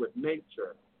commune with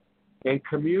nature and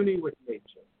communing with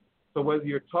nature. So whether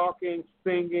you're talking,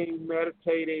 singing,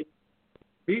 meditating,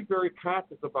 be very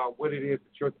conscious about what it is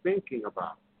that you're thinking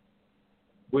about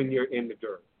when you're in the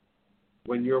dirt,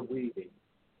 when you're weeding,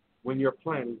 when you're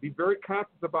planting. Be very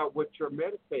conscious about what you're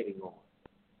meditating on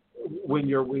when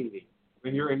you're weeding,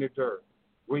 when you're in the dirt,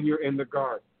 when you're in the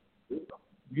garden.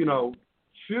 You know,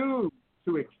 choose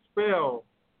to expel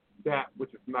that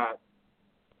which is not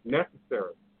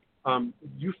necessary.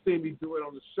 You see me do it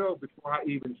on the show before I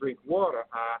even drink water.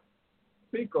 I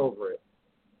speak over it.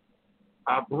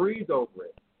 I breathe over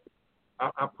it.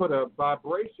 I put a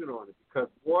vibration on it because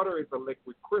water is a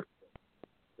liquid crystal.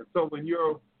 And so when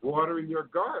you're watering your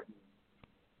garden,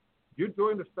 you're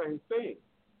doing the same thing.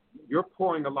 You're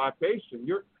pouring a libation.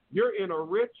 You're in a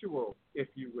ritual, if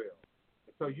you will.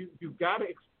 So you got to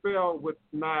expel what's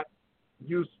not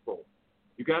useful.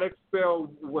 You got to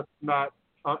expel what's not.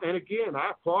 And again,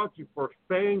 I applaud you for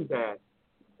saying that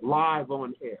live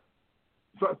on air.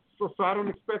 So I don't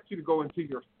expect you to go into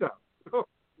your stuff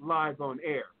live on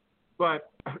air.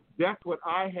 But that's what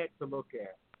I had to look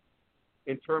at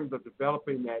in terms of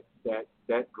developing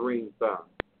that green thumb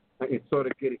and sort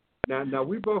of getting. Now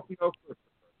we both know Christopher,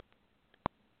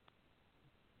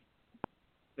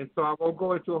 and so I won't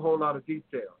go into a whole lot of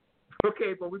detail.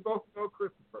 Okay, but we both know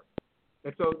Christopher,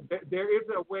 and so there is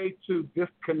a way to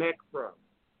disconnect from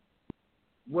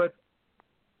what's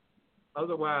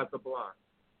otherwise a block,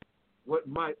 what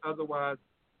might otherwise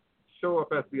show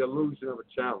up as the illusion of a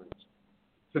challenge,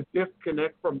 to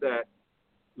disconnect from that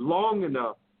long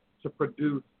enough to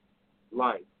produce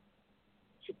life,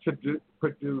 to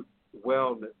produce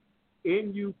wellness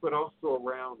in you, but also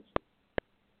around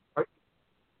you.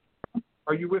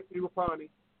 Are you with me, Wapani?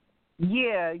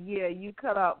 Yeah, you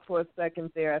cut out for a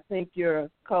second there. I think your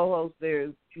co-host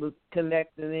there was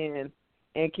connecting in,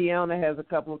 and Kiona has a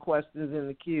couple of questions in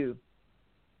the queue.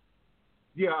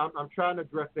 Yeah, I'm trying to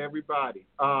address everybody.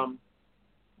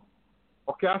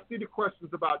 Okay, I see the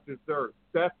questions about dessert.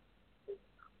 That's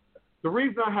the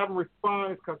reason I haven't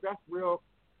responded is because that's real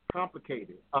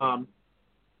complicated. I'm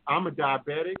a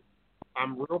diabetic.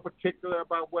 I'm real particular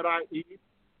about what I eat.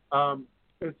 And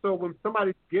so when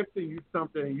somebody's gifting you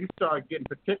something and you start getting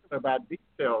particular about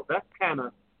details, that's kind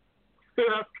of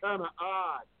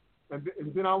odd. And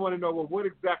then I want to know, well, what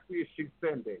exactly is she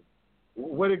sending?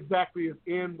 What exactly is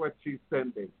in what she's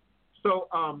sending? So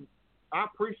I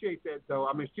appreciate that, though.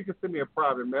 I mean, she can send me a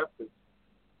private message.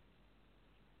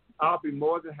 I'll be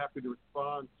more than happy to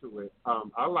respond to it.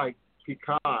 I like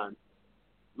pecan,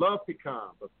 love pecan,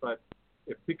 but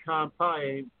if pecan pie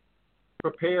ain't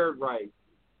prepared right,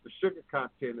 the sugar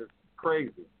content is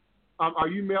crazy. Are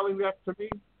you mailing that to me?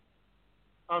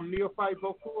 Neophyte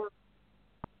Vokur?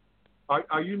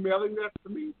 Are you mailing that to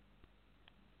me?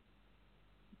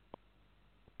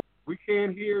 We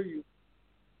can't hear you.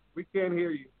 We can't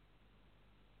hear you.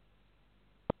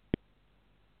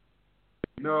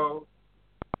 No.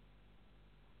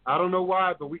 I don't know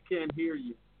why, but we can't hear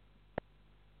you.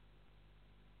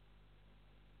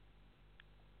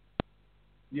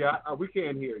 Yeah, we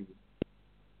can't hear you.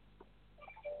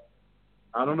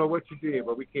 I don't know what you did,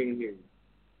 but we can't hear you.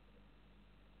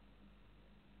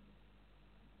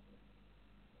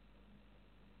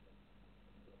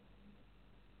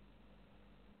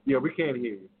 Yeah, we can't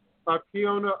hear you.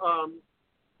 Kiona,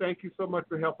 thank you so much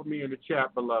for helping me in the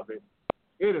chat, beloved.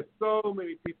 It is so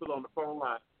many people on the phone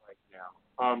line right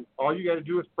now. All you got to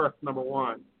do is press number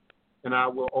 1, and I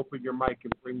will open your mic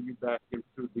and bring you back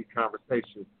into the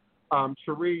conversation.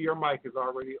 Cherie, your mic is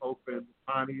already open.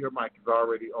 Connie, your mic is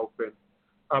already open.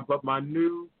 But my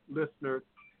new listeners,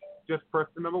 just press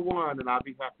the number 1, and I'll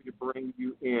be happy to bring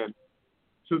you in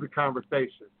to the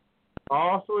conversation. I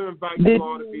also invite you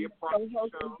all to be a part of the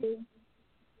show.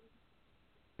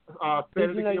 Say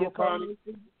it again, Connie.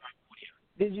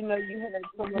 Did you know you had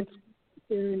someone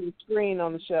sharing the screen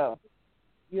on the show?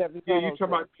 You have you talking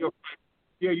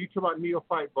about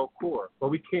Neophyte Bokor, but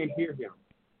we can't hear him.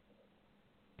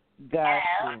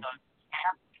 Gotcha.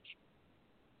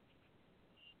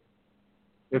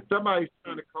 If somebody's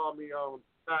trying to call me on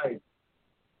Skype,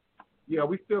 yeah,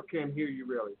 we still can't hear you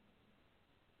really.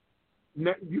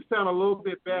 You sound a little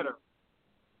bit better.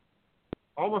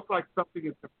 Almost like something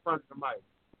is in front of the mic.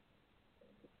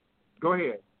 Go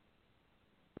ahead.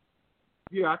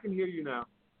 Yeah, I can hear you now.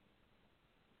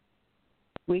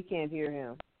 We can't hear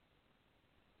him.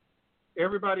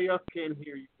 Everybody else can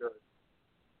hear you, sir.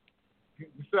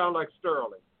 You sound like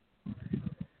Sterling.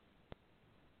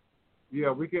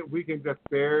 Yeah, we can just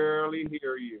barely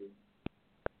hear you.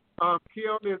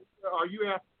 Keon, are you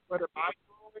asking what am I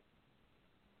growing?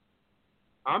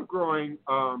 I'm growing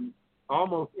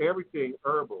almost everything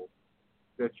herbal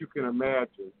that you can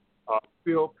imagine.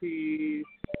 Field peas.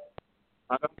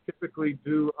 I don't typically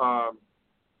do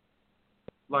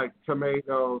like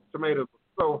tomatoes. Tomatoes are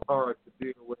so hard to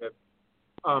deal with.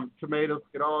 Tomatoes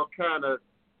get all kind of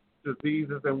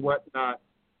diseases and whatnot.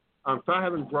 So I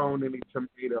haven't grown any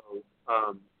tomatoes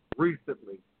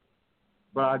recently,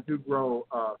 but I do grow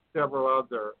several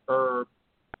other herbs,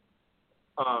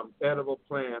 edible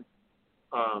plants,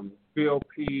 field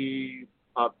peas,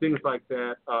 things like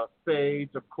that.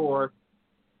 Sage, of course.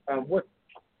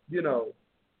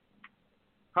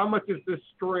 How much is this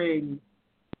string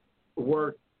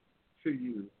worth to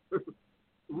you?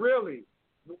 Really,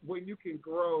 when you can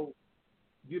grow,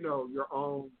 your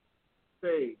own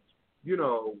sage,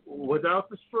 without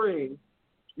the string,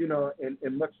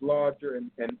 in much larger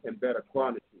and better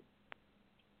quantity.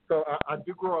 So I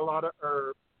do grow a lot of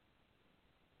herbs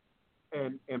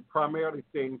and primarily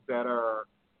things that are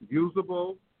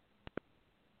usable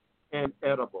and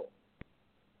edible,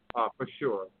 for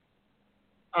sure.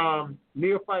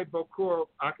 Neophyte Bokor,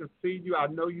 I can see you. I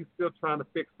know you're still trying to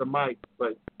fix the mic,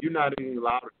 but you're not any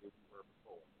louder than you were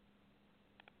before.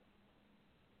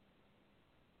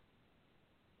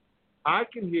 I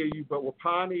can hear you, but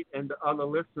Wapani and the other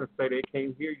listeners say they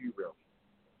can't hear you really.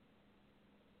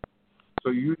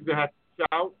 So you either have to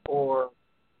shout or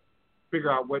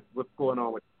figure out what's going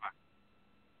on with the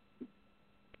mic.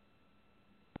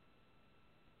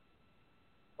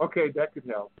 Okay, that could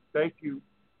help. Thank you.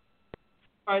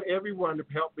 I invite everyone to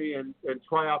help me and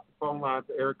try out the phone lines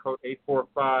at area code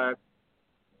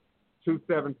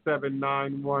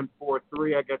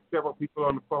 845-277-9143. I got several people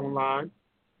on the phone line.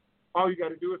 All you got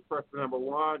to do is press the number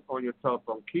 1 on your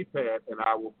telephone keypad, and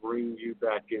I will bring you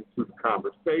back into the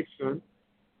conversation.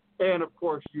 And, of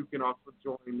course, you can also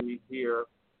join me here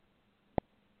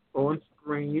on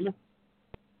screen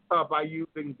by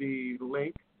using the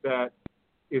link that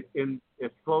is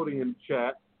floating in the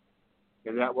chat,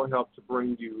 and that will help to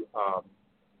bring you. I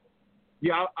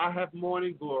have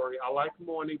Morning Glory. I like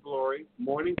Morning Glory.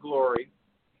 Morning Glory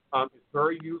is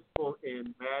very useful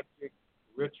in magic,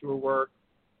 ritual work,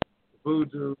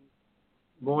 Voodoo.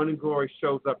 Morning Glory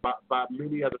shows up by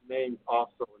many other names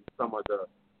also in some of the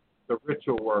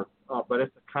ritual work, but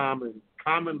it's a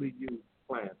commonly used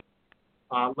plant.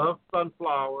 I love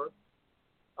sunflowers,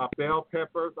 bell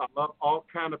peppers. I love all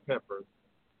kind of peppers.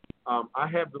 I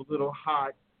have the little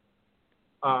hot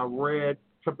red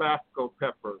Tabasco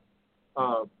peppers.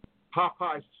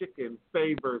 Popeye's Chicken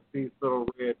favors these little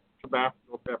red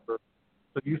Tabasco peppers.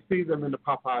 So you see them in the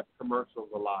Popeyes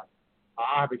commercials a lot.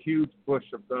 I have a huge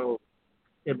bush of those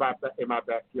in my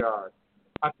backyard.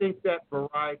 I think that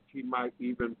variety might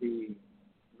even be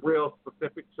real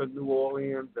specific to New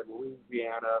Orleans and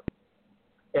Louisiana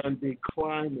and the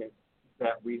climate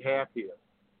that we have here.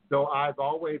 So I've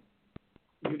always,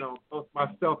 both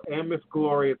myself and Miss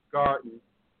Gloria's garden,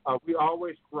 we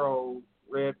always grow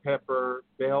red pepper,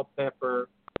 bell pepper,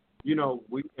 we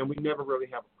never really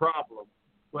have a problem.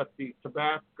 But the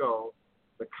Tabasco,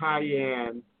 the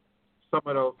cayenne, some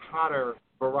of those hotter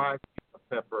varieties of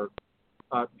peppers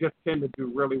just tend to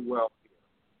do really well here.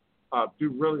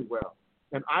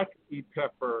 And I can eat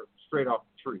pepper straight off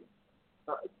the tree.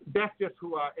 That's just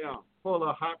who I am. Full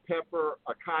of hot pepper,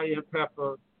 a cayenne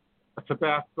pepper, a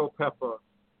Tabasco pepper.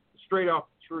 straight off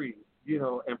the tree,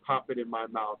 and pop it in my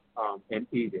mouth and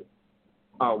eat it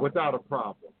without a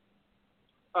problem.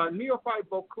 Neophyte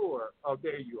Bokur, oh,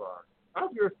 there you are. I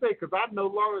was going to say, because I no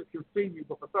longer can see you,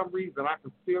 but for some reason I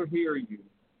can still hear you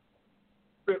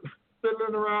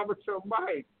fiddling around with your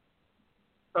mic.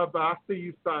 But I see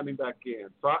you signing back in.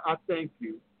 So I thank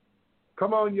you.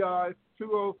 Come on, y'all. It's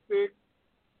 2:06.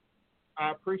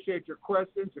 I appreciate your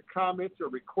questions, your comments, your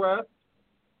requests.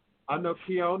 I know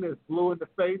Keona is blue in the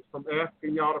face from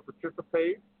asking y'all to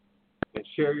participate and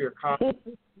share your comments.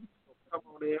 So come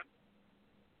on in.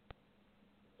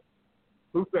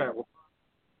 Who's that?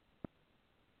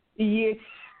 Yeah,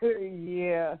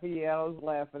 yeah. I was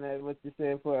laughing at what you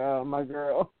said for my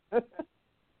girl,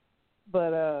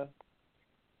 but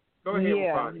go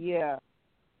ahead. Yeah.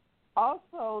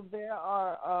 Also, there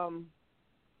are.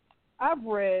 I've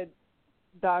read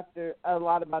a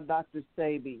lot about Dr.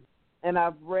 Sebi, and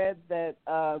I've read that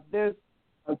there's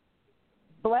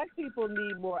black people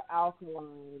need more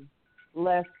alkaline,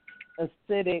 less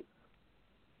acidic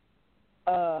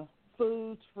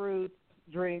foods, fruits,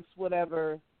 drinks,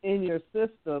 whatever in your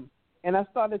system. And I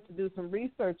started to do some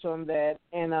research on that,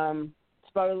 and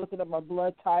started looking at my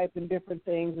blood type and different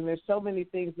things. And there's so many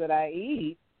things that I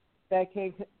eat that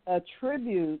can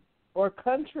attribute or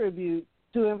contribute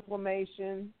to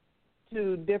inflammation,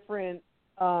 to different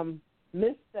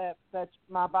missteps that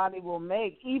my body will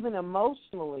make, even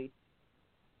emotionally.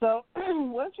 So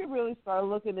once you really start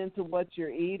looking into what you're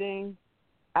eating,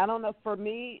 I don't know, for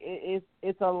me,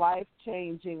 it's a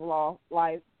life-changing,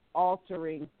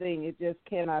 life-altering thing. It just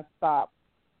cannot stop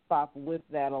with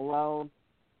that alone.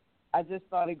 I just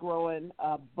started growing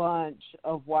a bunch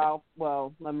of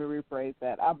let me rephrase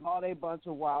that. I bought a bunch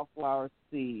of wildflower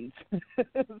seeds.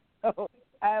 So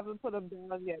I haven't put them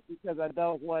down yet because I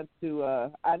don't want to,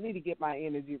 I need to get my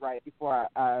energy right before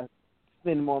I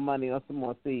spend more money on some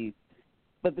more seeds.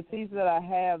 But the seeds that I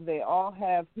have, they all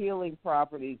have healing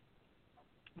properties.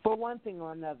 For one thing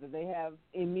or another, they have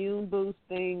immune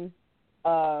boosting,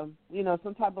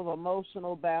 some type of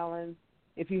emotional balance.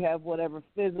 If you have whatever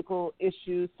physical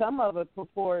issues, some of it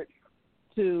purport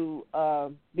to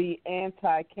be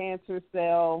anti-cancer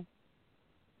cell.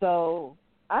 So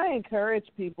I encourage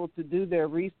people to do their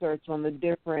research on the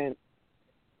different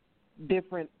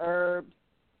herbs,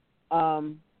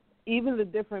 even the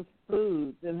different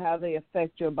foods and how they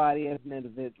affect your body as an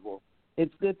individual.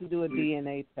 It's good to do a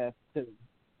DNA test too.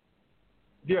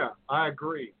 Yeah, I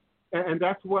agree. And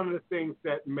that's one of the things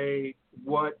that made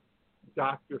what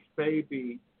Dr.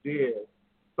 Sebi did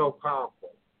so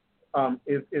powerful,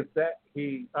 is that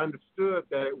he understood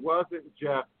that it wasn't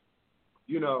just,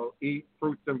 eat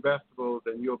fruits and vegetables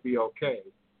and you'll be okay.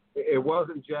 It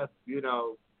wasn't just,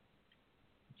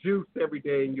 juice every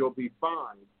day and you'll be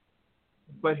fine.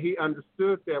 But he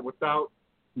understood that without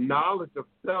knowledge of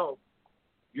self,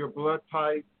 your blood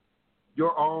type,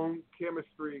 your own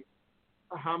chemistry,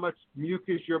 how much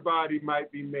mucus your body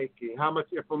might be making, how much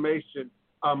inflammation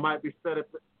might be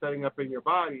setting up in your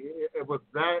body. It was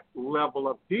that level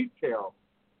of detail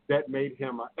that made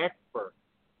him an expert,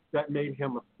 that made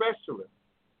him a specialist.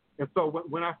 And so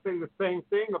when I say the same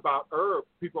thing about herbs,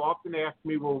 people often ask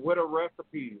me, well, what are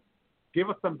recipes? Give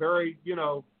us some very,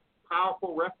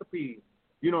 powerful recipes,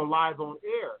 live on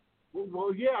air.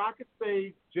 Well, yeah, I could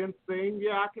say ginseng.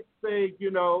 Yeah, I could say,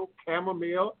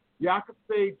 chamomile. Yeah, I could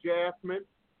say jasmine.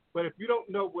 But if you don't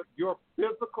know what your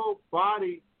physical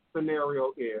body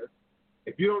scenario is,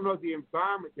 if you don't know the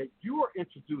environment that you are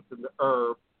introducing the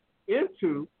herb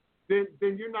into, then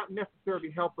you're not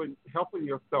necessarily helping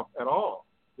yourself at all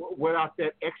without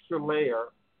that extra layer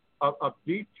of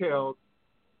detailed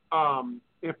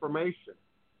information.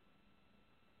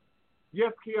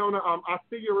 Yes, Keona, I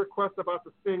see your request about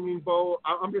the singing bowl.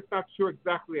 I'm just not sure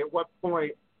exactly at what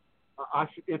point I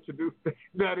should introduce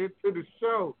that into the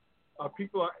show.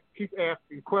 People keep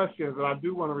asking questions, and I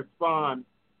do want to respond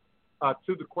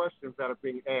to the questions that are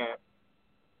being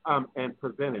asked and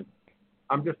presented.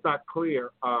 I'm just not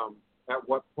clear at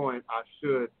what point I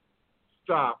should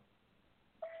stop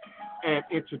and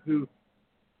introduce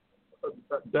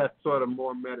that sort of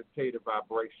more meditative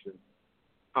vibration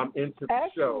into the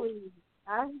show.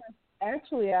 I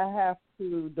have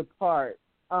to depart.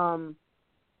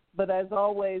 But as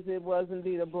always, it was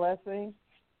indeed a blessing,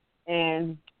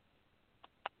 and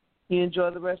you enjoy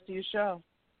the rest of your show.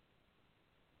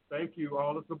 Thank you.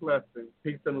 All is a blessing.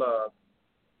 Peace and love.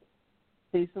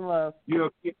 Peace and love.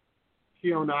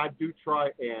 Keona, I do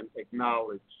try and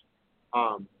acknowledge,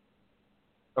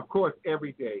 of course,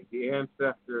 every day, the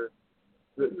ancestors,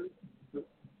 the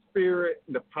spirit,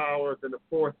 and the powers, and the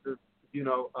forces,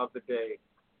 of the day.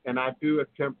 And I do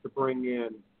attempt to bring in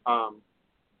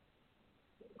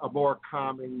a more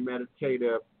calming,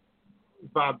 meditative,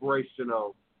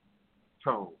 vibrational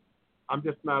tone. I'm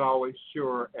just not always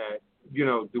sure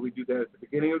do we do that at the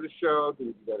beginning of the show? Do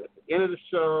we do that at the end of the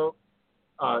show?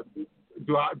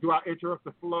 Do I interrupt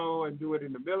the flow and do it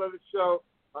in the middle of the show?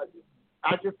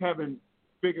 I just haven't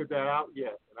figured that out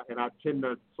yet, and I tend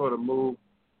to sort of move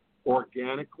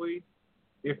organically,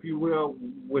 if you will,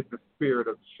 with the spirit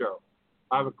of the show.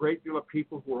 I have a great deal of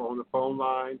people who are on the phone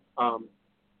line.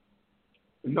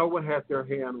 No one has their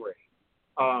hand raised.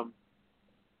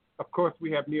 Of course,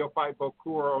 we have Neophyte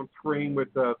Bokur on screen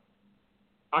with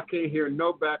I can't hear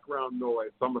no background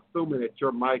noise, so I'm assuming that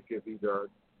your mic is either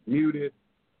muted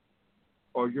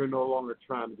or you're no longer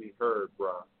trying to be heard,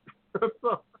 bro.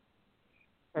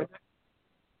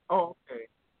 Okay.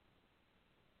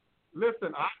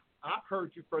 Listen, I've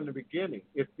heard you from the beginning.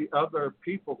 It's the other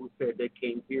people who said they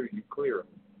can't hear you clearly.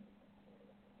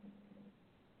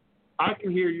 I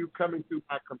can hear you coming through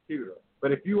my computer,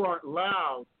 but if you aren't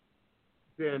loud,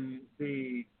 then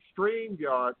the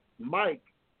StreamYard mic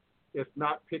is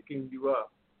not picking you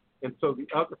up, and so the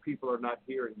other people are not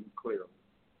hearing you clearly.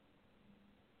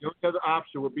 The only other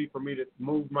option would be for me to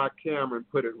move my camera and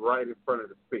put it right in front of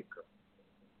the speaker.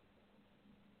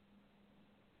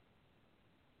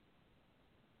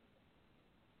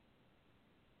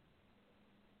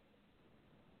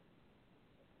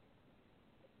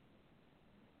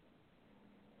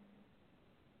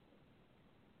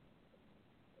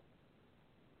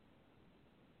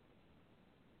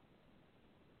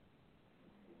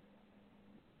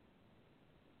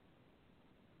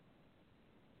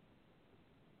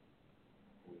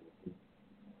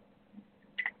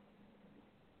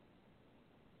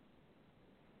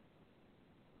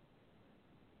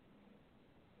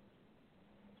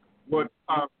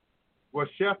 Well,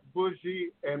 Chef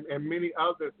Bougie and many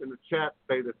others in the chat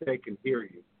say that they can hear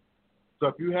you. So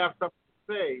if you have something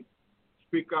to say,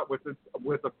 speak up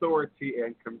with authority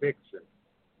and conviction,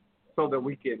 so that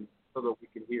we can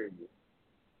hear you.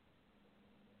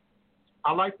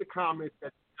 I like the comment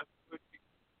that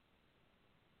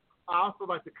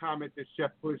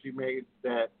Chef Bougie made,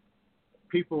 that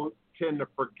people tend to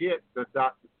forget that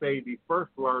Dr. Sebi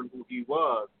first learned who he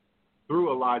was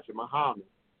through Elijah Muhammad.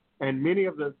 And many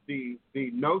of the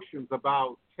notions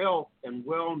about health and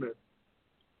wellness,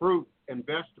 fruits and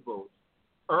vegetables,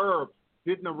 herbs,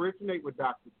 didn't originate with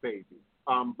Dr. Sebi,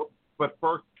 but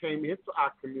first came into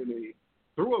our community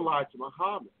through Elijah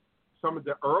Muhammad. Some of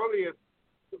the earliest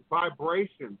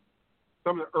vibrations,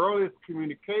 some of the earliest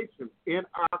communications in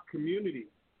our community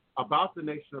about the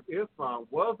Nation of Islam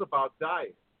was about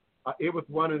diet. It was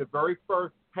one of the very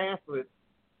first pamphlets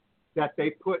that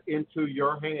they put into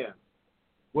your hands,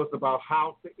 was about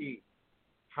how to eat,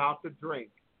 how to drink,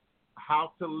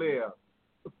 how to live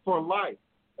for life,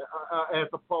 as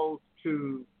opposed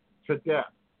to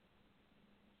death.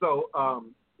 So,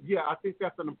 I think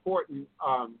that's an important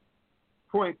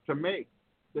point to make.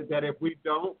 That if we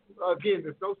don't, again,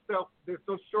 there's no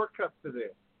shortcuts to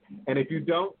this. And if you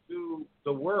don't do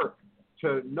the work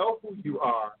to know who you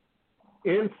are,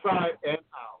 inside and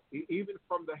out, even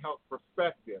from the health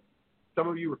perspective. Some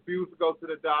of you refuse to go to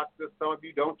the doctor. Some of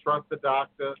you don't trust the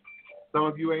doctor. Some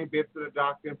of you ain't been to the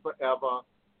doctor in forever.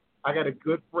 I got a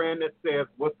good friend that says,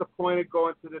 what's the point of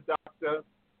going to the doctor?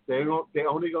 They're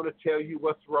only going to tell you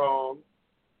what's wrong.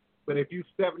 But if you're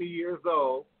 70 years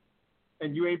old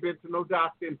and you ain't been to no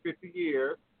doctor in 50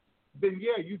 years, then,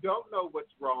 you don't know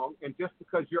what's wrong. And just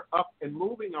because you're up and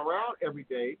moving around every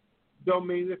day don't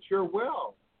mean that you're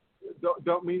well.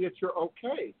 Don't mean that you're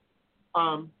okay.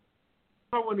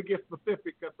 I don't want to get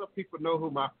specific because some people know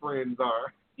who my friends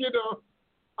are.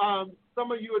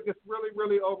 Some of you are just really,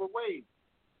 really overweight.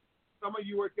 Some of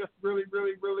you are just really,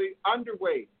 really, really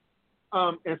underweight.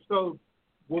 And so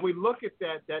when we look at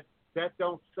that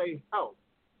don't say health.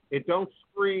 It don't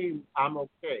scream, I'm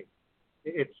okay.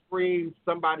 It screams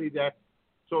somebody that's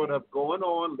sort of going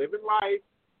on, living life,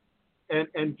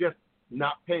 and just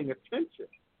not paying attention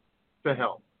to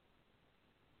health.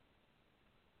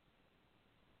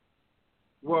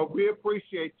 Well, we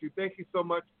appreciate you. Thank you so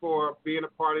much for being a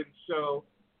part of the show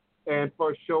and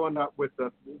for showing up with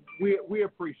us. We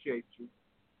appreciate you.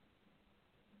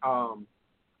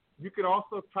 You can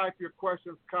also type your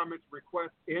questions, comments,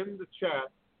 requests in the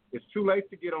chat. It's too late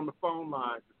to get on the phone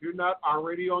lines. If you're not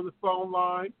already on the phone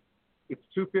line, it's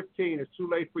 2:15. It's too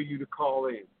late for you to call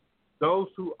in. Those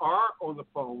who are on the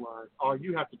phone line, all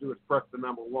you have to do is press the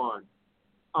number 1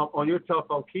 on your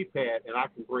telephone keypad, and I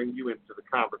can bring you into the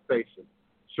conversation.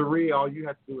 Cherie, all you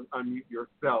have to do is unmute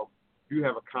yourself. If you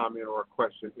have a comment or a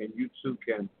question, and you too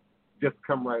can just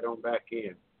come right on back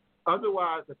in.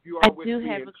 Otherwise, if you are with me I do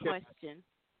have in a chat, question.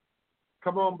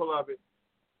 Come on, beloved.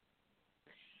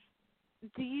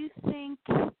 Do you think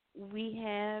we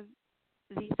have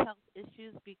these health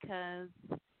issues because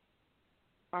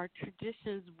our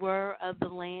traditions were of the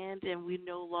land and we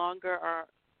no longer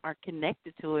are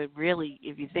connected to it, really,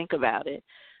 if you think about it?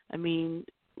 I mean,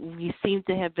 we seem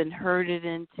to have been herded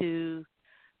into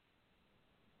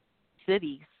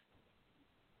cities,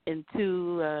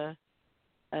 into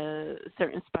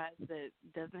certain spots that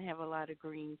doesn't have a lot of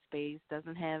green space,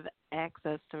 doesn't have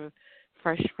access to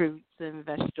fresh fruits and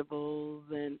vegetables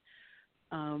and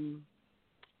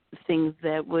things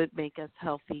that would make us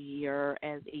healthier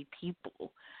as a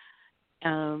people.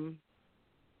 I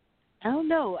don't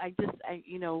know.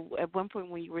 At one point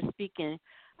when you were speaking,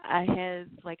 I had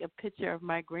like a picture of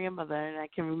my grandmother, and I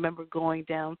can remember going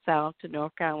down south to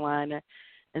North Carolina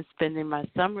and spending my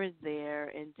summers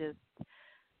there and just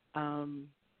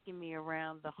taking me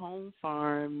around the home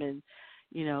farm and,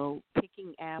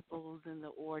 picking apples in the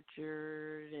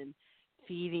orchard and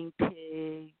feeding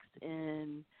pigs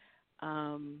and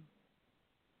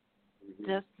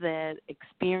just that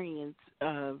experience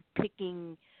of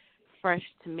picking fresh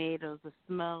tomatoes, the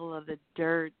smell of the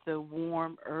dirt, the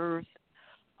warm earth,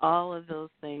 all of those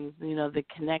things, the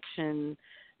connection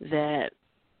that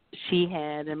she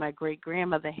had and my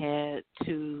great-grandmother had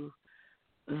to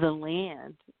the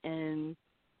land. And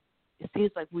it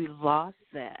seems like we lost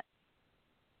that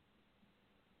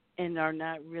and are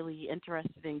not really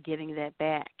interested in getting that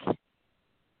back,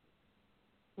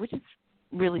 which is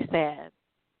really sad.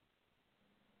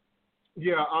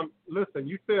 Yeah, listen,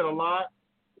 you said a lot,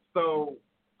 so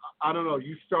I don't know.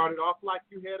 You started off like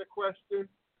you had a question,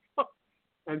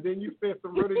 and then you said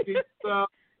some really deep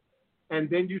stuff, and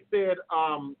then you said,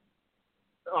 and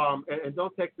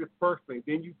don't take this personally,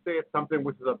 then you said something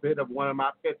which is a bit of one of my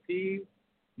pet peeves.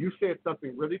 You said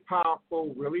something really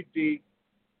powerful, really deep,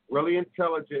 really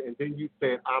intelligent, and then you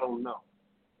said, I don't know.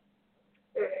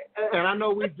 And I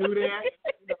know we do that,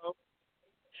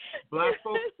 Black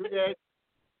folks do that.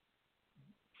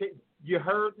 You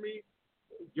heard me.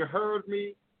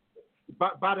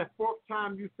 By the fourth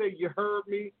time you say you heard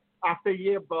me, I say,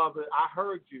 yeah, brother, I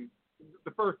heard you.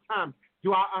 The first time,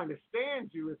 do I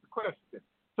understand you is the question.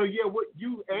 So, yeah, what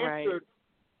you answered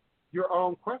your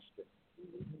own question.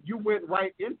 You went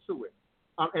right into it.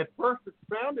 At first, it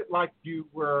sounded like you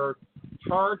were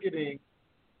targeting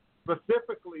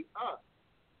specifically us,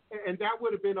 and that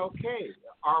would have been okay.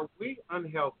 Are we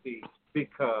unhealthy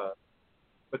because?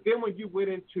 But then when you went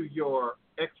into your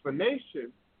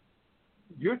explanation,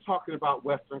 you're talking about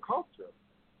Western culture.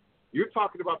 You're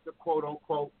talking about the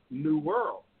quote-unquote new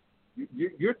world.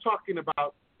 You're talking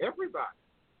about everybody,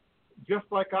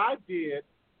 just like I did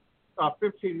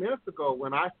 15 minutes ago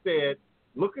when I said,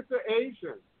 look at the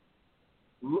Asians,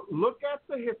 look at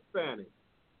the Hispanic,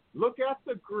 look at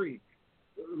the Greek,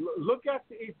 look at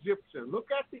the Egyptian,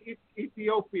 look at the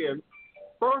Ethiopian,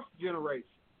 first generation.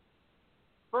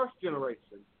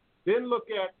 Then look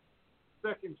at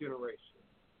second generation,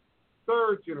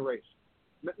 third generation.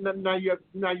 Now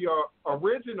your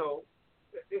original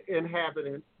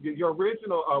inhabitant, your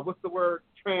original, what's the word,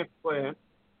 transplant,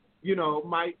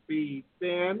 might be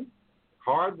thin,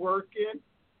 hardworking.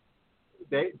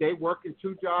 They work in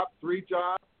 2 jobs, 3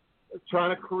 jobs,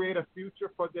 trying to create a future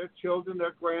for their children,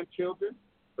 their grandchildren.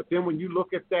 But then when you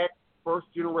look at that first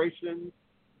generation,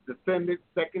 descendant,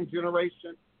 second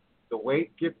generation, the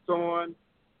weight gets on.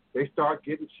 They start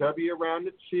getting chubby around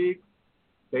the cheeks.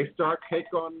 They start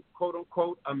taking on, quote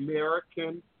unquote,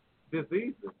 American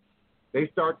diseases. They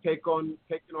start taking on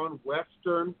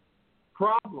Western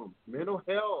problems, mental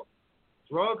health,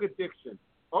 drug addiction.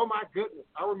 Oh my goodness!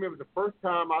 I remember the first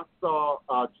time I saw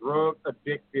a drug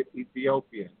addicted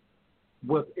Ethiopian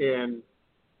was in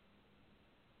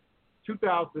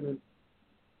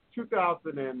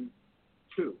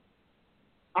 2002.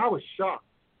 I was shocked.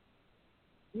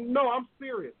 No, I'm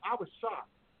serious. I was shocked.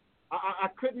 I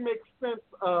couldn't make sense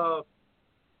of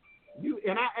you.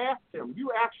 And I asked him,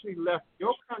 you actually left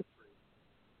your country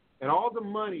and all the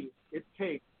money it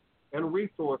takes and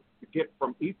resources to get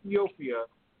from Ethiopia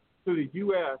to the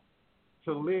U.S.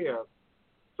 to live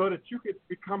so that you could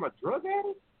become a drug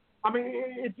addict? I mean,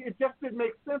 it just didn't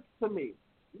make sense to me.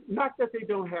 Not that they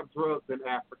don't have drugs in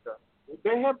Africa.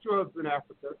 They have drugs in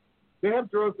Africa. They have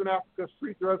drugs in Africa,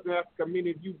 street drugs in Africa,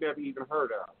 meaning you've never even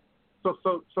heard of.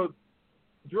 So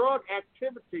drug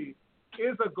activity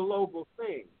is a global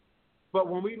thing. But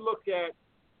when we look at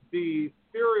the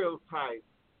stereotypes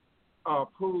of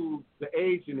who the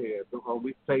Asian is, or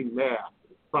we say math,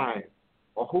 science,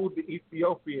 or who the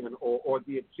Ethiopian or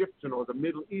the Egyptian or the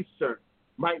Middle Eastern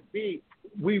might be,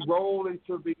 we roll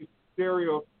into these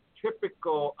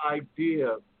stereotypical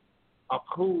ideas of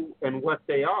who and what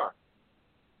they are.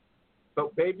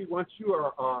 So, baby, once you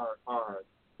are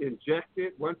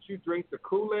injected, once you drink the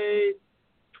Kool-Aid,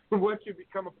 once you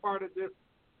become a part of this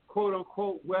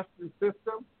quote-unquote Western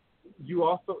system, you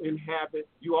also inhabit,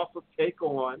 you also take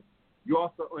on, you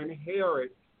also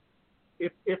inherit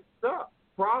its stuff,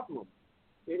 problems,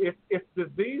 its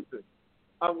diseases.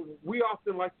 We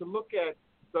often like to look at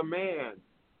the man,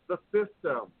 the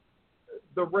system,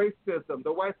 the racism,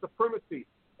 the white supremacy,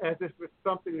 as if it's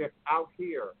something that's out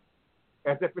here,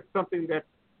 as if it's something that's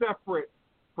separate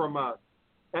from us,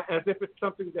 as if it's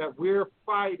something that we're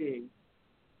fighting,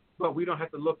 but we don't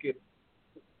have to look at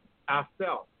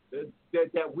ourselves,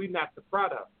 that we're not the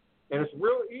product. And it's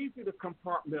real easy to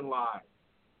compartmentalize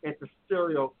and to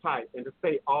stereotype and to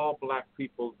say all black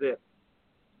people this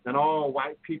and all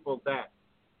white people that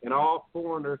and all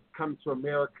foreigners come to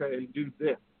America and do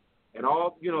this and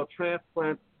all,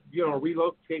 transplants,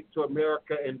 relocate to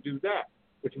America and do that.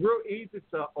 It's real easy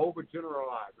to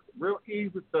overgeneralize. It's real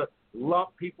easy to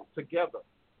lump people together,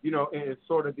 in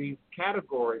sort of these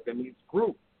categories and these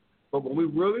groups. But when we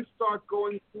really start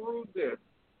going through this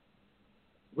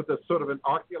with a sort of an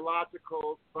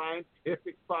archaeological,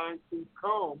 scientific, fine-tooth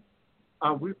comb,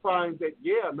 we find that,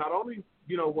 not only,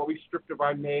 what we stripped of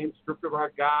our names, stripped of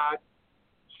our God,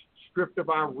 stripped of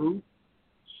our roots,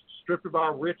 stripped of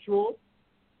our rituals,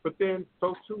 but then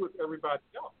so too is everybody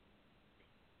else,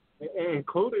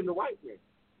 including the white man.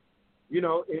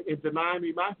 In denying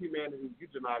me my humanity, you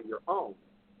deny your own.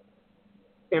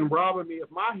 And robbing me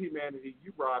of my humanity,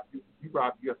 you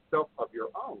rob yourself of your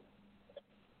own.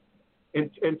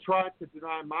 And trying to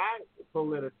deny my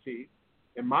validity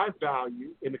and my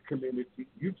value in the community,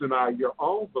 you deny your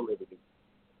own validity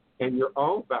and your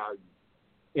own value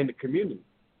in the community.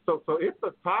 So it's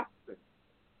a toxin.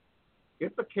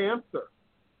 It's a cancer,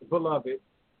 beloved,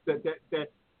 that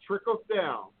trickles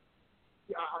down.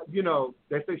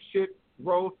 They say shit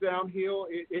rolls downhill.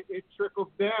 It trickles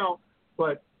down,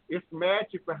 but it's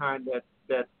magic behind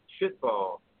that shit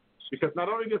ball. Because not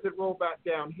only does it roll back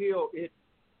downhill, it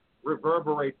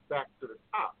reverberates back to the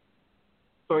top.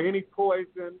 So any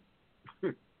poison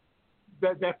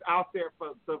that's out there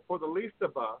for the least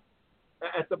of us,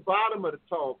 at the bottom of the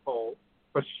toll pole,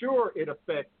 for sure it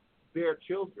affects their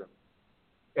children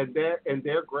and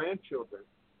their grandchildren,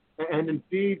 and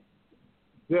indeed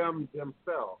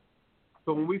themselves.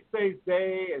 So when we say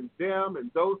they and them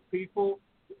and those people,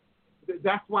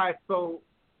 that's why it's so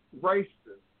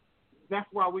racist. That's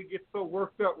why we get so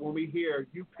worked up when we hear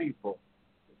you people,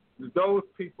 those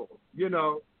people,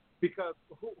 because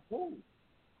who?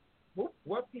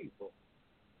 What people?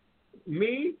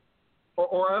 Me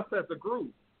or us as a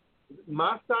group?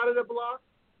 My side of the block?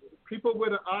 People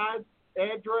with an odd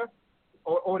address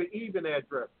or the even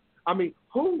address? I mean,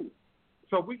 who?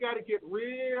 So we got to get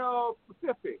real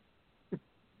specific.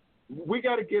 We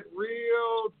got to get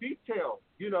real detailed,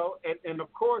 and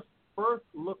of course, first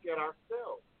look at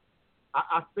ourselves.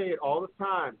 I say it all the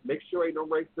time. Make sure ain't no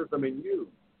racism in you.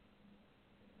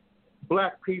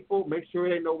 Black people, make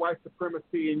sure ain't no white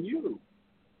supremacy in you.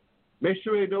 Make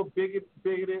sure ain't no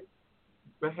bigoted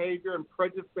behavior and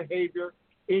prejudiced behavior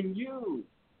in you.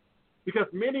 Because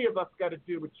many of us got to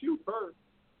deal with you first.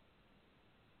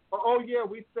 Oh, yeah,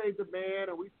 we say the man,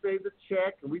 and we say the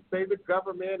check, and we say the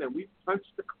government, and we punch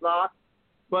the clock.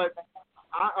 But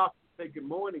I often say good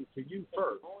morning to you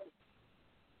first.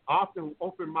 I often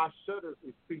open my shutters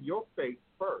and see your face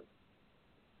first.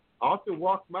 I often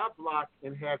walk my block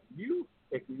and have you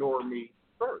ignore me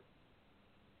first.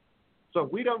 So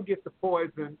we don't get the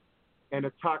poison and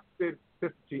the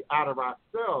toxicity out of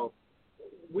ourselves.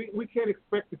 We can't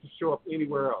expect it to show up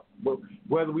anywhere else.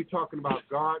 Whether we're talking about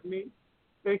gardening,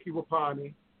 thank you,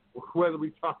 Wapani, whether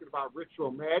we're talking about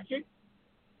ritual magic,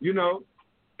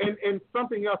 and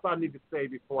something else I need to say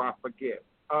before I forget.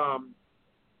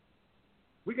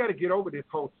 We got to get over this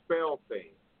whole spell thing.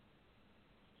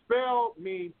 Spell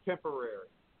means temporary.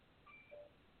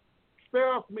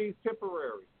 Spells means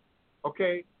temporary,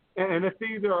 okay? And it's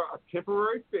either a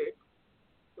temporary fix,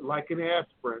 like an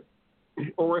aspirin,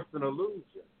 or it's an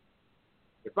illusion.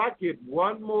 If I get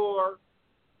one more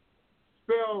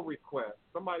spell request,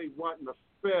 somebody wanting a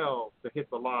spell to hit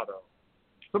the lotto,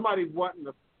 somebody wanting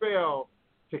a spell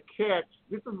to catch,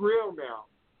 this is real now,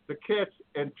 to catch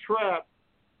and trap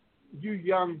you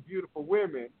young, beautiful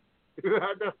women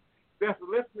that's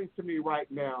listening to me right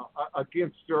now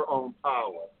against your own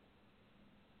power,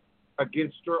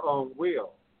 against your own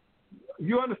will.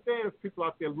 You understand there's people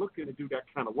out there looking to do that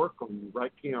kind of work on you,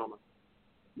 right, Kiana?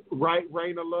 Right,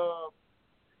 Rain of Love?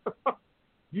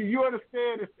 You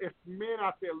understand it's men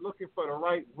out there looking for the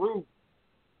right root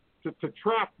to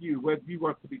trap you whether you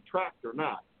want to be trapped or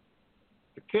not,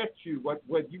 to catch you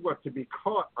whether you want to be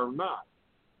caught or not,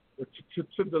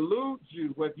 to delude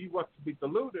you whether you want to be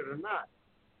deluded or not,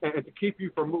 and to keep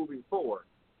you from moving forward.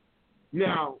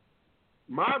 Now,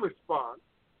 my response,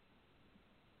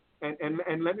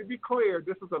 and let me be clear,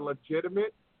 this is a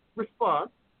legitimate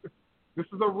response. This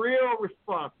is a real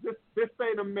response. This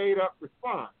ain't a made-up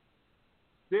response.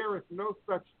 There is no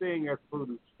such thing as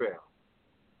voodoo spell.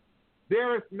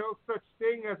 There is no such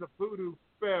thing as a voodoo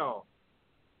spell.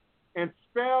 And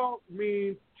spell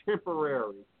means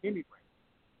temporary anyway.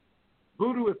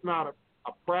 Voodoo is not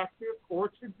a practice or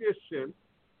tradition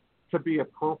to be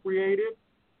appropriated,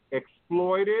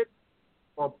 exploited,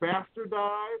 or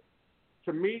bastardized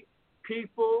to meet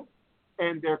people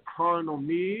and their carnal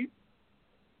needs,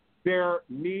 their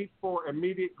need for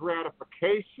immediate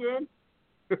gratification,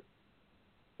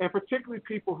 and particularly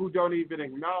people who don't even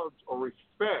acknowledge or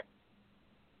respect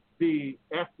the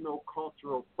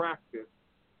ethno-cultural practice,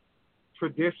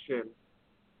 tradition,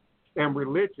 and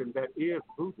religion that is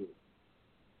voodoo.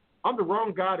 I'm the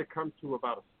wrong guy to come to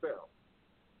about a spell,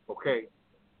 okay?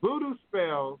 Voodoo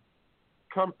spells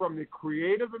come from the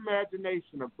creative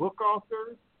imagination of book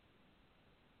authors,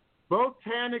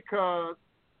 botanicas,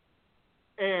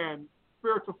 and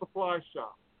spiritual supply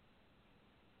shops,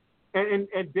 and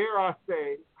dare I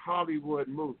say, Hollywood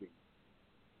movies.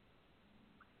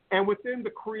 And within the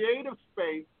creative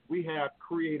space, we have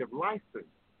creative license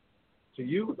to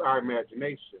use our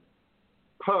imagination.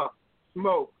 Puff,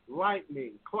 smoke,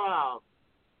 lightning, clouds.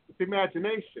 It's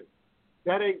imagination.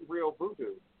 That ain't real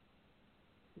voodoo.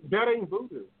 That ain't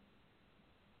voodoo.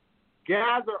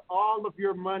 Gather all of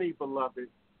your money, beloved.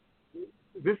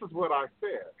 This is what I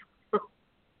said.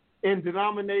 In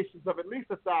denominations of at least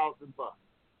 $1,000.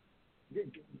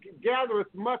 Gather as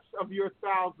much of your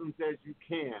thousands as you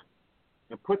can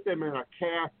and put them in a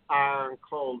cast iron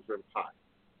cauldron pot.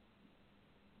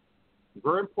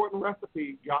 Very important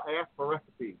recipe. Y'all ask for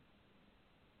recipes.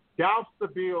 Douse the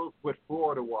bills with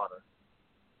Florida water.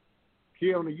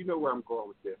 Keona, you know where I'm going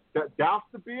with this. Douse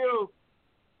the bills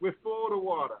with Florida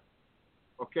water.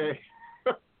 Okay?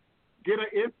 Get an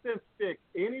incense stick,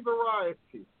 any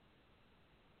variety.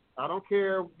 I don't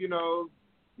care,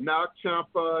 Now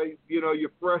Champa, your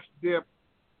fresh dip,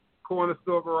 corner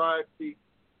store variety,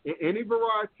 any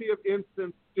variety of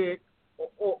incense stick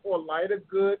or light a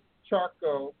good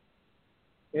charcoal,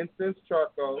 incense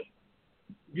charcoal,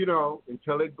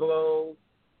 until it glows,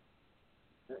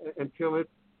 until it's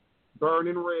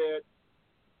burning red.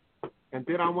 And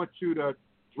then I want you to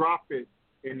drop it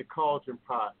in the cauldron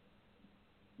pot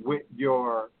with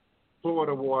your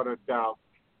Florida water doused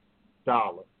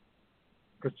dollar.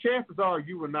 Because chances are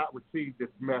you will not receive this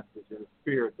message in the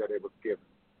spirit that it was given.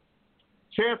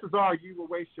 Chances are you will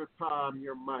waste your time,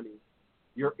 your money,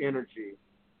 your energy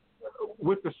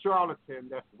with the charlatan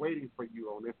that's waiting for you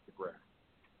on Instagram,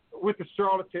 with the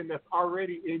charlatan that's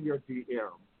already in your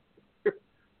DM,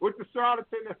 with the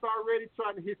charlatan that's already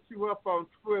trying to hit you up on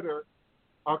Twitter,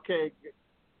 okay?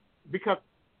 Because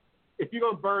if you're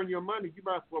going to burn your money, you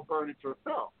might as well burn it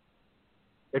yourself.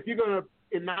 If you're going to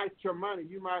ignite your money,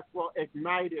 you might as well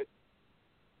ignite it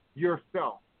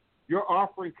yourself. Your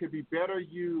offering could be better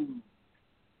used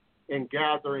in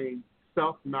gathering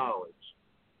self-knowledge,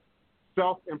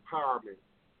 self-empowerment,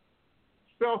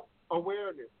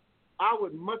 self-awareness. I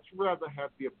would much rather have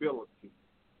the ability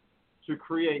to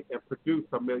create and produce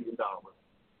 $1 million.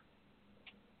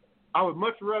 I would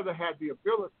much rather have the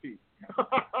ability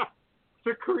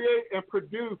to create and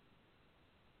produce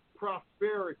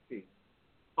prosperity,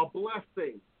 a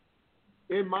blessing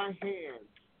in my hands,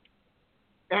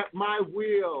 at my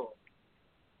will,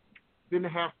 than to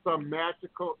have some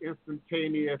magical,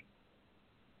 instantaneous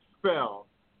spell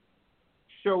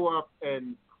show up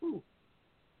and poof,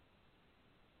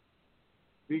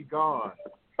 be gone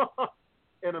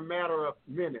in a matter of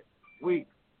minutes,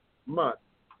 weeks, months.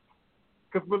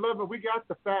 Because, beloved, we got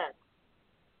the facts.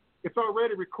 It's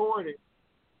already recorded.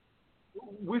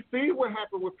 We see what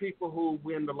happened with people who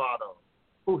win the lotto,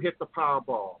 who hit the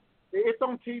Powerball. It's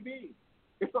on TV.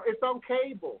 It's on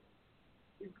cable.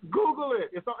 Google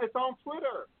it. It's on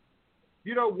Twitter.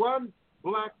 One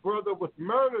black brother was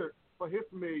murdered for his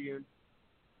millions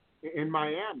in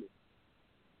Miami,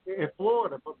 in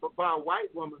Florida, but by a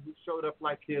white woman who showed up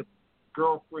like his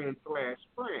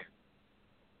girlfriend/friend.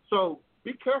 So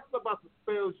be careful about the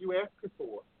spells you asking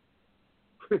for.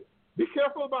 Be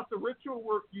careful about the ritual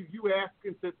work you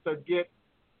asking to get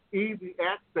easy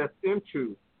access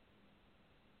into.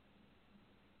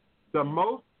 The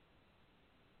most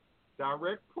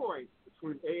direct point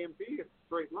between A and B is a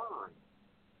straight line.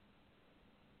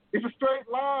 It's a straight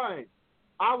line.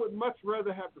 I would much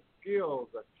rather have the skills,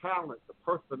 the talent, the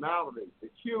personality, the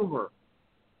humor,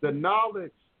 the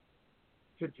knowledge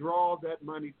to draw that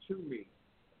money to me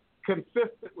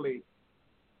consistently,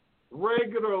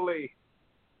 regularly,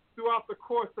 throughout the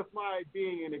course of my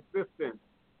being in existence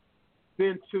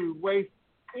than to waste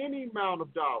any amount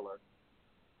of dollars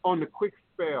on the quick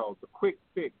spell, the quick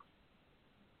fix,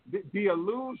 the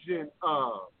illusion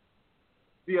of,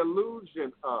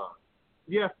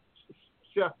 yes,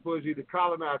 Chef Bougie, the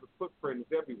colonizer's footprint is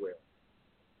everywhere,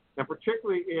 and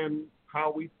particularly in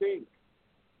how we think,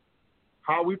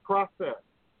 how we process.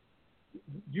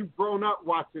 You've grown up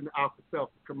watching the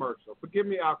Alka-Seltzer commercial. Forgive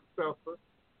me, Alka-Seltzer.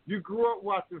 You grew up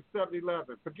watching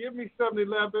 7-Eleven. Forgive me,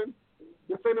 7-Eleven.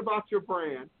 This ain't about your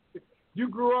brand. You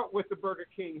grew up with the Burger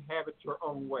King, have it your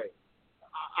own way.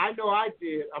 I know I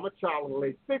did. I'm a child in the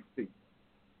late 60s.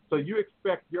 So you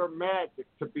expect your magic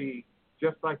to be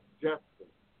just like Justin,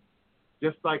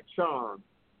 just like Charm,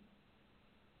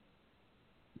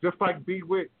 just like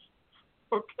Bewitched.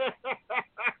 Okay?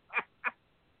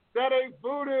 That ain't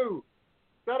voodoo.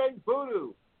 That ain't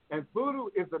voodoo. And voodoo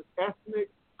is an ethnic,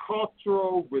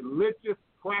 cultural, religious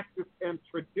practice and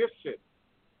tradition.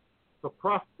 So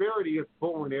prosperity is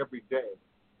born every day.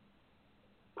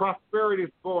 Prosperity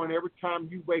is born every time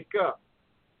you wake up.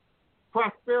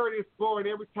 Prosperity is born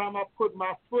every time I put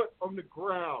my foot on the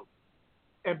ground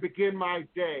and begin my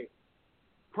day.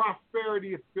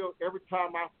 Prosperity is built every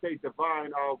time I say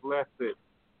divine, all blessed.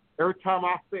 Every time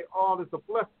I say all is a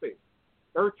blessing.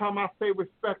 Every time I say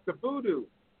respect the voodoo,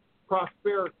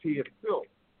 prosperity is built.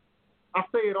 I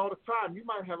say it all the time. You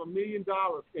might have $1 million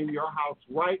in your house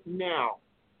right now,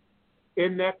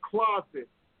 in that closet,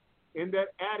 in that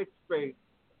attic space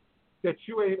that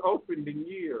you ain't opened in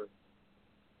years,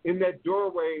 in that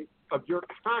doorway of your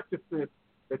consciousness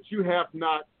that you have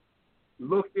not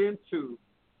looked into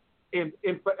in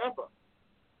forever.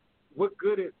 What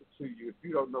good is it to you if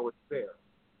you don't know it's there?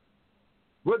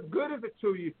 What good is it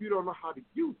to you if you don't know how to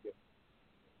use it?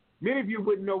 Many of you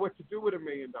wouldn't know what to do with $1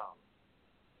 million.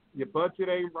 Your budget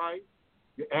ain't right.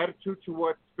 Your attitude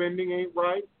towards spending ain't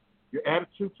right. Your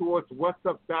attitude towards what's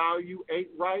of value ain't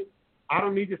right. I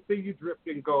don't need to see you dripped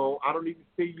in gold. I don't need to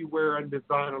see you wearing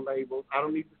designer labels. I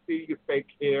don't need to see your fake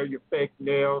hair, your fake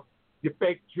nails, your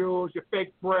fake jewels, your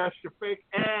fake breasts, your fake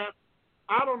ass.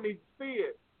 I don't need to see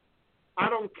it. I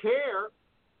don't care.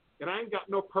 And I ain't got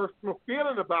no personal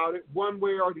feeling about it one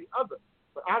way or the other.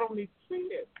 But I don't need to see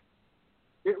it.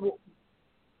 It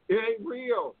ain't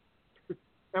real.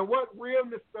 And what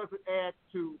realness does it add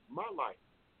to my life?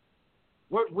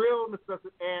 What realness does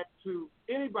it add to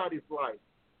anybody's life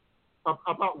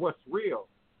about what's real,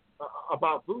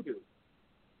 about voodoo?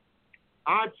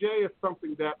 IJ is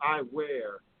something that I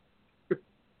wear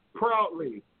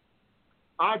proudly.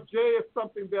 IJ is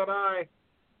something that I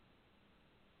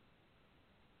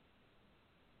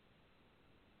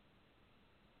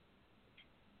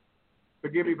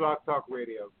forgive me, Blog Talk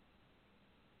Radio.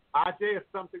 IJ is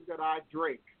something that I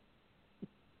drink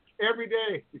every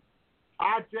day.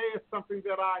 IJ is something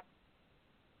that I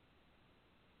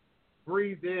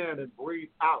breathe in and breathe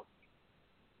out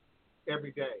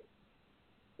every day.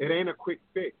 It ain't a quick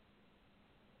fix.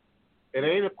 It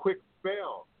ain't a quick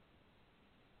spell.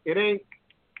 It ain't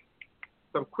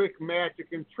some quick magic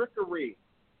and trickery.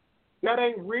 That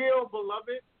ain't real,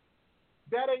 beloved.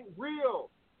 That ain't real.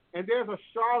 And there's a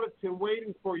charlatan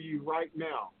waiting for you right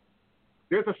now.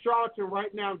 There's a charlatan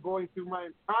right now going through my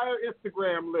entire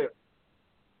Instagram list,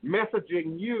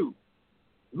 messaging you,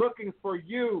 looking for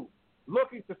you,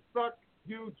 looking to suck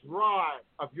you dry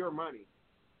of your money,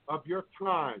 of your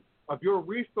time, of your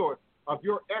resource, of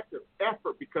your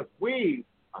effort, because we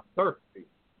are thirsty.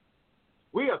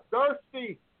 We are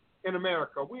thirsty in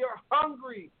America. We are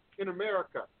hungry in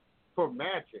America for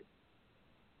magic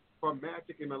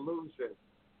and illusion,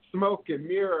 smoke and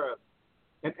mirrors.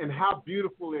 And how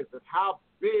beautiful is it? How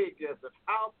big is it?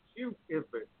 How cute is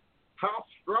it? How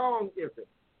strong is it?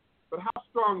 But how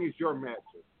strong is your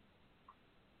magic?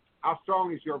 How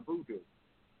strong is your voodoo?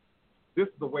 This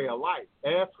is the way of life.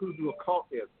 Ask Hoodoo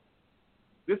occultism.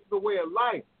 This is the way of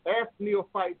life. Ask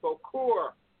Neophyte Bokur.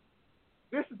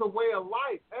 This is the way of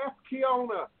life. Ask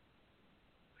Kiona.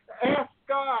 Ask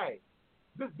Sky.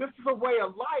 This is a way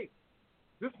of life.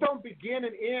 This don't begin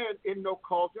and end in no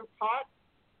cauldron pot.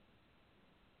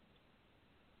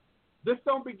 This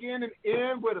don't begin and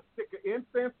end with a stick of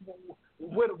incense,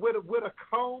 with a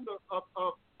cone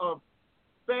of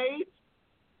sage.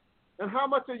 And how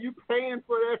much are you paying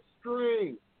for that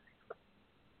string?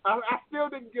 I still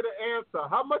didn't get an answer.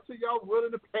 How much are y'all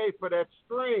willing to pay for that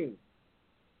string?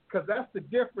 Because that's the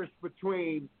difference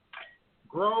between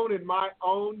grown in my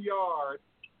own yard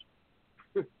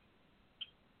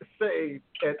saved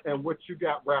and what you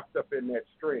got wrapped up in that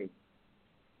string.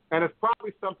 And it's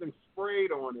probably something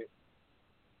sprayed on it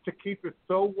to keep it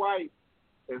so white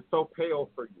and so pale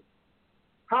for you.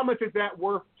 How much is that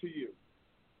worth to you?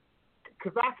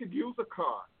 Because I could use a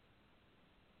car.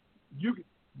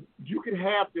 You can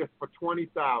have this for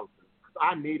 $20,000.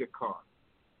 I need a car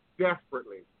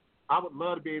desperately. I would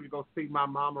love to be able to go see my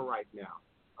mama right now.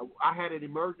 I had an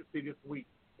emergency this week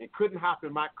and couldn't hop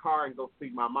in my car and go see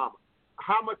my mama.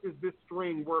 How much is this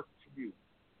string worth to you?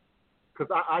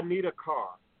 Because I need a car.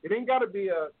 It ain't got to be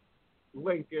a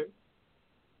Lincoln,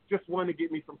 just one to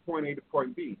get me from point A to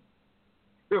point B.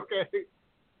 Okay?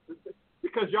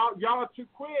 Because y'all are too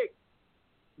quick.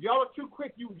 Y'all are too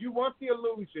quick. You want the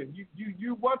illusion.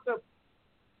 You want the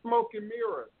smoke and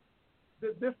mirrors.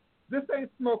 This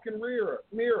ain't smoke and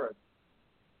mirrors.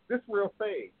 This real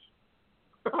sage.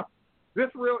 This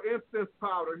real incense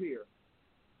powder here.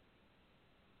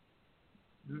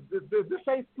 This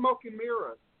ain't smoke and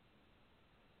mirrors.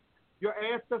 Your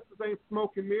ancestors ain't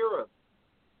smoke and mirrors.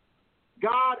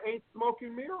 God ain't smoke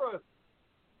and mirrors.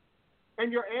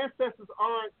 And your ancestors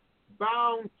aren't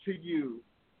bound to you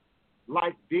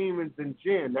like demons and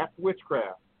jinn. That's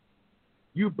witchcraft.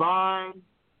 You bind,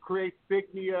 create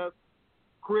signias,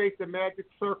 create the magic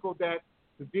circle that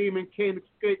the demon can't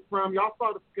escape from. Y'all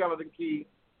saw the skeleton key.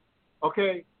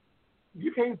 Okay?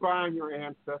 You can't bind your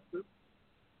ancestors.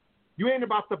 You ain't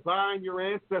about to bind your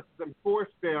ancestors and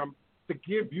force them to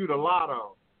give you the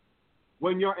lotto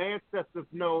when your ancestors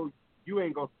know you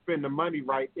ain't going to spend the money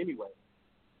right anyway.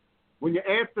 When your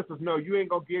ancestors know you ain't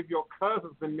going to give your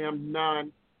cousins and them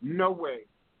none, no way.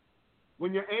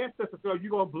 When your ancestors know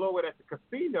you're going to blow it at the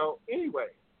casino anyway.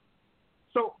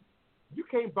 So you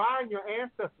can't bind your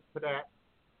ancestors to that.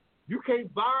 You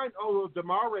can't bind Olo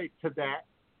Damare to that.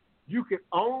 You can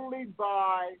only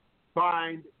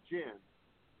bind jinn.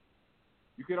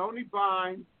 You can only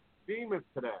bind demons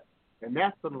to that. And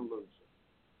that's an illusion.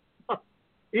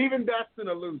 Even that's an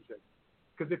illusion.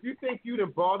 Because if you think you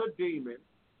done bought a demon,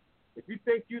 if you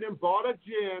think you done bought a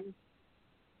jinn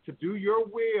to do your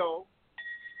will,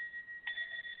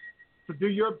 to do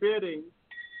your bidding,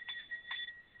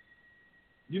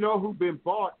 you know who's been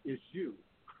bought is you.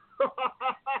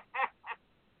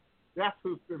 That's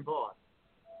who's been bought.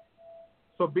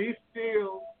 So be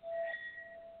still.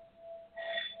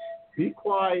 Be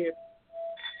quiet.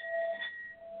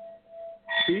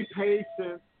 Be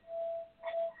patient.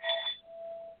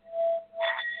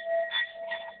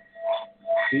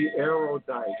 Be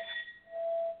erudite.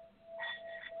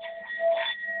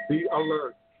 Be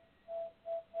alert.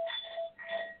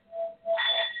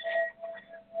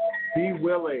 Be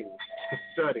willing to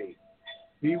study.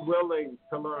 Be willing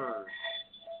to learn.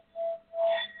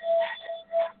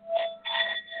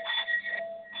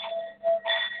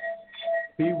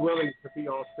 Be willing to be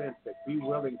authentic. Be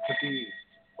willing to be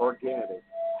organic.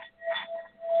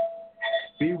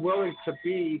 Be willing to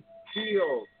be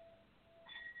healed.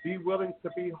 Be willing to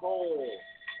be whole.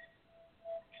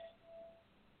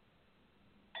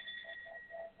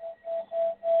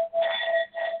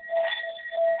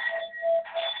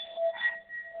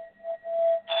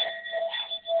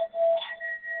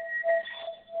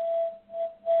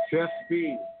 Just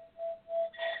be.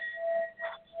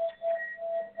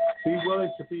 Be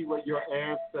willing to be what your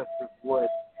ancestors would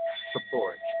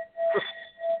support.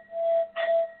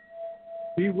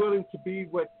 Be willing to be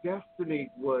what destiny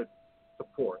would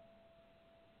support.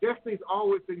 Destiny's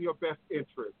always in your best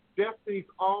interest. Destiny's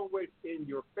always in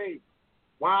your face.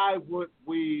 Why would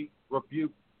we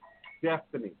rebuke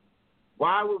destiny?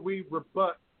 Why would we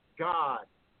rebut God?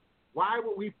 Why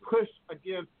would we push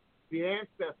against the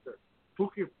ancestors who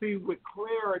can see with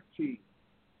clarity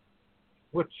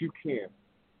what you can?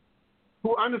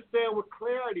 Who understand with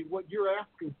clarity what you're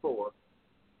asking for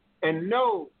and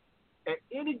know at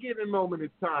any given moment in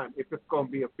time if it's going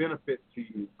to be a benefit to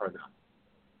you or not,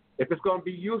 if it's going to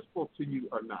be useful to you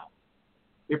or not,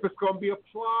 if it's going to be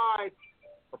applied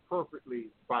appropriately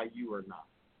by you or not.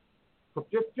 So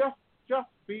just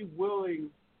be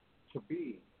willing to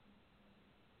be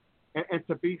and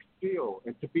to be still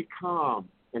and to be calm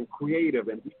and creative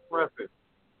and be present.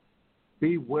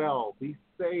 Be well, be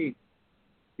safe,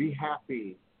 be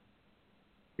happy,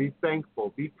 be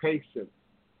thankful, be patient,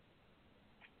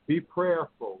 be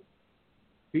prayerful,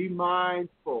 be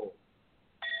mindful,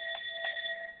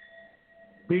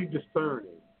 be discerning,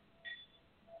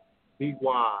 be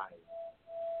wise,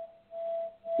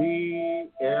 be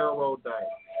erudite,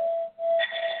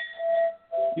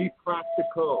 be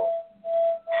practical,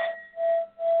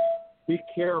 be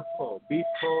careful, be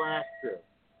proactive,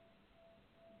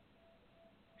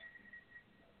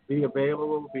 be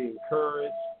available, be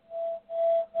encouraged,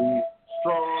 Be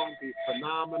strong, be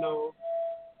phenomenal,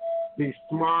 be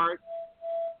smart,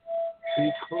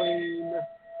 be clean,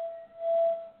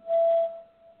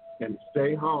 and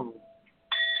stay home.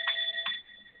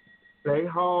 Stay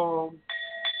home.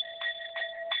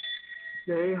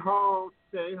 Stay home.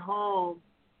 Stay home.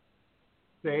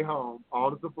 Stay home.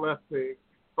 All is a blessing.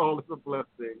 All is a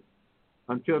blessing.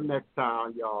 Until next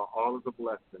time, y'all, all is a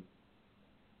blessing.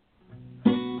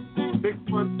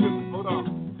 612, hold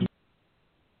on.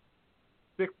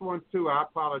 612, I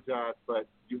apologize, but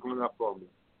you hung up on me.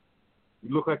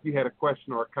 You look like you had a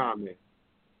question or a comment.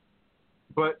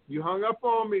 But you hung up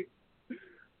on me.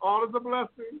 All is a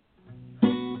blessing.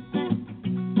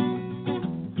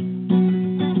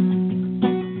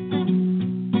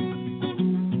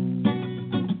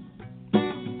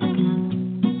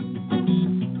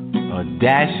 A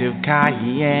dash of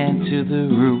cayenne to the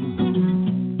root.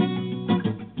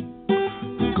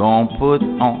 Gonna put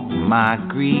on my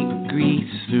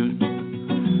grease suit.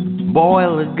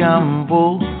 Boil a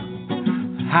gumbo,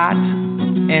 hot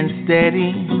and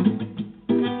steady.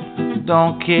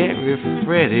 Don't care if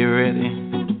Freddy ready.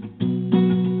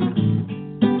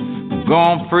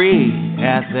 Gonna pray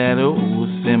at that old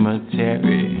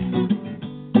cemetery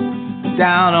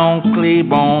down on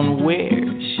Claiborne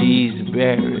where she's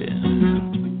buried.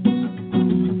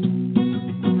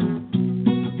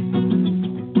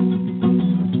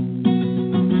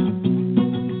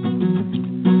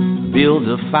 Build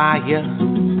a fire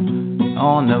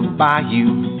on the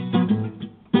bayou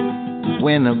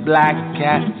when a black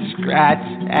cat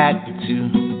scratched at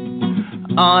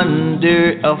 2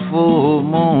 under a full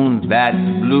moon that's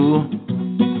blue.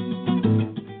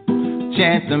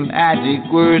 Chant the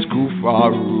magic words,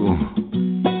 Kufaru.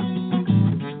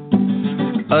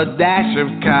 A dash of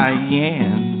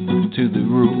cayenne to the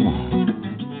root.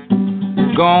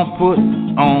 Gonna put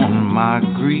on my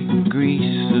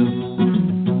grease suit.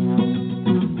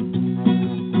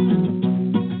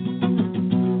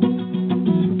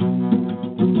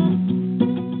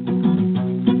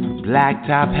 Black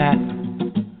top hat,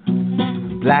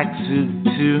 black suit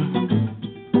too.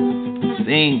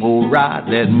 Same old ride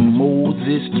that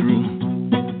Moses threw.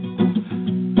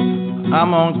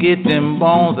 I'm gonna get them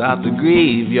bones out the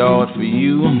graveyard for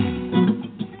you.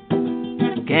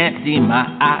 Can't see my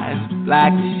eyes,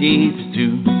 black shades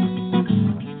too.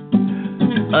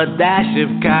 A dash of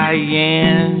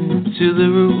cayenne to the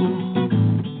root.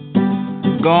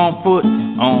 Gonna put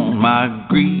on my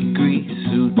grease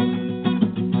suit.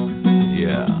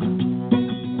 Yeah.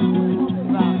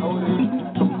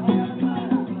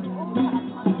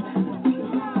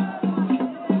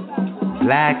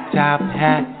 Black top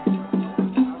hat,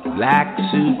 black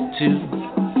suit too.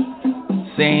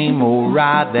 Same old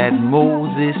ride that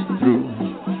Moses threw.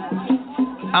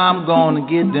 I'm gonna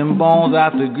get them bones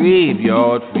out the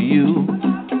graveyard for you.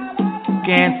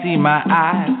 Can't see my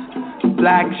eyes,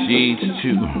 black shades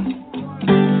too.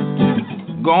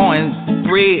 Going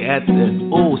pray at the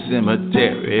old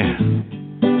cemetery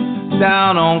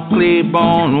down on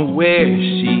Claiborne where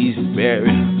she's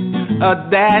buried. A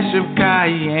dash of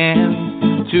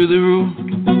cayenne to the root.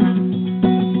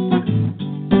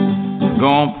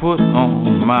 Gonna put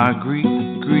on my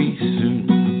grease suit.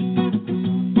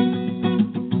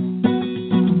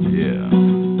 Yeah.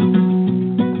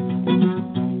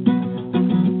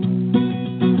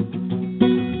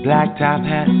 Black top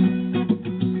hat,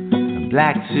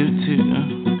 black suit too.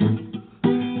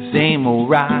 Same old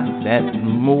ride that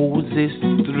Moses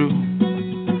threw.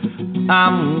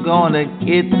 I'm gonna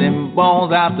get them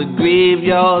bones out the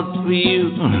graveyards for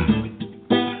you.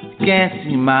 Can't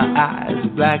see my eyes,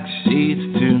 black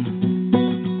shades too.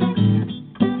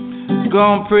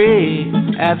 Gonna pray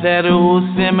at that old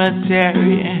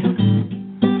cemetery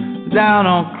down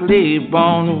on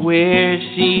Claiborne where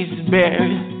she's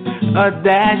buried. A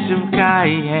dash of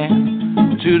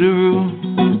cayenne to the root.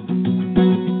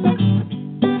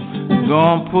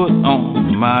 Gonna put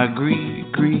on my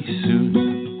grease suit.